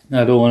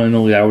 I don't want to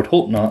know. I would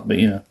hope not, but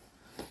you know.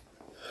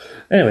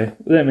 Anyway,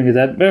 that being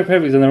said, Mr.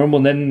 Perfect's in the Rumble,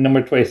 and then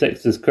number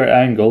 26 is Kurt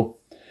Angle.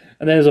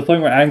 And then there's a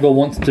point where Angle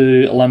wants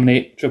to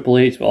eliminate Triple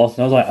H, but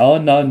Austin, I was like, oh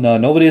no,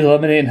 nobody's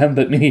eliminating him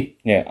but me.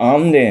 Yeah,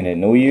 I'm doing it,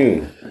 no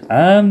you.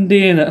 I'm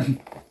doing it.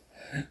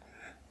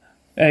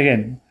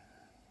 Again,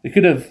 they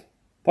could have,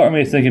 part of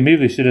me is thinking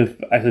maybe they should have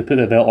actually put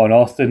the belt on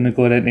Austin and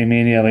going into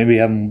Mania, maybe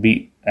have him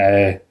beat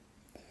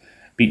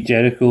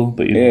Jericho,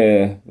 but you know.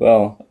 Yeah,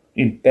 well,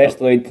 best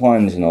laid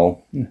plans and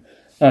all.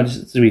 No,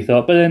 just a wee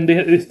thought. But then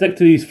they stick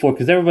to these 4,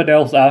 because everyone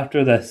else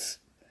after this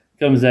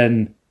comes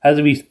in, has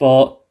a wee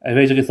spot,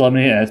 eventually gets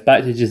eliminated, and it's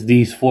back to just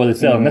these 4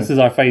 that's and this is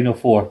our final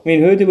 4. I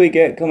mean, who do we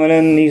get coming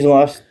in these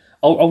last...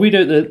 I'll read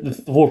out the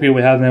 4 people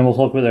we have, and then we'll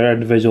talk about their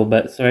individual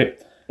bits, right?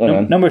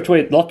 Number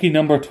 20, lucky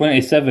number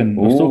 27.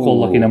 We're still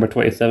called lucky number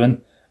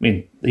 27. I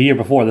mean, the year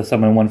before, there's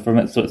someone won from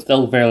it, so it's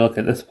still very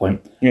lucky at this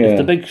point. Yeah. It's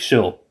the Big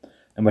Show.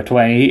 Number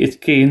 28 is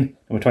Kane.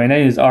 Number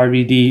 29 is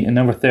RVD. And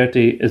number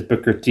 30 is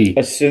Booker T.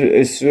 As soon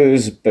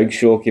as Big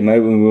Show came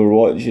out when we were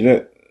watching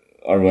it,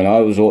 or when I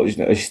was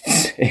watching it, I should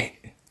say,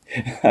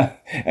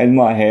 in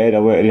my head, I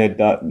went and had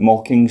that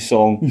mocking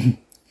song,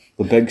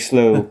 The Big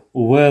Slow.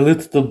 Well,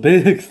 it's the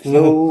Big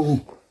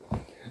Slow.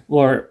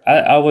 Or,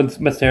 I once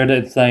misheard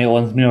it and sang it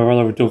once. Me and my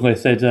brother were joking. I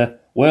said,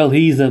 well,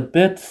 he's a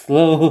bit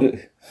slow.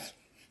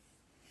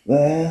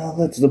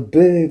 Well, it's the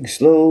Big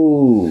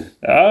Slow.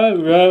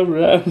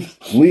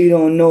 We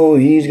don't know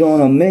he's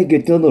gonna make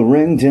it to the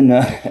ring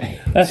tonight.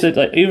 That's it.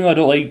 Like, even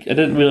though I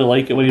didn't really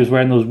like it when he was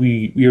wearing those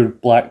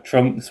weird black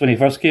trunks when he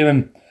first came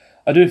in.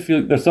 I do feel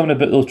like there's something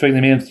about those trying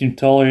to make him seem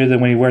taller than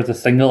when he wears a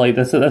singlet like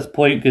this at this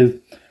point, because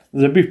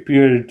there's a brief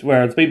period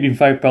where despite being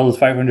 5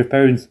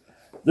 £500,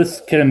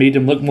 this kind of made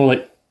him look more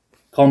like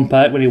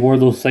compact when he wore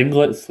those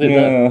singlets like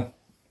that.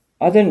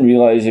 I didn't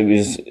realise it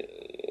was...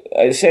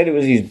 I said it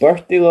was his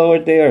birthday the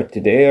other day or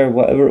today or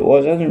whatever it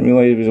was. I didn't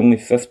realise he was only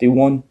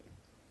 51.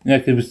 Yeah,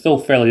 because he was still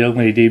fairly young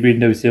when he debuted.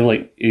 Now he's still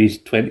like in his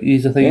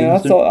 20s, I think. Yeah, I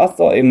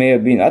thought he may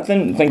have been. I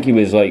didn't think he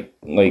was like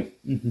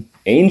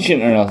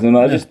ancient or nothing.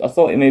 I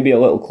thought he may be a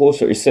little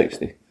closer to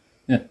 60.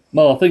 Yeah.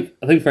 Well, I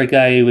think for a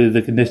guy with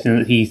the condition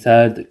that he's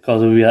had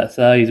because of that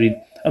size, I mean,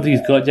 I don't think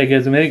he's got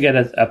gigantism. I mean,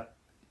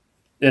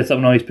 he had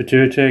something on his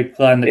pituitary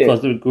gland that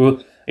caused it to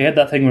grow. He had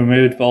that thing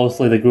removed, but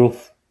obviously the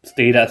growth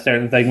stayed at a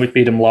certain thing, which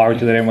made him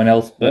larger than everyone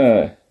else.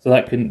 But so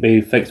that couldn't be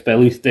fixed. But at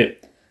least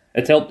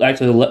it's helped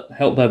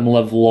help him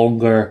live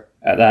longer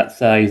at that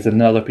size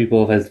than other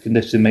people of his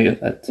condition might have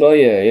had. Oh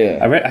yeah.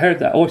 I heard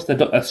that. I watched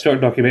a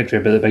short documentary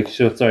about the Big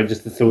Show. Sorry,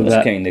 just to throw that.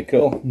 That's kind of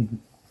cool.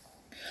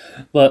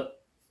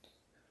 But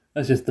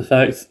that's just the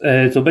facts.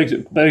 So Big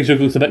Show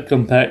looks a bit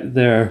compact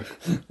there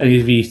in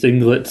his V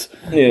singlets.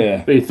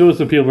 Yeah. But he throws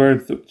some people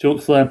around,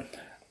 chokeslam.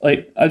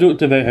 Like, I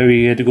joked about how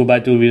he had to go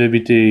back to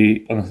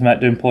WWE on a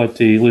SmackDown pod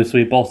to lose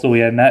weight, but also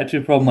he had an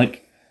attitude problem.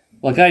 Like,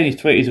 well, a guy in his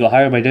 20s got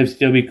hired by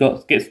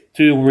WCW, gets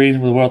 2 reigns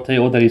with the world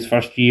title in his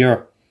first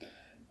year.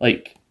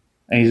 Like,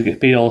 and he's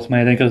get paid all this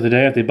money. Then because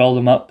today, if they build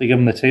him up, they give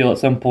him the title at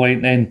some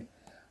point, then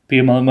pay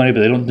him all the money, but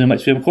they don't do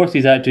much for him. Of course,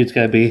 his attitude's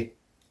going to be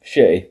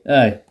shitty.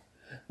 Aye.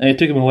 And it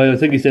took him a while. I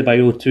think he said by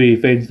 02 he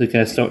eventually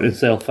kind of sorted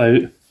himself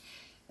out.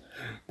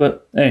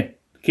 But, hey,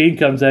 Kane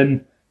comes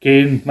in.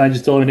 Kane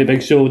manages to eliminate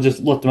Big Show, just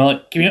lift him out,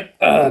 like, come here,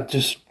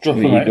 just drop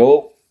him out. There you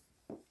go.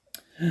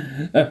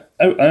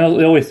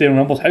 They always say in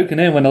Rumbles, how can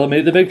anyone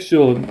eliminate the Big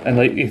Show? And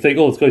like you think,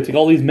 oh, it's going to take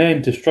all these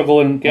men to struggle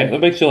and get the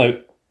Big Show out.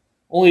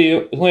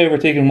 It's only ever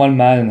taken one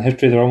man in the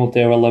history of the Rumble to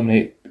ever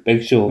eliminate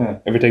Big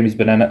Show every time he's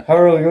been in it. How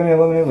are we going to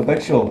eliminate the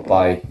Big Show?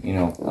 By,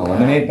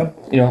 eliminate them?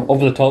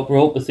 Over the top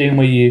rope, the same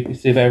way you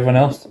save everyone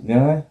else.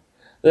 Yeah.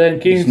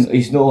 Then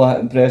He's not that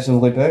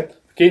impressively big.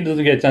 Kane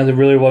doesn't get a chance to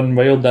really run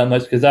wild that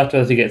much because after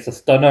this he gets a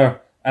stunner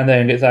and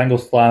then gets Angle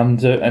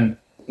slammed out. And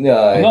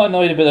I'm not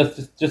annoyed about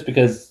this just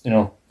because,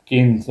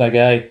 Kane's my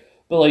guy.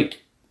 But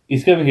like,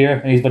 he's coming here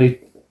and he's very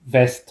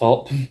vest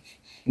top.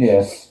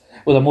 Yes.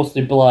 With a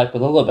mostly black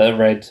with a little bit of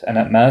red in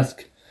that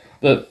mask.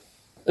 But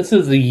this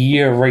is the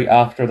year right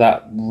after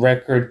that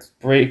record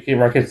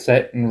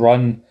set and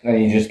run. And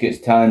he just gets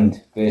tanned,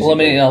 basically.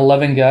 Eliminating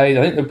 11 guys.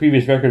 I think the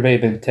previous record may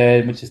have been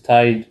 10, which is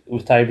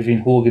was tied between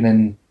Hogan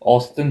and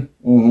Austin.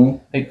 Mm-hmm.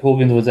 I think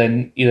Hogan was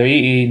in either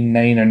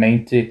 89 or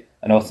 90,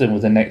 and Austin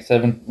was in next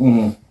 7.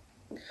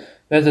 Mm-hmm.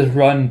 There's his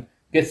run,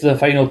 gets to the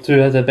final 2,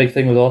 has a big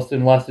thing with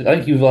Austin. I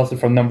think he was lasted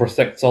from number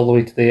 6 all the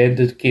way to the end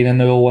of Kane in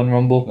the 01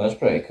 Rumble. That's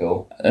pretty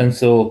cool. And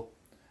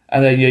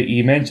then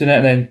you mention it,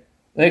 and then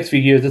the next few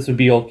years, this would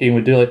be all Kane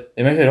would do. Like,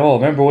 they mentioned,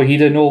 remember what he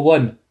did in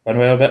 01? Run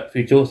away a bit, a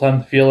few jokes on,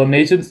 a few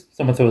eliminations,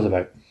 someone throws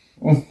about.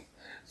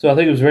 So I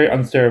think it was very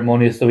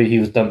unceremonious the way he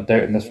was dumped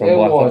out in this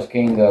Rumble. It was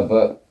kinda,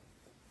 but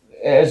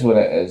it is what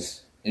it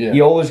is. Yeah.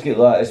 You always get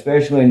that,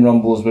 especially in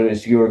Rumbles where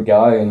it's your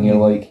guy and you're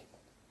like,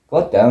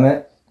 God damn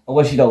it. I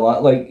wish he'd have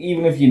like,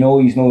 even if you know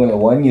he's not going to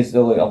win, you're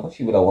still like, I wish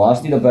he would have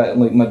lasted a bit in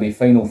like maybe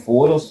Final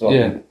 4 or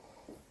something.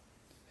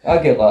 Yeah. I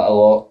get that a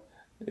lot.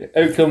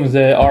 Out comes the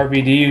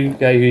RVD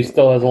guy who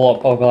still has a lot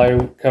of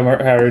popularity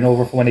carrying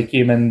over from when he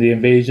came in the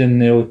Invasion.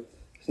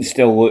 He's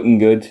still looking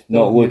good,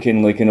 not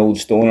looking like an old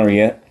stoner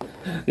yet.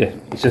 Yeah,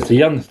 he's just a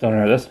young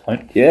stoner at this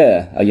point.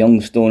 Yeah, a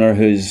young stoner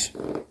whose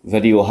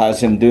video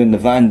has him doing the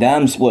Van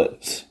Damme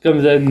splits.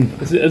 Comes in,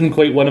 this isn't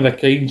quite one of a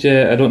kind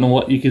yet. I don't know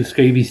what you can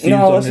describe his themes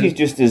No, on. this is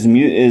just his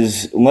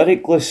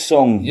lyricless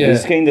song. Yeah.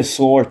 It's kind of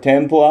slower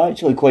tempo. I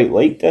actually quite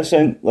liked this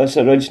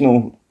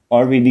original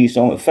RVD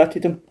song. It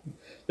fitted him.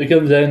 He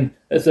comes in,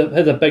 has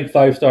a big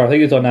 5-star, I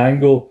think it's on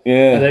Angle.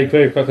 Yeah. And then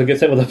very quickly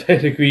gets hit with a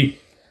pedigree.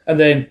 And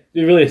then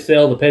they really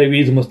sell the pedigree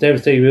is the most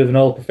devastating move in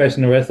all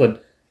professional wrestling.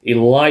 He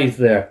lies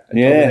there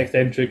until the next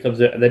entrant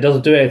comes out, and then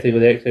doesn't do anything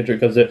when the next entrant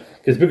comes out.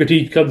 Because Booker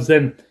T comes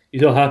in,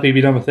 he's all happy to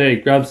be number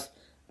 30,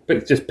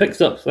 just picks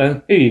up,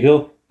 and here you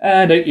go,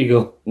 and out you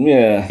go.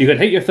 Yeah. You can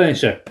hit your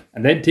finisher,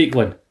 and then take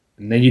one,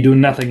 and then you do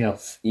nothing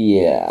else.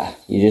 Yeah.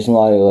 You just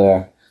lie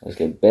there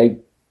like a big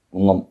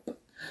lump.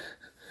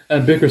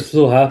 And Booker's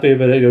so happy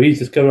about it, he's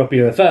just coming up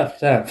here, fab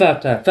time.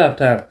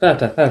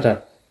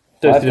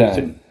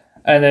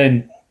 And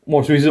then,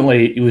 most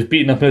recently, he was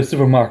beaten up in a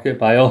supermarket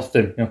by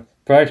Austin,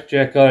 price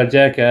check on a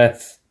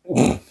jackass.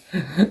 And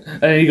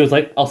then he goes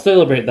like, I'll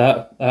celebrate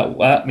that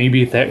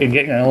maybe 30 and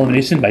getting an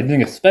elimination by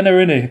doing a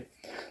spinner-in. And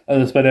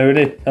the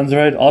spinner-in comes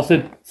around,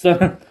 Austin,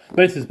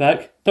 bounces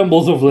back,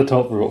 tumbles over the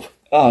top rope.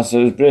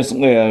 So it's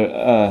basically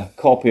a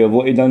copy of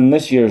what he done in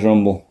this year's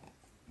Rumble.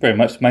 Pretty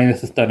much, minus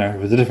the stunner. It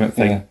was a different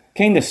thing. Yeah.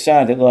 Kind of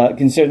sad at that,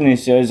 considering he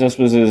says this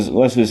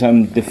was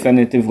him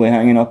definitively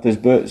hanging up his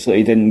boots that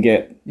he didn't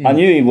get. I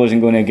knew he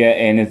wasn't going to get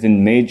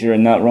anything major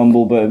in that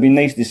Rumble, but it'd be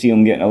nice to see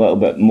him getting a little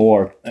bit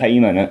more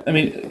time in it. I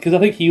mean, because I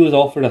think he was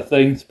offered a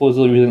thing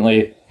supposedly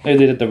recently. Maybe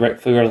they did the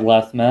Ric Flair's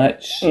last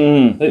match.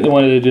 I think they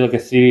wanted to do like a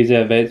series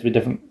of events with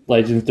different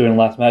legends doing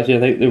last match. I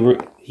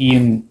think he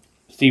and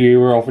Stevie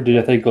were offered to do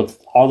a thing called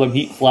Harlem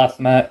Heat's last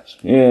match.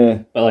 Yeah,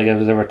 but like it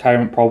was a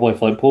retirement probably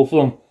for like both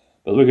of them.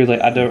 But Luger's like,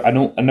 I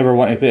never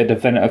want to put a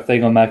definitive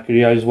thing on my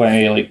career. I just want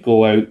to like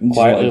go out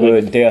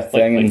quietly, do a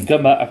thing, like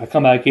come back. If I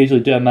come back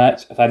occasionally, do a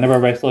match. If I never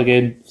wrestle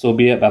again, so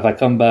be it. But if I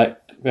come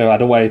back, I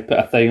don't want to put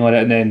a thing on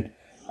it and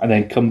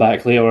then come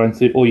back later and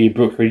say, oh, you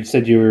broke her. You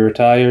said you were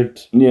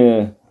retired.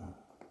 Yeah.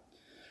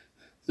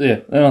 So yeah,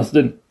 then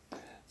Austin.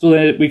 So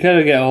then we kind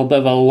of get a bit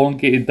of a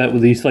elongated bit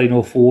with these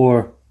final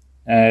 4.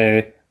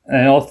 And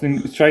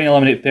Austin trying to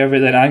eliminate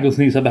Perfect. Then Angle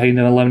sneaks up behind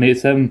him and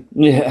eliminates him.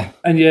 Yeah.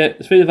 And yet,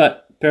 despite the fact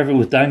Perfect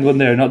was dangling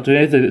there, not doing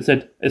anything. It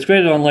said, it's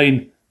graded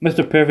online,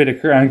 Mr. Perfect and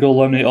Kurt Angle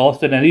eliminate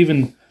Austin, and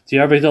even see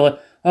everybody's all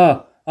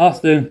like,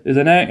 Austin is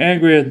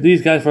angry at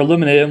these guys for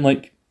eliminating him.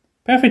 Like,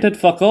 Perfect did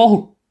fuck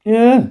all.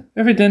 Yeah.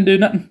 Perfect didn't do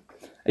nothing.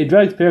 He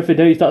drags Perfect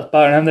out, he starts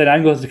battering him, then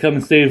Angle has to come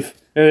and save.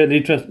 They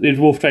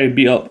both try to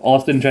beat up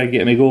Austin, try to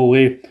get him to go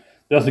away.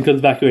 Austin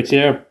comes back to a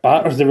chair,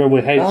 batters the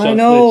with headshots to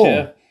the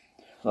chair.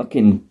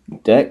 Fucking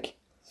dick.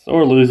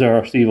 Sore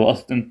loser, Steve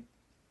Austin.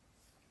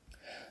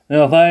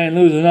 No, if I ain't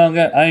losing,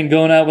 I ain't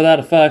going out without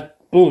a fight.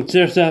 Oh,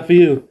 chair shot for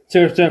you.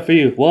 Chair shot for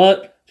you.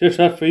 What? Chair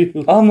shot for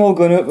you. I'm not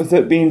going out with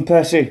it being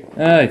pissy.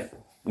 Aye.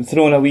 I'm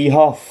throwing a wee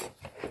huff.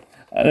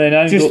 And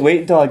then just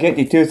wait until I get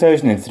to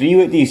 2003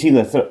 with these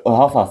the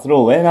huff I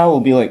throw in. I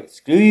will be like,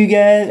 screw you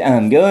guys,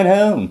 I'm going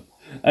home.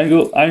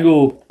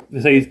 Angle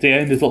decides to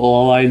end his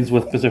little alliance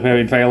with Mr. Perfect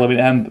and try to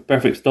eliminate him, but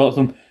Perfect stops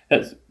him.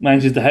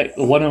 Manages to hit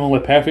the one and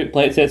only Perfect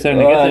plate sets down.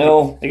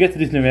 It gets a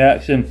decent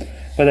reaction.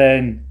 But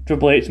then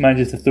Triple H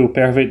manages to throw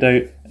Perfect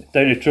down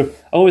to Triple.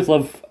 I always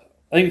love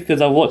I think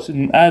because I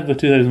had the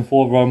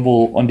 2004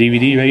 Rumble on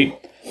DVD,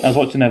 right? I was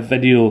watching a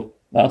video.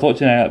 I was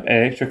watching an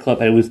extra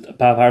clip. It was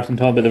Pav Harrison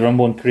talking about the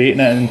Rumble and creating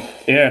it, and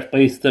they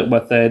spliced it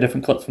with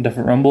different clips from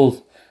different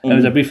Rumbles. And it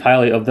was a brief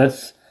highlight of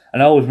this.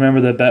 And I always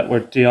remember the bit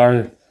where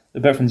the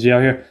bit from JR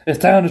here, it's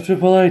down to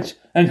Triple H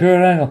and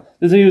Kurt Angle.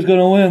 They say he was going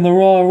to win the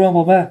Royal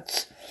Rumble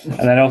match. And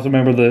then I also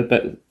remember the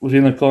bit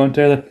between the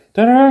commentary,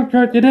 turn around,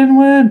 Kurt, you didn't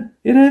win.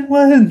 You didn't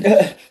win.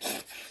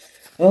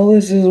 Oh,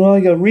 this is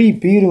like a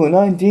repeat of a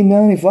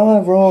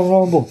 1995 Royal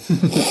Rumble.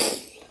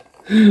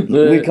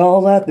 We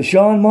call that the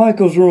Shawn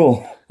Michaels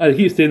rule. I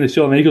keep saying the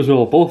Shawn Michaels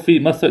rule. Both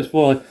feet must touch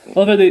floor. Like, I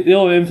love how they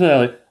always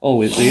emphasize, like, oh,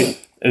 wait,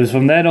 it was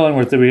from then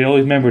onwards that we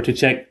always remember to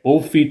check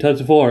both feet touch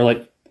the floor.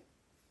 Like,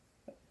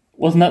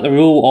 wasn't that the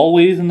rule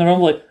always in the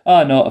Rumble? Like,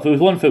 no, if it was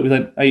 1 foot, we was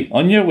like, right,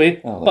 on your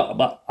way. Oh,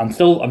 but I'm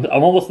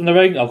almost in the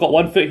ring. I've got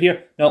 1 foot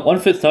here. No, 1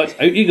 foot's touch.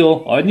 Out you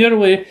go. On your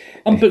way.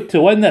 I'm booked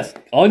to win this.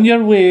 On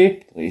your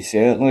way. He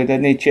certainly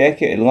didn't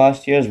check it in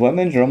last year's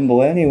Women's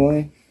Rumble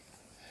anyway.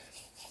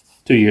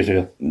 2 years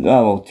ago.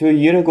 No, well, 2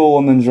 years ago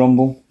Women's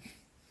Rumble.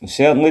 He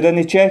certainly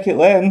didn't check it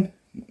then.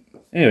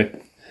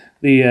 Anyway,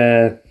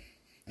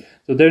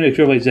 so down to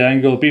Triple H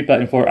Angle, beat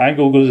back and forth.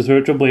 Angle goes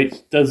through. Triple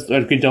H does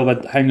a good job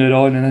at hanging it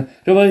on, and then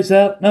Triple H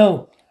out,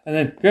 no. And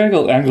then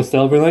Angle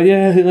still being like,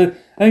 yeah, like,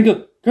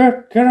 Angle,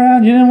 Kurt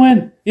around, you didn't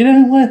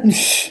win.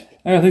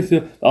 I don't think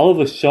so. All of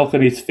the shock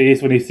on his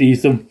face when he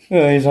sees them.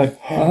 Yeah, he's like,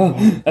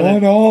 and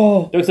then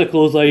no. There's a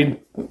clothesline,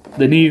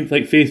 the knee,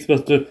 like, face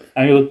buster,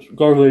 Angle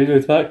gargling into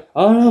his back.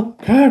 Oh no,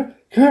 Kurt,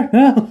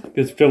 no.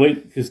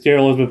 Because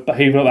Gerald has been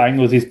behaving up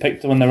Angles, he's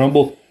picked him in the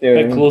Rumble. Yeah.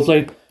 Big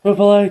clothesline,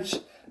 Triple H.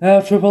 Now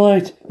Triple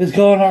H is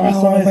going to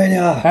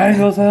WrestleMania.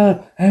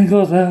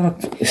 Angles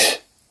out.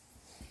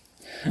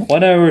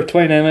 1 hour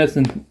 29 minutes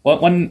and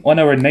 1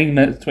 hour 9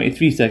 minutes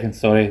 23 seconds.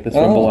 Sorry, this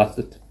Rumble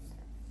lasted.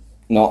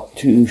 Not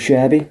too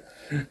shabby.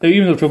 Now,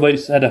 even though Triple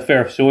H had a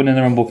fair showing in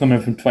the Rumble, coming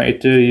from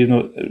 22, even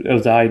though it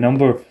was a high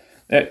number,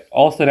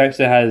 Austin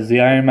actually has the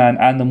Iron Man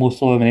and the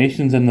most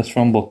eliminations in this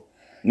Rumble.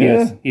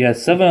 Yeah. He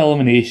has 7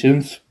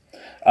 eliminations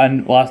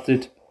and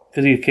lasted,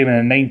 because he came in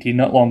at 19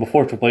 not long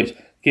before Triple H.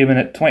 Came in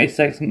at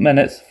 26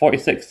 minutes,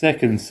 46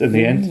 seconds in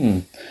the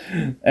end.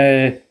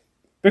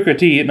 Booker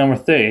T at number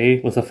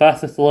 30 was the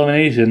fastest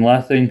elimination,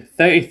 lasting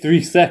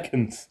 33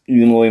 seconds.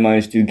 Even though he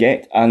managed to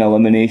get an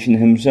elimination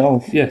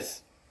himself.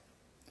 Yes.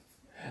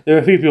 There are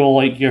a few people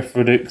like your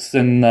Fredericks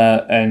and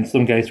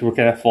some guys who were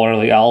kind of far,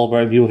 like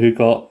Albert, people who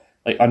got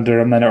like under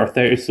a minute or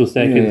 30 or so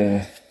seconds.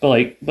 Yeah.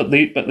 But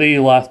they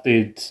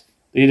lasted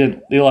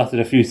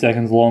a few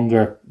seconds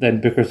longer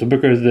than Booker. So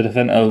Booker is the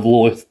definitive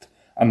lowest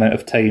amount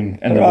of time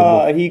in the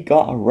Rumble. He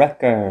got a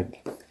record.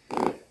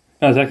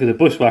 Not exactly the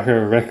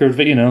Bushwhacker record,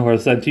 but or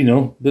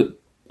Santino.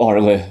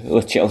 Or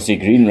the Chelsea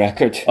Green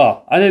record.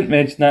 Oh, I didn't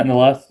mention that in the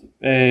last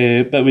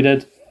bit we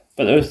did.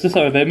 But it was just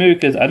something about me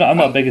because I'm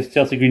not the biggest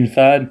Chelsea Green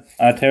fan.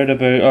 I'd heard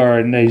about her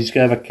and she's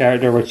going to have a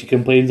character where she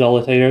complains all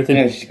the time and everything.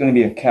 Yeah, she's going to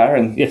be a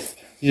Karen. Yes.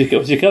 She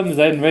comes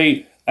in,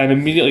 right, and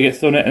immediately gets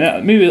thrown out.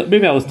 And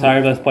maybe I was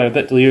tired of this by a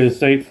bit till years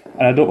straight,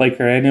 and I don't like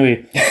her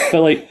anyway.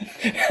 But like...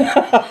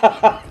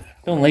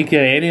 Don't like her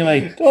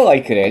anyway. Don't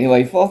like her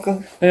anyway,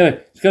 fucker.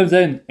 Anyway, she comes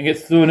in and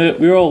gets thrown out.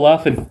 We were all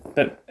laughing,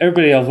 but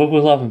everybody else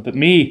was laughing. But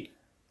me,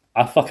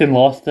 I fucking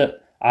lost it.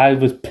 I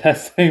was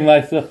pissing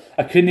myself.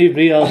 I couldn't even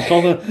breathe. I was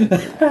coughing.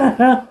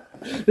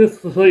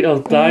 It's like I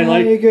was dying.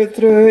 Like you get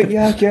through it,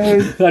 yeah,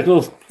 guys. Like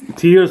those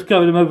tears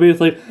coming in my face.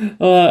 Like,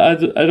 I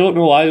don't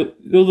know why.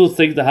 Those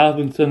things that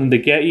happen to them, they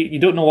get you. You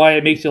don't know why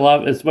it makes you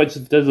laugh as much as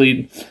it does.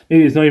 Like,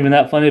 maybe it's not even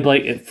that funny, but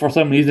like for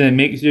some reason it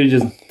makes you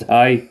just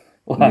die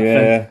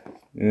laughing.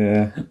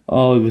 Yeah.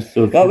 Oh, it was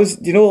so good. That was,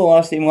 do you know the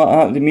last time that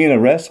happened to me in a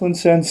wrestling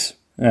sense?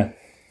 Yeah.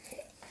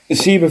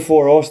 See,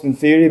 before Austin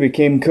Theory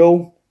became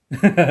cool.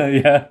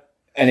 Yeah.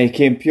 And he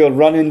came pure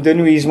running down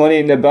with his money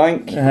in the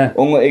bank,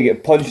 only to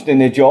get punched in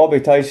the jaw by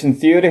Tyson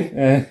Fury.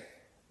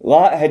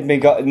 That had me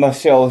gutted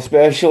myself,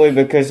 especially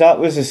because that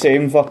was the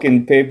same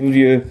fucking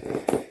pay-per-view.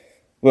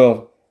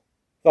 Well,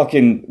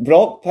 fucking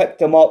Brock picked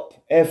him up,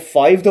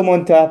 F5'd him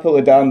on top of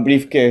the damn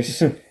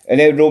briefcase. And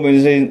then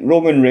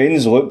Roman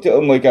Reigns looked at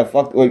him like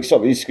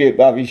somebody scraped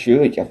off his shoe,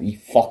 like, you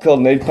fucker,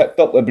 and then picked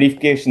up the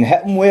briefcase and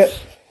hit him with it.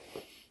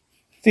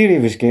 Theory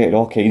was getting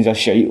all kinds of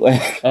shite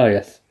left. Oh,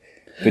 yes.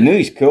 But now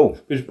he's cool.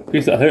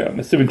 I'm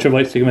assuming Triple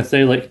H taking a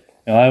say, like,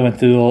 I went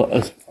through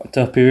a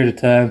tough period of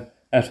time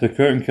after the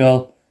curtain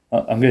call.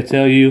 I'm going to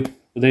tell you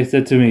what they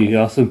said to me,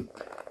 Austin.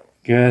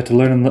 You have to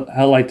learn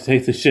how like to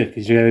taste the shit,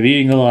 because you're going to be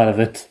eating a lot of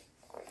it.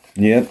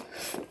 Yep.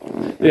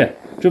 Yeah.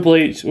 Triple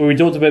H, what we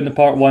talked about in the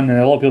part 1, and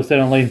a lot of people said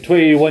online,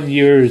 21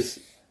 years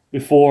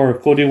before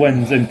Cody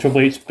wins and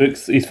Triple H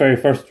books his very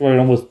first Royal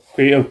Rumble was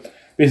creative.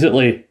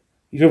 Basically,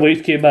 Triple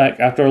H came back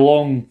after a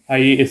long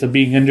hiatus of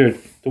being injured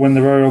to win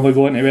the Royal Rumble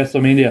going into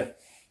WrestleMania.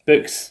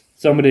 Books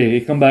somebody,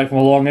 he come back from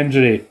a long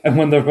injury and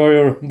win the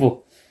Royal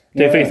Rumble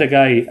to face a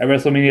guy at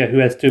WrestleMania who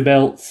has 2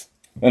 belts.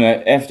 And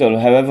after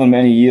however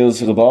many years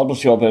of the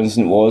barbershop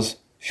incident was,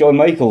 Shawn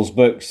Michaels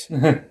books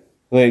the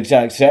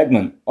exact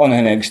segment on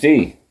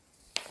NXT.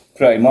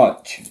 Pretty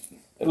much.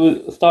 It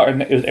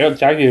was early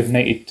January of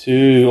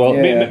 '92. Well,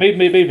 Yeah.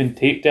 maybe even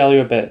taped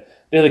earlier, but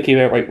they only came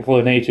out right before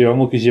the '92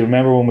 Rumble because you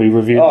remember when we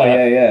reviewed Oh,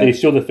 that? yeah. They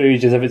show the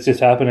footage as if it's just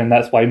happening.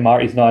 That's why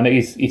Marty's not in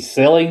it. He's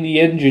selling the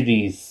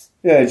injuries.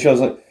 Yeah, and she was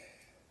like,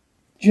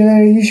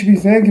 Jenny, you should be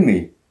thanking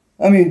me.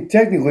 I mean,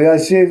 technically, I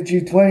saved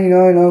you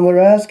 29 on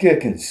ass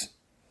kickings.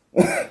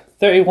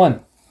 31,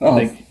 Oh.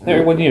 I think.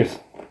 31 years.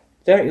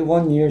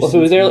 31 years.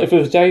 Well, if it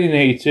was January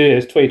 '92,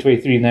 it's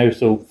 2023 now,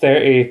 so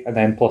 30 and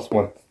then plus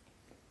 1.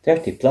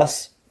 30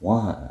 plus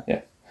 1.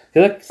 Yeah.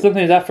 Because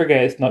sometimes I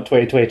forget it's not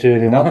 2022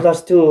 anymore. Not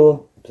plus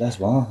 2, plus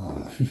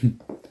 1.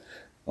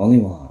 Only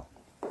 1.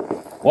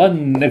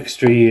 1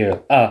 extra year.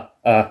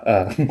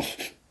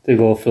 To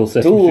go full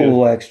system.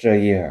 2 extra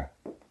year.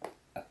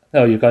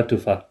 No, you got too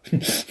far.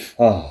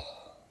 Oh.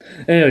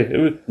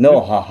 Anyway,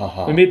 No, ha ha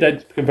ha. we made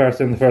that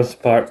comparison in the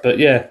first part, but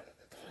yeah,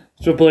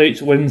 Triple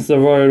H wins the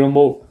Royal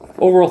Rumble.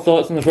 Overall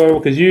thoughts on the Royal Rumble,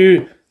 because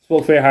you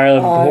spoke very highly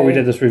before we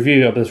did this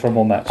review of this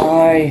Rumble match.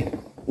 I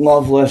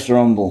love this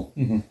Rumble.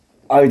 Mm-hmm.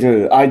 I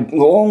do.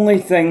 The only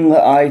thing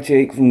that I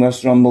take from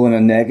this Rumble in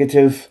a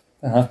negative,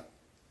 Uh-huh.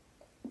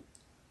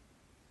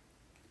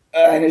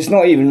 and it's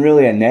not even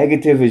really a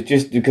negative, it's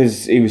just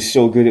because he was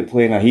so good at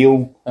playing a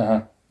heel,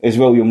 Uh-huh. is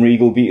William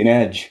Regal beating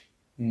Edge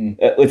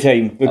at the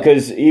time.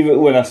 Because even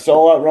when I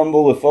saw that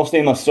Rumble, the first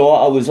time I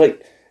saw it, I was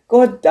like,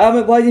 God damn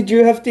it, why did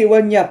you have to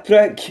win, you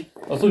prick?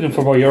 I was looking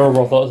for more your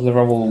overall thoughts of the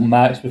Rumble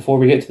match before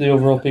we get to the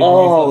overall pay-per-view.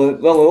 Oh,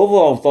 well, the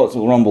overall thoughts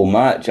of the Rumble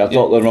match, I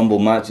thought the Rumble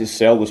match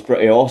itself was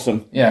pretty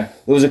awesome. Yeah.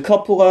 There was a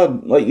couple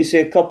of, like you say,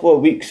 a couple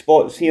of weak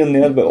spots here and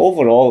there, but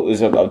overall it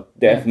was a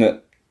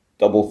definite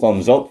double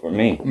thumbs up for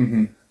me.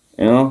 Mm-hmm.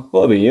 You know,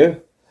 what about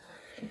you?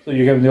 So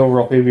you're giving the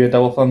overall pay-per-view a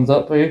double thumbs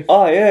up, are you?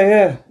 Oh,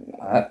 yeah.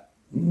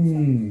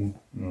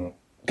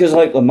 Because,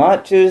 like, the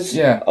matches,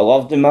 Yeah. I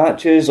loved the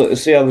matches. Like I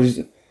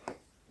say,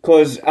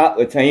 because at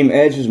the time,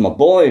 Edge was my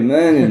boy,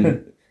 man,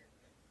 and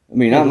I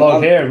mean, I'm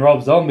long hair and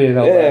Rob Zombie and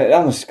all that. yeah,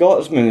 I'm a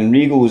Scotsman, and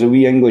Regal was a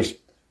wee English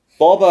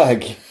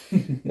bobag.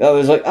 I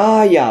was like,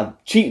 yeah,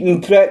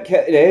 cheating prick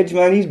hitting Edge,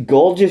 man, he's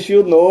gorgeous,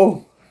 you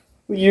know.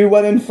 What you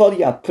winning for,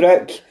 you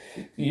prick?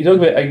 You talk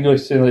about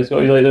English and like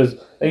Scottish, like there's,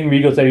 I think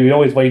Regal said he would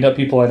always wind up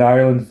people in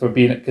Ireland for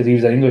being, because he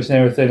was English and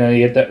everything, and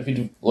he had that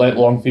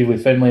long feud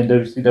with Finlay and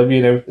WCW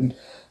and everything.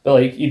 But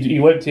like he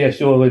went to a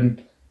show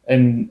in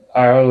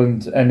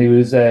Ireland and he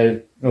was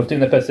taking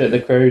the piss out of the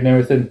crowd and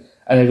everything,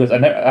 and he goes, I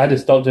had to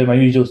stop doing my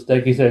usual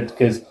stick, he said,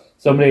 because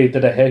somebody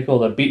did a heckle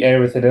that beat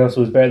everything else,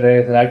 was better than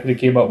anything I could have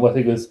came up with.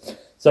 He goes,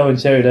 someone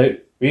shouted out,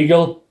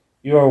 Regal,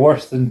 you are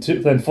worse than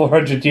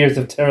 400 years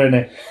of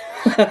tyranny.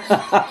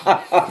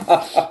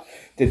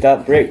 Did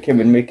that break him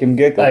and make him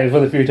giggle? One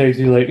of the few times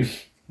he like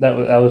that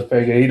was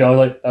pretty good. You know,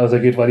 like that was a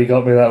good one. He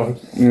got me that one.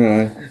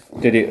 Yeah.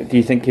 Do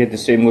you think he had the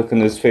same look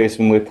on his face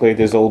when we played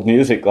his old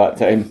music that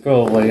time?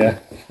 Probably, yeah.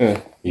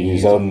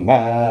 He's a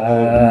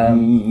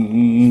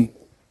man.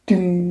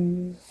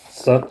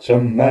 Such a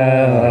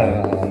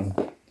man.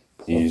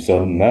 He's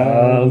a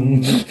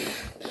man.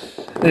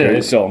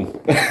 Great song.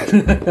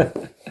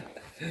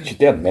 Should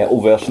do a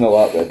metal version of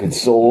that. That'd be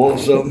so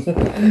awesome.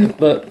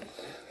 But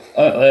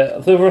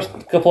the first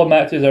couple of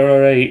matches are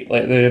alright,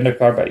 like the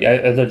undercard. But yeah,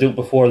 as I joked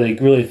before, they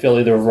really feel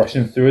like they were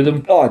rushing through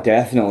them. Oh,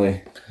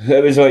 definitely.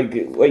 It was like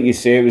you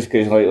say, it was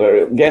because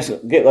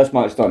get this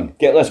match done.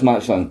 Get this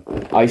match done.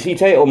 IC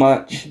title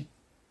match.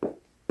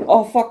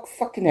 Oh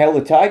fucking hell!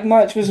 The tag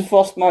match was the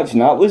first match,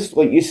 and that was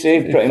like you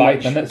say, pretty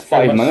much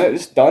 5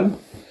 minutes done.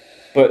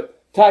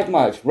 But tag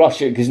match,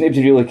 rush it because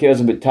nobody really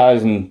cares about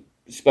Taz and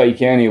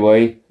Spike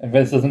anyway. And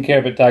Vince doesn't care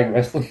about tag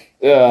wrestling.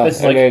 Yeah, Is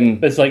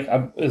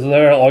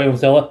there an oil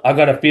seller? I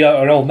gotta beat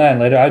out an old man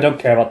later. I don't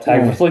care about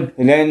tag wrestling.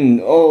 And then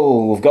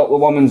we've got the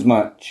women's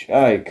match.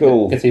 Aye,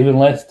 cool. It's even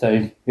less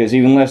time. It's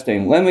even less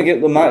time. Let me get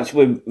the match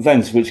with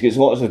Vince, which gets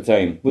lots of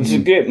time, which is a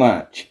great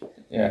match.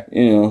 Yeah.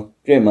 You know,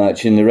 great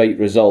match and the right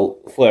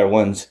result. Flair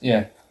wins.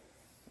 Yeah.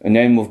 And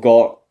then we've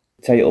got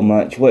title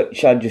match,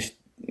 which I just,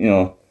 you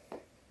know,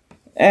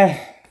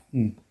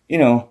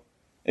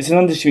 it's an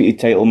undisputed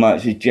title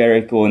match. It's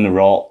Jericho and The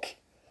Rock.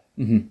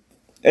 Mm-hmm.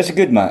 It's a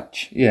good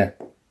match. Yeah.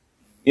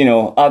 You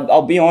know,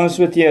 I'll be honest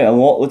with you, a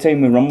lot of the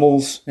time with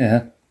Rumbles,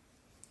 Yeah.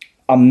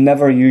 I'm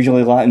never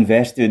usually that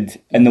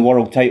invested in the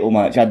world title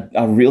match.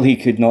 I really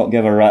could not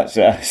give a rat's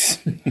ass.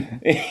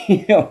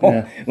 You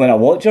know, when I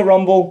watch a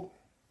Rumble,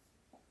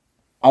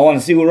 I want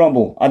to see the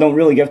Rumble. I don't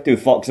really give two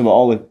fucks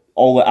about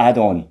all the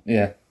add-on.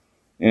 Yeah.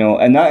 You know,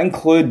 and that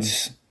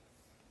includes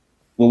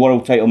the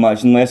world title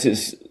match, unless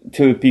it's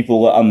two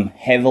people that I'm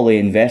heavily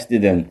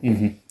invested in.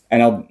 Mm-hmm.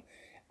 And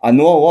I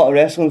know a lot of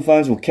wrestling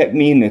fans will kick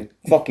me in the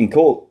fucking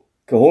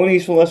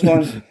cojones for this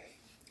one,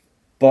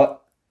 but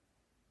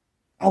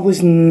I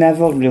was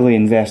never really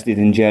invested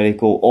in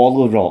Jericho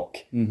or The Rock.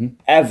 Mm-hmm.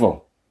 Ever.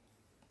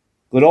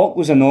 The Rock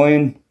was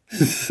annoying,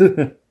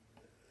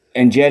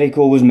 and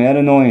Jericho was more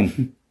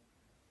annoying.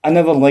 I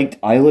never liked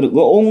either.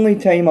 The only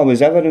time I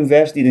was ever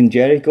invested in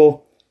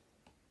Jericho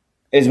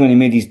is when he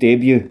made his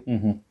debut.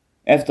 Mm-hmm.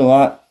 After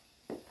that,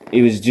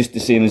 he was just the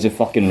same as a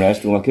fucking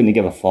wrestler. I couldn't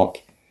give a fuck.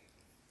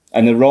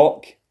 And The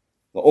Rock,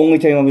 The only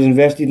time I was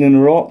invested in The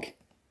Rock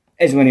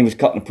is when he was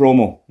cutting a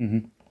promo.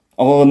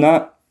 Other than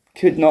that,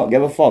 could not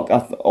give a fuck.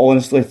 I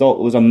honestly thought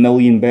there was a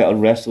million better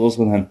wrestlers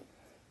than him.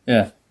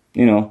 Yeah.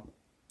 You know,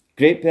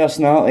 great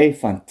personality,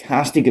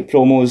 fantastic at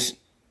promos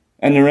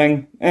in the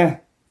ring.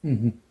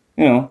 You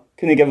know,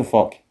 couldn't give a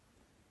fuck.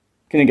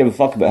 Couldn't give a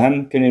fuck about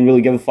him. Couldn't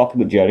really give a fuck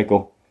about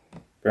Jericho.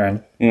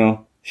 Grand. You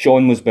know,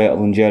 Shawn was better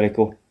than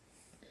Jericho.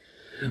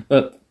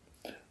 But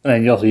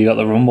then you got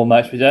the Rumble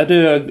match, which I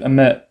do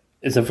admit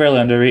is a fairly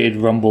underrated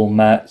Rumble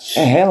match.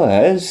 Hell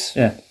it is.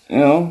 Yeah. You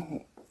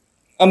know,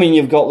 I mean,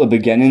 you've got the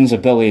beginnings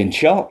of Billy and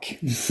Chuck.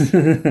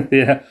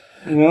 Yeah.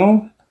 You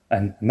know,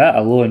 And that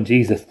alone,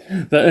 Jesus.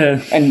 But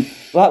and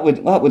that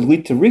would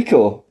lead to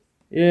Rico,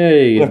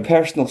 yay. their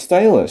personal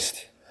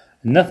stylist.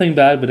 Nothing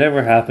bad would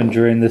ever happen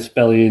during this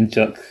Billy and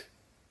Chuck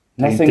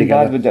time Nothing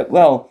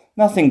together.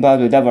 nothing bad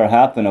would ever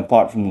happen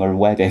apart from their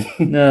wedding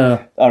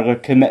No. or their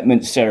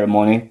commitment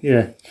ceremony.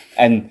 Yeah.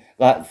 And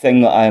that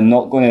thing that I am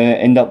not going to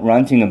end up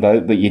ranting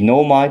about, but you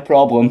know my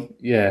problem.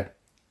 Yeah.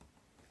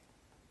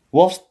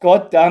 Worst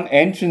goddamn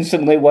entrance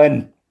and they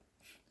win.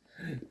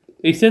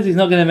 He says he's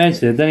not going to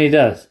mention it, then he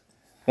does.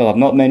 Well, I've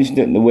not mentioned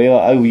it in the way that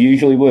I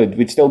usually would.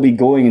 We'd still be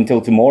going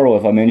until tomorrow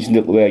if I mentioned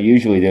it the way I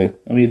usually do.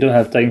 I mean, you don't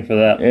have time for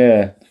that.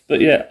 Yeah. But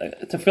yeah,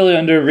 it's a fairly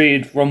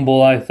underrated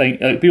Rumble, I think.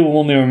 Like, people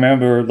only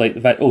remember like the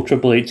fact,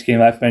 Triple H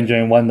came out from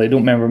Engineering 1. They don't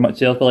remember much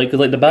else. But like,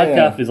 because like the back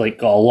Yeah. half is like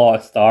got a lot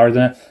of stars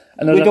in it.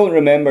 And We don't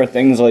remember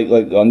things like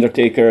The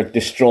Undertaker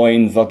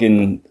destroying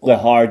fucking the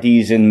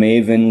Hardys and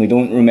Maven. We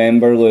don't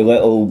remember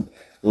the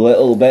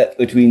little bit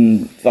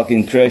between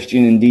fucking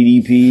Christian and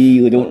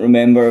DDP. We don't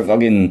remember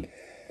fucking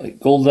like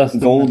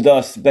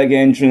Goldust. big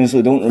entrance.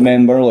 We don't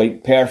remember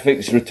like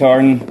Perfect's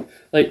return.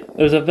 Like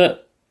there's a bit,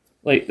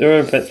 like there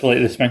are bits where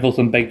like they sprinkle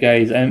some big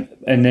guys in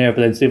there,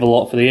 but then save a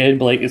lot for the end.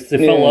 But like it's to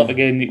fill Yeah. up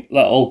again,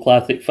 that old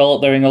classic, fill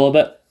up the ring a little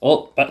bit.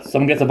 Oh, but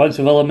some gets a bunch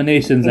of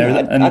eliminations there.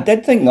 I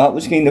did think that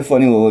was kind of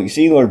funny. Like,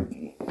 see, what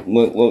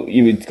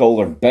you would call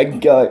their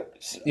big guys.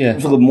 Yeah.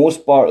 For the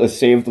most part, they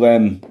saved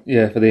them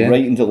yeah, for the end.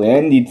 right until the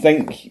end. You'd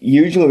think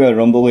usually with a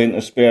Rumble they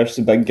intersperse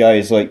the big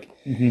guys, like,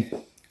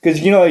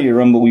 because you know how your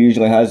Rumble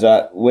usually has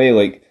that way,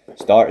 like,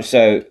 starts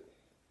out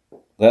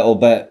little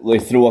bit, they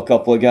throw a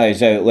couple of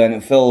guys out, then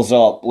it fills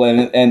up, then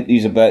it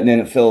empties a bit, and then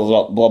it fills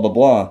up, blah blah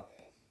blah.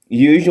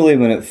 Usually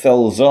when it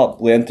fills up,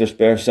 they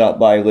intersperse that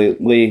by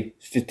they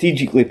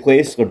strategically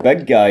place their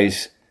big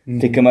guys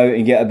to come out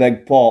and get a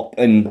big pop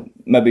and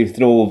maybe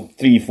throw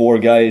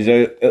 3-4 guys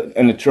out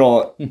in a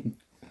trot.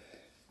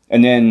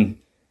 And then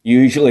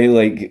usually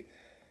like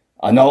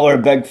another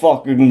big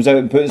fucker comes out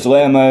and puts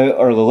them out,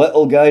 or the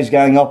little guys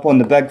gang up on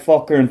the big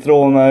fucker and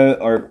throw him out,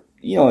 or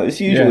you know,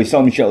 it's usually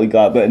some shit like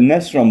that. But in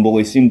this Rumble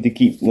they seem to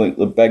keep like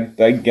the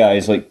big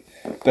guys like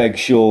Big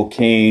Show,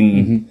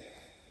 Kane,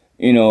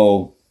 you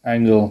know,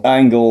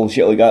 Angle,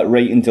 shit like that,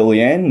 right until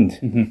the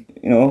end.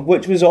 You know,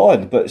 which was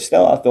odd, but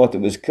still I thought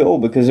it was cool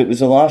because it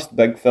was the last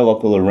big fill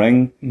up of the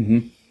ring.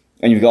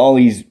 And you've got all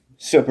these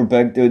super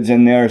big dudes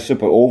in there,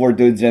 super over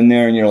dudes in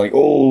there, and you're like,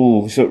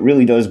 oh, so it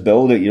really does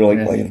build it. You're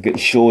like, oh, you've got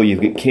Show,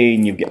 you've got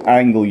Kane, you've got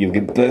Angle, you've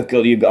got Booker,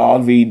 you've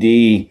got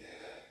RVD.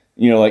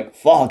 You're like,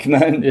 fuck,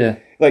 man. Yeah.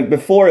 Like,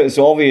 before it's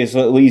obvious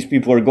that these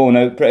people are going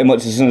out pretty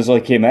much as soon as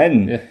they came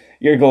in. Yeah.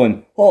 You're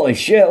going, holy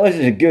shit, this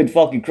is a good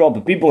fucking crop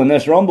of people in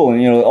this Rumble.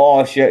 And you're like,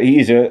 oh shit,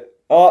 he's it.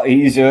 Oh,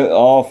 he's it.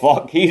 Oh,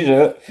 fuck, he's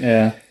it.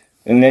 Yeah.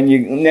 And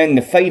then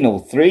the final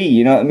three,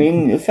 you know what I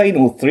mean? The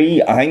final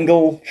three,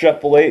 Angle,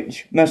 Triple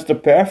H,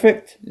 Mr.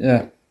 Perfect.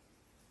 Yeah.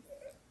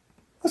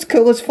 That's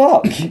cool as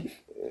fuck.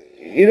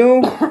 You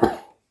know?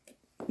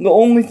 The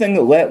only thing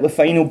that let the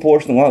final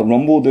portion of that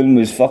Rumble down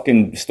was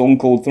fucking Stone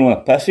Cold throwing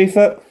a pissy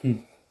fit.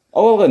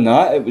 Other than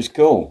that, it was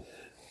cool.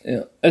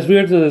 Yeah. It's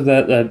weird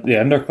that the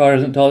undercard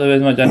isn't talked about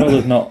as much. I know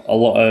there's not a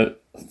lot of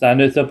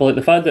standout stuff, but like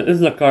the fact that this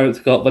is a card that's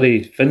got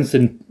buddy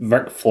Vincent,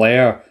 Ric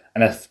Flair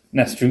in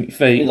a street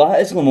fight. That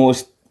is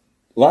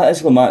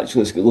the match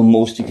that's got the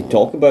most you could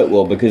talk about,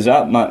 though, because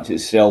that match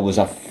itself was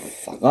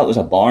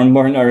a barn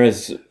burner,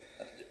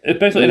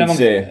 Especially in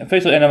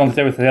amongst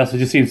everything else, it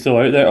just seems so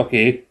out there.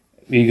 Okay,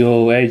 we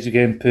go Edge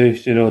again,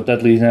 push, you know,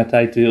 Dudley's in a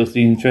tag title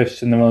scene,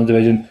 Trish in the women's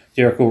division,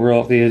 Jericho,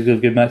 Rock, they have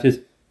good matches.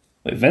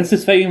 But Vince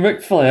is fighting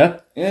Ric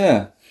Flair.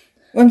 Yeah.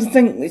 And the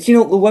thing, you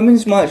know, the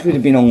women's match would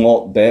have been a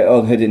lot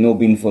better had it not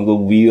been for the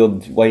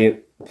weird way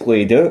it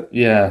played out.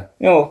 Yeah.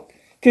 You know,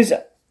 because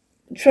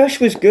Trish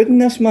was good in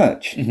this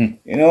match, you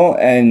know,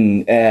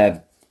 and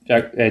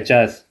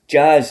Jazz.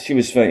 Jazz, she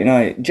was fighting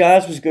out.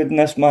 Jazz was good in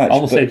this match. I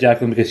almost said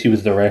Jacqueline because she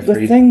was the The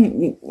referee.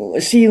 thing,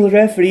 see, the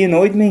referee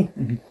annoyed me.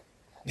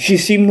 She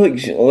seemed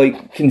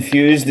like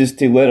confused as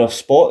to where her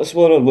spots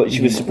were or what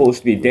she was supposed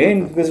to be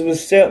doing, because there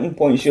was certain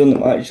points during the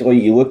match,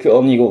 like you look at her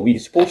and you go, were you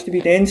supposed to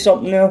be doing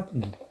something there?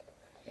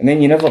 And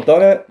then you never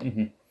done it.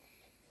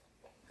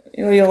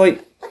 You know, you're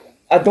like,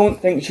 I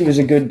don't think she was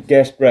a good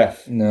guest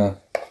ref. No.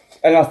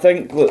 And I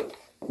think that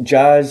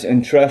Jazz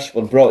and Trish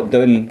were brought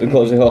down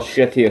because of her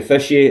shitty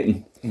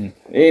officiating.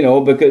 You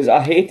know, because I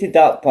hated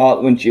that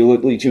part when she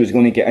looked like she was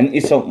going to get into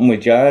something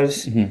with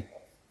Jazz. And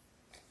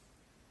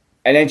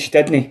then she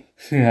didn't.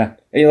 Yeah.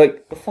 And you're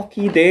like, the fuck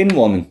are you doing,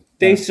 woman?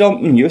 Do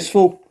something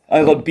useful.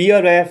 I like, be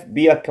a ref,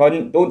 be a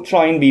cunt. Don't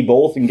try and be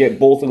both and get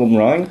both of them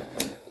wrong.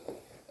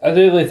 I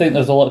do really think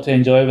there's a lot to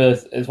enjoy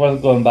with this. It's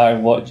worth going back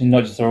and watching,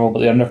 not just the Raw, but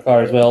the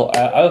undercard as well.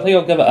 I think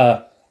I'll give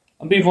it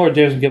I'm being more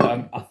generous and give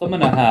it a thumb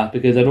and a half,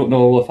 because I don't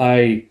know if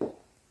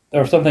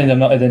there are some things I'm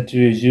not as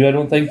into as you, I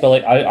don't think, but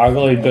like I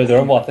really enjoyed the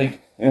Rumble. I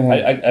think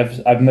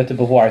I've admitted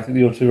before, I think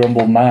the O2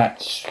 Rumble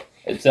match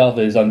itself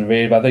is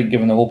underrated, but I think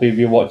given the whole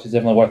pay-per-view watch is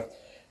definitely worth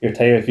your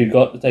time if you've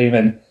got the time,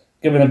 and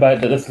given about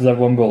that this is a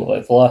Rumble,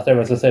 it's the last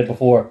ever, as I said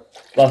before,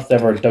 last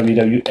ever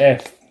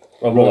WWF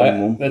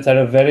Rumble. That's at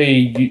a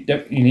very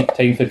unique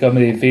time for the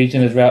company. The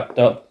invasion is wrapped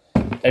up.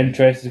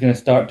 Interest is going to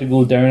start to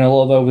go down a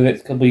little bit over the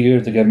next couple of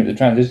years. They're going to make the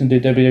transition to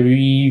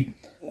WWE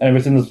and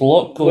everything. There's a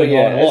lot going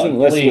on. Isn't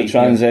this the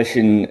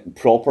transition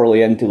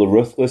properly into the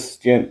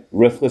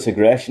ruthless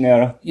aggression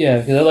era? Yeah,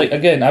 because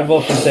again, I've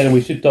often said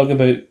we should talk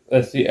about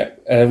this.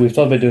 We've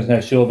talked about doing this in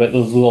our show about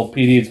those little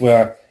periods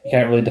where you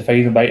can't really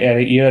define them by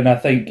any era, and I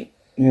think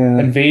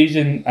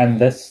Invasion and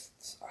this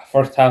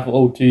first half of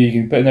O2 you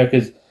can put in there,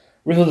 because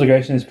Ruthless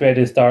Aggression is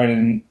credited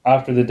starting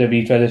after the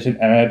WWE transition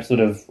in an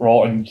episode of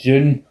Raw in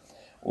June,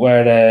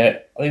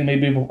 where I think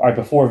maybe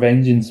before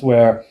Vengeance,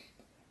 where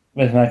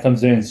Vince McMahon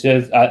comes in and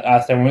says,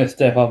 asks everyone to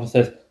step up and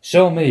says,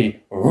 "Show me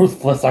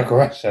ruthless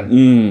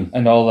aggression,"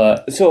 and all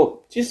that.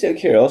 So, just out of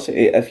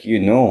curiosity, if you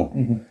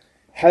know,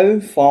 how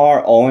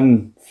far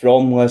on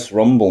from this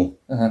Rumble,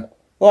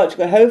 well,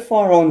 actually, how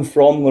far on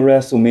from the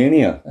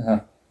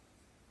WrestleMania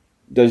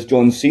does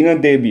John Cena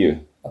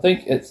debut? I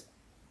think it's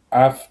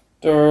after.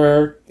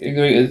 I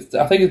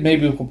think it's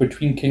maybe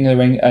between King of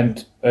the Ring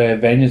and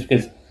Vengeance,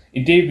 because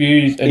he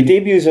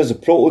debuts as a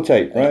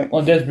prototype, right?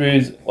 Well,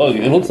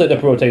 it looks like the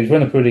prototype. He's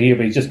wearing a prototype here,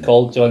 but he's just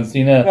called John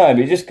Cena. Yeah,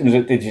 but he just comes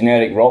out to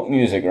generic rock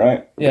music,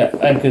 right? Yeah,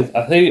 and because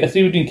I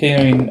see between King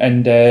of the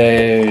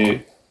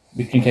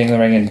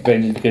Ring and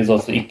Vengeance, because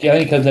also I think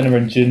he comes in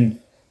around June,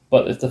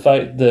 but it's the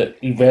fact that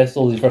he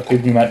wrestled his first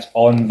pay-per-view match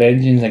on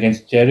Vengeance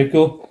against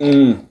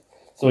Jericho.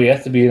 So he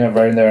has to be in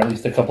around there at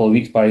least a couple of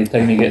weeks by the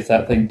time he gets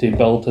that thing to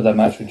build to that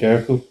match with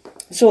Jericho.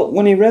 So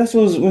when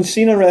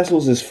Cena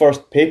wrestles his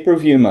first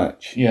pay-per-view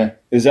match,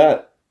 is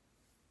that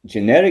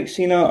generic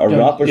Cena or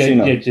rapper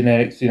Cena? Yeah,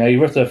 generic Cena. He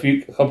wrestled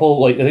a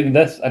couple, I think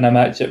this and a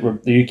match at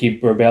the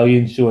UK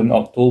Rebellion show in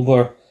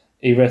October.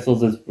 He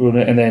wrestles as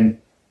Bruno, and then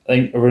I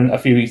think around a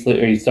few weeks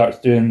later he starts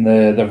doing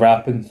the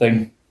rapping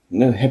thing.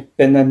 The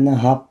hipping and the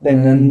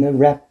hopping and the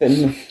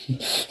rapping.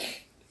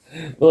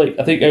 Well,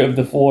 I think out of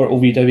the four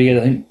OVW,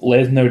 I think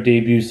Lesnar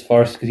debuts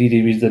first, because he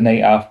debuts the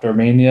night after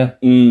Mania.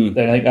 Then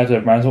I think after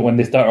Management, when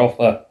they start off,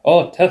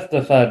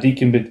 testify,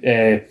 Deacon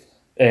Batista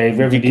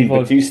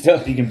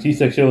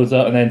shows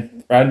up, and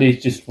then Randy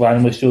just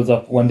randomly shows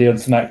up one day on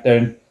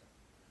SmackDown.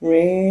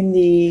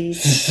 Randy,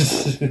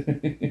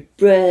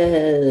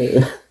 bro.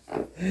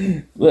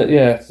 But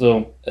yeah,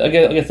 so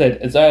again, like I said,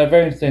 it's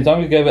very interesting. So I'm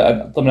gonna give it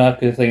a thumb and a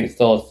half, because I think it's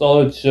still a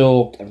solid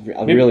show.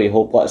 I really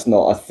hope that's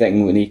not a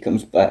thing when he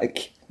comes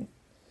back.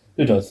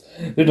 Who knows?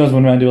 Who knows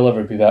when Randy will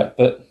ever be back?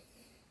 But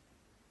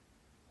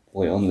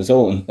on his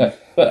own. Yeah,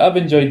 but I've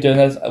enjoyed doing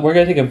this. We're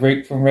going to take a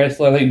break from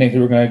wrestling. I think next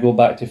week we're going to go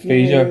back to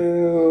Frasier.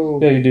 We're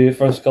going to do the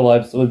first couple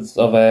episodes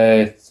of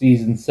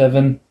season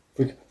 7.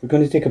 We're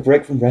going to take a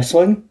break from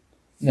wrestling?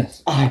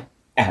 Yes. I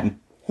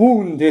am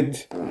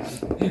wounded.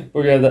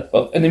 We're going to.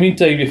 Well, in the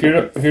meantime, if you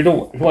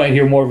want to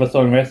hear more of us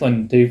on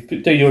wrestling, to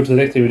take you over to the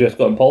next time we just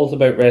got Paul's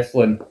about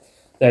wrestling,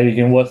 then you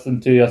can listen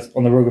to us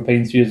on the Rogue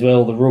Opinions as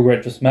well. The Rogue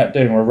Retro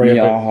Smackdown. We're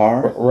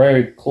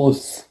very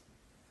close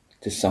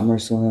to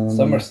SummerSlam.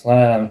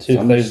 SummerSlam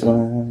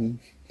 2000.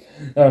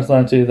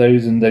 SummerSlam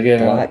 2000 again.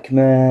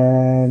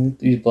 Blackman.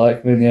 These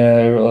Blackmen,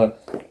 yeah.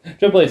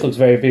 Triple H looks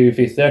very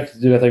babyface there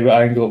because do nothing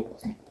but Angle.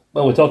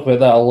 Well, we talk about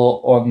that a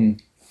lot on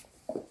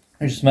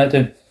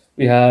SmackDown.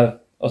 We have,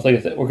 like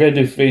I said, we're going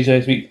to do Frasier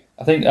this week.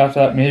 I think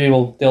after that, maybe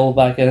we'll delve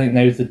back in. I think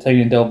now's the time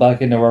to delve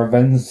back into our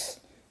Vince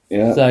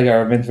saga,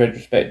 our Vince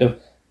retrospective.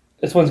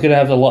 This one's going to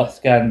have a lot of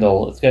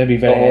scandal. It's going to be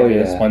very heavy,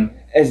 this one.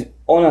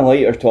 On a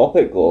lighter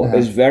topic, though,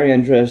 it's very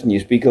interesting you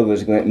speak of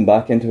us getting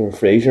back into our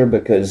Frasier,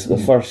 because the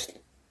first,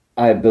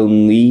 I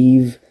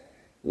believe,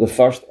 the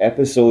first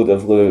episode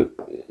of the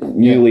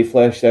newly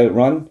fleshed out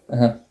run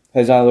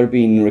has either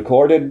been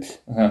recorded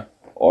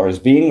or is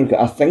being.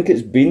 I think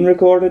it's been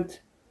recorded.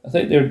 I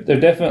think they're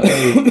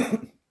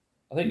definitely.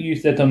 I think you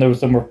said there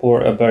was some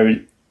report about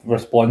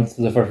response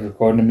to the first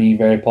recording of me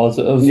very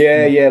positive.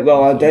 Yeah.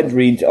 Well, I did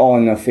read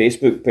on a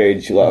Facebook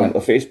page, a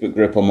Facebook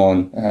group I'm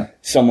on,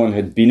 someone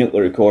had been at the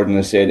recording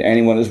and said,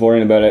 anyone that's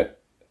worrying about it,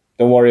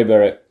 don't worry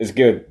about it, it's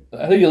good.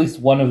 I think at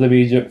least one of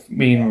the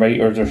main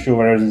writers or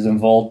showrunners is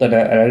involved in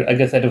it, and I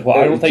guess I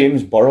don't think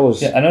James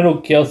Burrows. Yeah, and I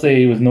know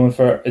Kelsey was known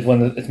for is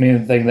one of its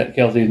main thing that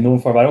Kelsey is known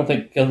for, but I don't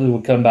think Kelsey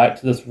would come back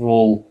to this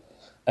role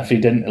if he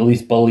didn't at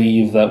least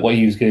believe that what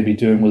he was going to be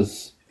doing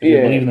was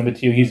believe in the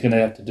material he's going to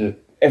have to do.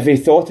 If he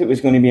thought it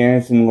was going to be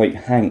anything like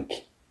Hank.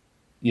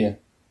 Yeah.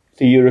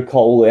 Do you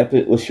recall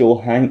the show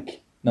Hank?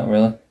 Not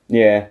really.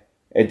 Yeah,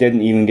 it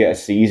didn't even get a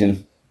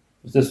season.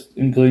 Was this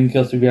including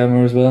Kelsey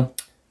Grammer as well?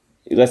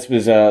 this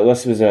was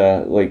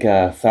a like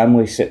a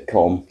family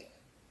sitcom.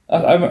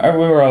 I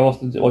remember I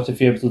watched a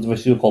few episodes of a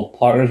show called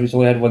Partners, which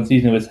only had one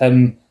season. It was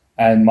him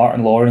and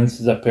Martin Lawrence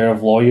as a pair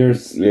of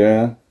lawyers.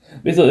 Yeah.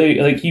 Basically,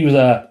 like, he was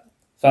a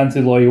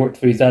fancy lawyer, worked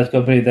for his dad's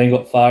company, then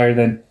got fired.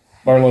 Then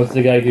Martin Lawrence is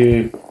a guy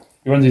who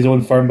he runs his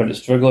own firm, but it's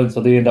struggling,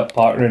 so they end up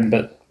partnering.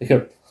 But they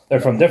have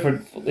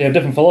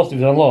different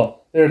philosophies on law.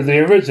 They're the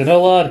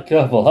original odd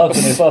couple. How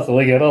can they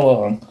possibly get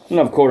along? And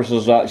of course,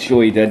 there's that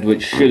show he did,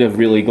 which should have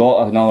really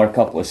got another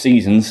couple of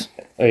seasons.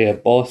 Oh yeah,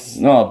 Boss.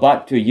 No,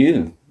 Back to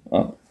You.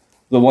 Oh.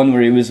 The one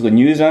where he was the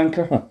news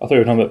anchor. Huh, I thought you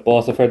were talking about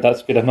Boss. I've heard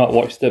that's good. I've not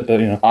watched it,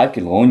 but I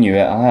could loan you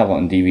it. I have it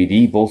on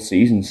DVD, both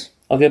seasons.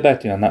 I'll get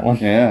back to you on that one.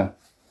 Yeah.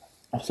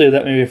 I'll save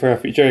that maybe for a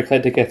future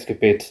eclectic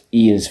escapade.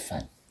 He is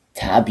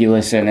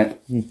fantabulous in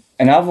it.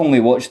 And I've only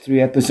watched 3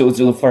 episodes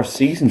of the first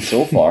season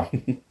so far.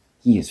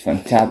 He is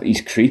fantastic.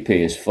 He's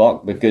creepy as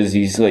fuck because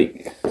he's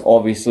like,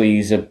 obviously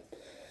he's a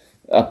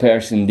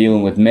person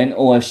dealing with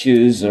mental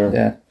issues, or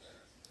Yeah.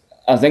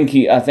 I think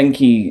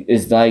he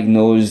is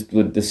diagnosed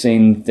with the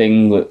same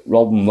thing that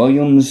Robin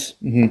Williams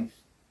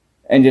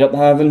ended up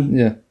having.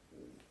 Yeah.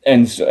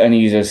 And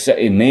he's a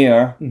city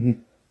mayor.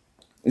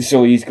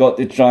 So he's got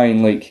to try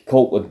and like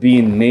cope with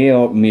being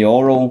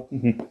mayoral,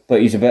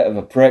 but he's a bit of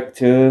a prick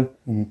too.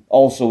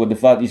 Also with the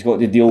fact he's got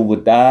to deal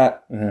with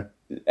that,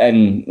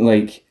 and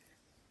like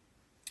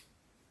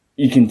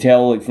you can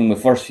tell like from the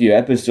first few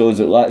episodes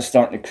that that's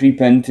starting to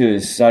creep into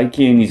his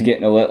psyche, and he's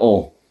getting a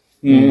little,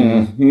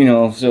 you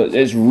know. So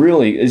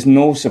it's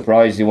no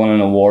surprise he won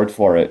an award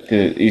for it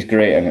because he's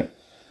great in it.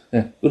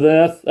 Yeah. Well,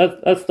 then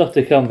that's stuff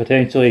to come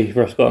potentially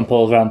for Scott and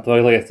Paul's Ramp.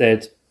 Like I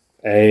said,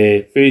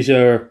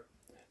 Frasier,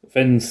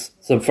 Finn's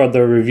some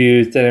further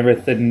reviews and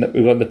everything that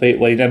we've got in the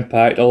pipeline.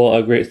 Impact, a lot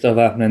of great stuff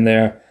happening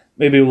there.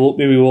 Maybe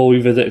we'll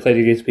revisit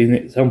Eclectic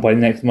Escapades at some point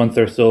next month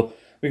or so.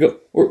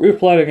 We're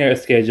planning out a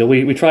schedule.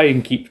 We try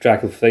and keep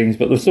track of things,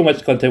 but there's so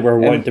much content we're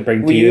wanting to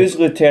bring to you. We use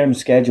the term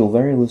schedule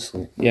very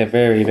loosely. Yeah,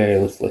 very, very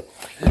loosely.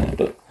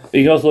 But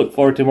you can also look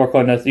forward to more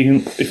content. If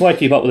you want to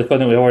keep up with the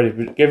content we've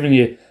already given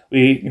you,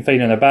 we can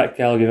find it on our back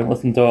catalog. If you haven't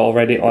listened to it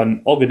already,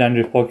 on All Good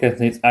Andrews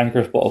podcast, it's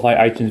Anchor, Spotify,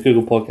 iTunes,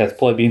 Google Podcasts,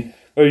 Podbean.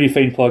 Wherever you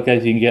find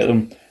podcasts, you can get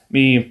them.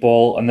 Me and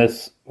Paul on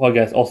this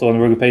podcast, also on the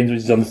Rogue Opinions,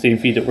 which is on the same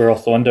feed that we're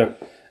also under.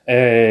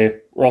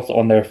 We're also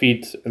on their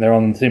feed, and they're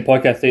on the same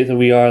podcast state that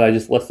we are. I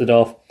just listed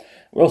off.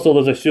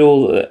 There's a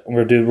show that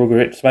we're doing Rogue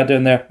Rich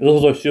Smackdown there. There's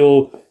also a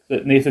show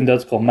that Nathan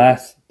does called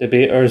Mass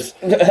Debaters,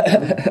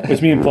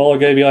 which me and Paul are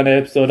going to be on an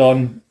episode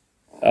on.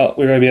 We're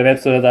going to be on an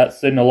episode of that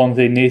soon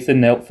alongside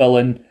Nathan to help fill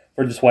in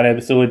for just one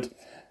episode.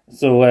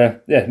 So,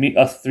 us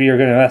 3 are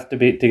going to have to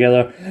debate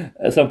together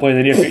at some point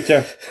in the near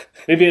future.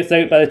 Maybe it's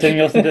out by the time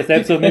you listen to this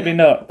episode, maybe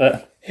not,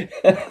 but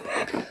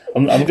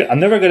I'm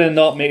never going to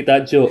not make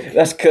that joke.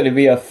 That's going to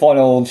be a fun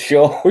old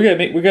show. We're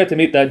going to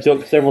make that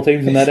joke several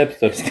times in that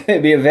episode. It's going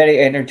to be a very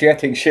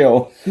energetic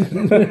show.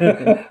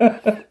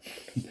 The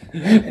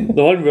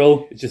one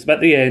rule is just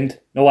at the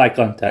end, no eye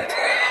contact.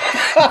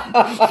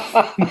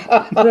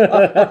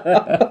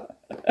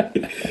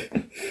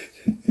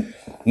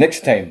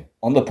 Next time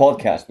on the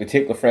podcast, we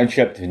take the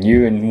friendship to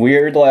new and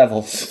weird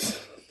levels.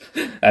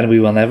 And we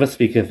will never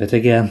speak of it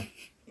again.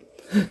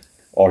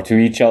 Or to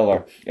each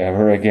other,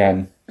 ever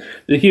again.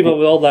 To keep up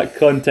with all that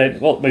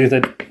content, well, like I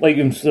said, like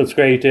and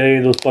subscribe to any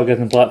of those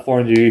podcasts and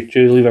platforms you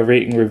choose. Leave a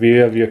rating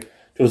review of your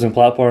chosen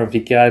platform if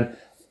you can.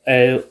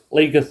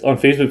 Like us on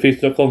Facebook,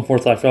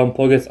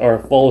 facebook.com/realmpodcast, or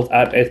follow us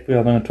at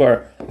SPM on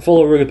Twitter.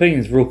 Follow Rogue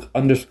Opinions,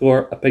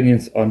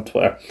 Rogue_opinions on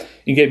Twitter.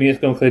 You can get me at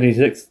Scott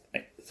McLeod96,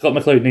 Scott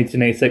McLeod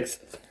 1996,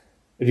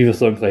 if you feel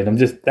so inclined. I'm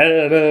just,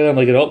 I'm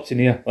like an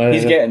auctioneer.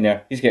 He's getting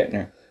there.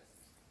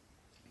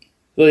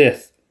 So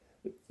yes,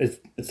 it's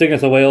taken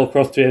us a while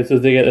across 2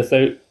 episodes to get this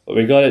out, but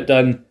we got it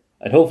done,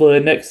 and hopefully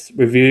the next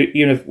review,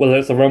 even if whether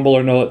it's a Rumble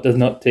or not, does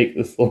not take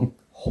this long.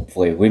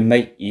 Hopefully we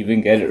might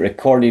even get it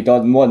recorded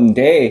on one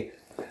day.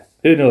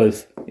 Who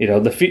knows? You know,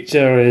 the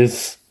future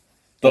is...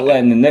 But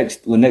then the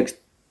next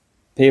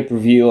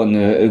pay-per-view on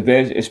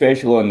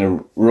especially on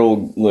the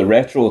Rogue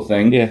Retro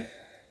thing, Yeah.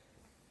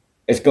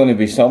 it's going to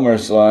be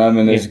SummerSlam,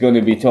 and it's going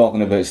to be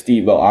talking about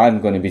Steve. Well, I'm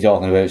going to be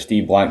talking about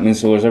Steve Blackman,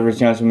 so there's every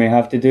chance we may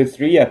have to do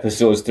 3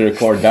 episodes to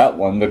record that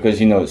one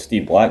because it's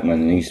Steve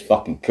Blackman and he's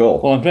fucking cool.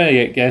 Well, I'm trying to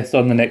get guests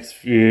on the next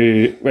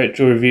few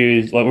retro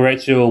reviews, like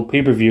retro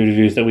pay-per-view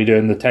reviews that we do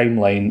in the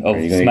timeline of Are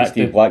you going to get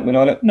Steve SmackDown. Blackman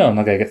on it? No, I'm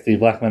not going to get Steve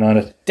Blackman on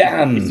it.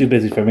 Damn! He's too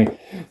busy for me.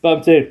 But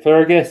I'm saying, for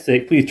our guest's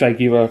sake, please try and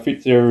keep our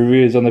future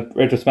reviews on the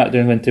retro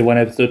SmackDown into 1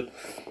 episode.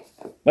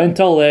 But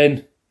until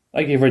then,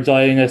 thank you for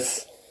joining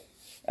us.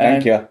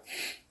 Thank you.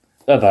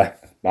 Bye-bye.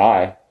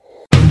 Bye.